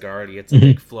anymore. Asgardia, it's a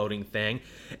big floating thing.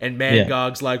 And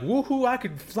Mangog's like, woohoo, I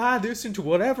could fly this into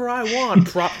whatever I want.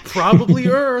 Probably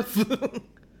Earth.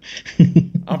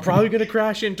 I'm probably going to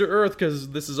crash into Earth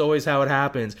because this is always how it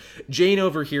happens. Jane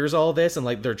overhears all this and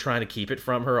like they're trying to keep it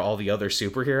from her, all the other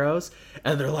superheroes.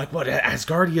 And they're like, what,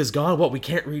 Asgardia's gone? What, we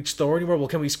can't reach Thor anymore? Well,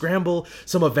 can we scramble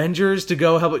some Avengers to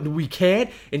go help? We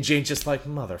can't? And Jane's just like,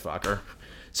 motherfucker.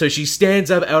 So she stands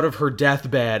up out of her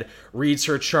deathbed, reads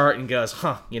her chart and goes,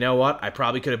 you know what? I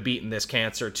probably could have beaten this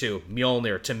cancer too.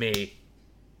 Mjolnir to me.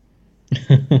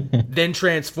 Then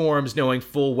transforms, knowing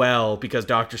full well, because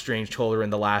Doctor Strange told her in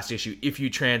the last issue, if you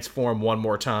transform one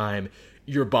more time,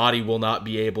 your body will not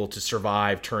be able to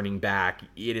survive turning back.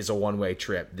 It is a one-way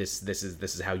trip. This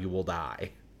is how you will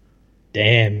die.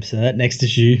 Damn, so that next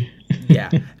issue. Yeah,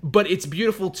 but it's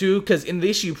beautiful too, because in the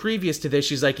issue previous to this,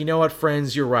 she's like, you know what,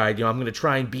 friends, you're right. I'm going to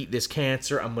try and beat this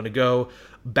cancer. I'm going to go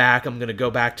back. I'm going to go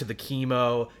back to the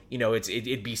chemo.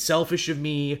 It'd be selfish of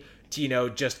me to,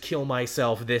 just kill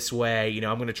myself this way.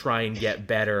 I'm going to try and get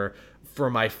better for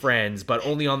my friends, but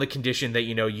only on the condition that,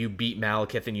 you beat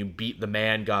Malekith and you beat the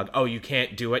Man-Gog. Oh, you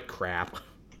can't do it? Crap.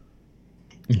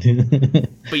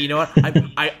 But you know what?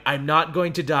 I'm not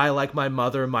going to die like my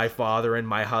mother, my father, and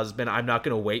my husband. I'm not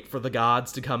going to wait for the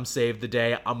gods to come save the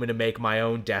day. I'm going to make my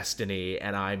own destiny,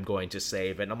 and I'm going to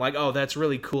save it. And I'm like, oh, that's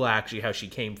really cool, actually, how she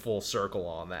came full circle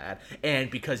on that.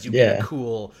 And because you get a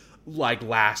cool, like,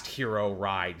 last hero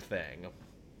ride thing.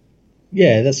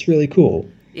 Yeah, that's really cool.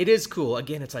 It is cool.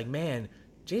 Again, it's like, man,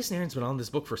 Jason Aaron's been on this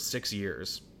book for 6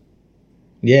 years.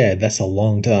 Yeah, that's a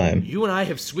long time. You and I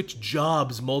have switched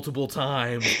jobs multiple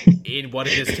times in what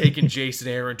it has taken Jason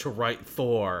Aaron to write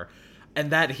Thor.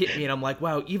 And that hit me, and I'm like,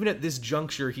 wow, even at this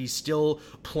juncture, he's still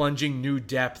plunging new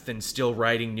depth and still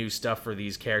writing new stuff for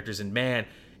these characters. And man,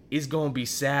 it's going to be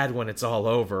sad when it's all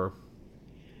over.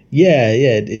 Yeah,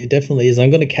 it definitely is.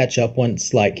 I'm going to catch up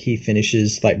once, like, he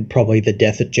finishes, like, probably the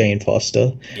death of Jane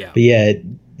Foster. Yeah. But yeah,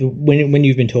 when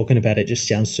you've been talking about it, just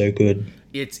sounds so good.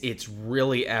 It's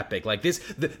really epic. Like,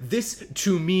 this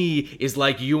to me is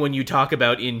like you when you talk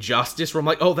about Injustice, where I'm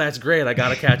like, oh, that's great. I got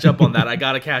to catch up on that. I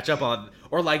got to catch up on,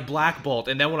 or like Black Bolt.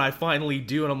 And then when I finally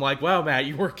do, and I'm like, wow, Matt,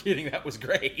 you weren't kidding. That was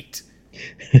great.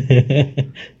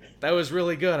 That was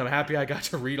really good. I'm happy I got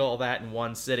to read all that in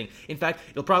one sitting. In fact,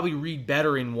 you'll probably read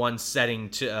better in one sitting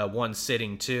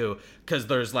too, because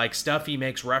there's like stuff he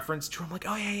makes reference to. I'm like,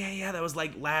 oh yeah, that was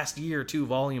like last year, 2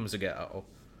 volumes ago.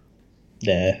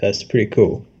 Yeah, that's pretty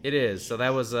cool. It is. So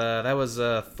that was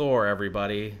Thor,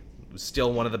 everybody.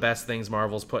 Still one of the best things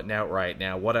Marvel's putting out right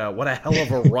now. What a hell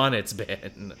of a run it's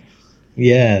been.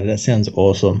 Yeah, that sounds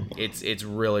awesome. It's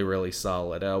really, really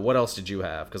solid. What else did you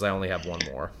have? Because I only have one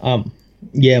more.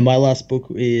 Yeah, my last book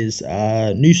is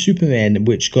New Superman,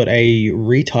 which got a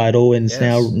retitle, and it's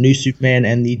now New Superman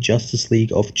and the Justice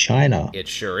League of China. It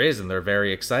sure is, and they're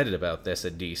very excited about this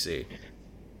at DC.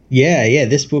 Yeah.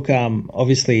 This book,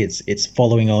 obviously, it's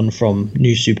following on from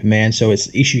New Superman, so it's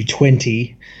issue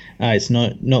 20. It's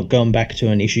not going back to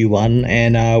an issue 1,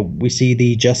 and we see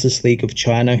the Justice League of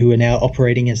China, who are now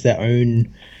operating as their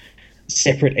own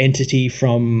separate entity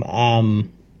from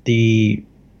the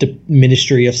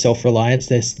Ministry of Self-Reliance.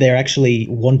 They're actually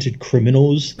wanted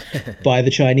criminals by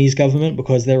the Chinese government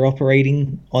because they're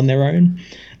operating on their own.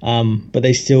 But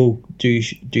they still do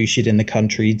shit in the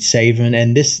country, saving.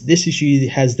 And this issue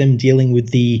has them dealing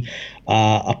with the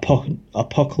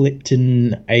apocalyptic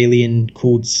alien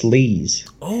called Sleaze.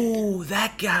 Oh,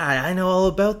 that guy. I know all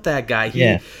about that guy.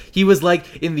 He was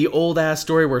like in the old ass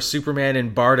story where Superman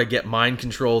and Barda get mind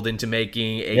controlled into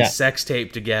making a sex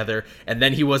tape together, and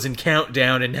then he was in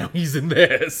Countdown, and now he's in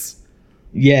this.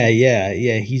 Yeah.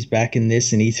 He's back in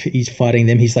this, and he's fighting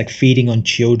them. He's like feeding on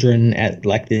children at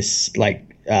like this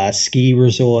ski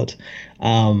resort.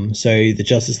 So the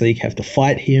Justice League have to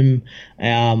fight him,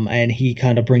 and he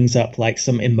kind of brings up like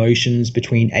some emotions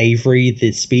between Avery,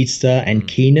 the speedster, and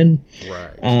Keenan.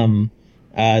 Right.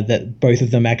 That both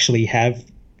of them actually have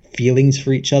feelings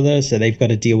for each other, so they've got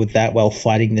to deal with that while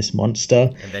fighting this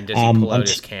monster. And then does he pull out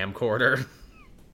his camcorder?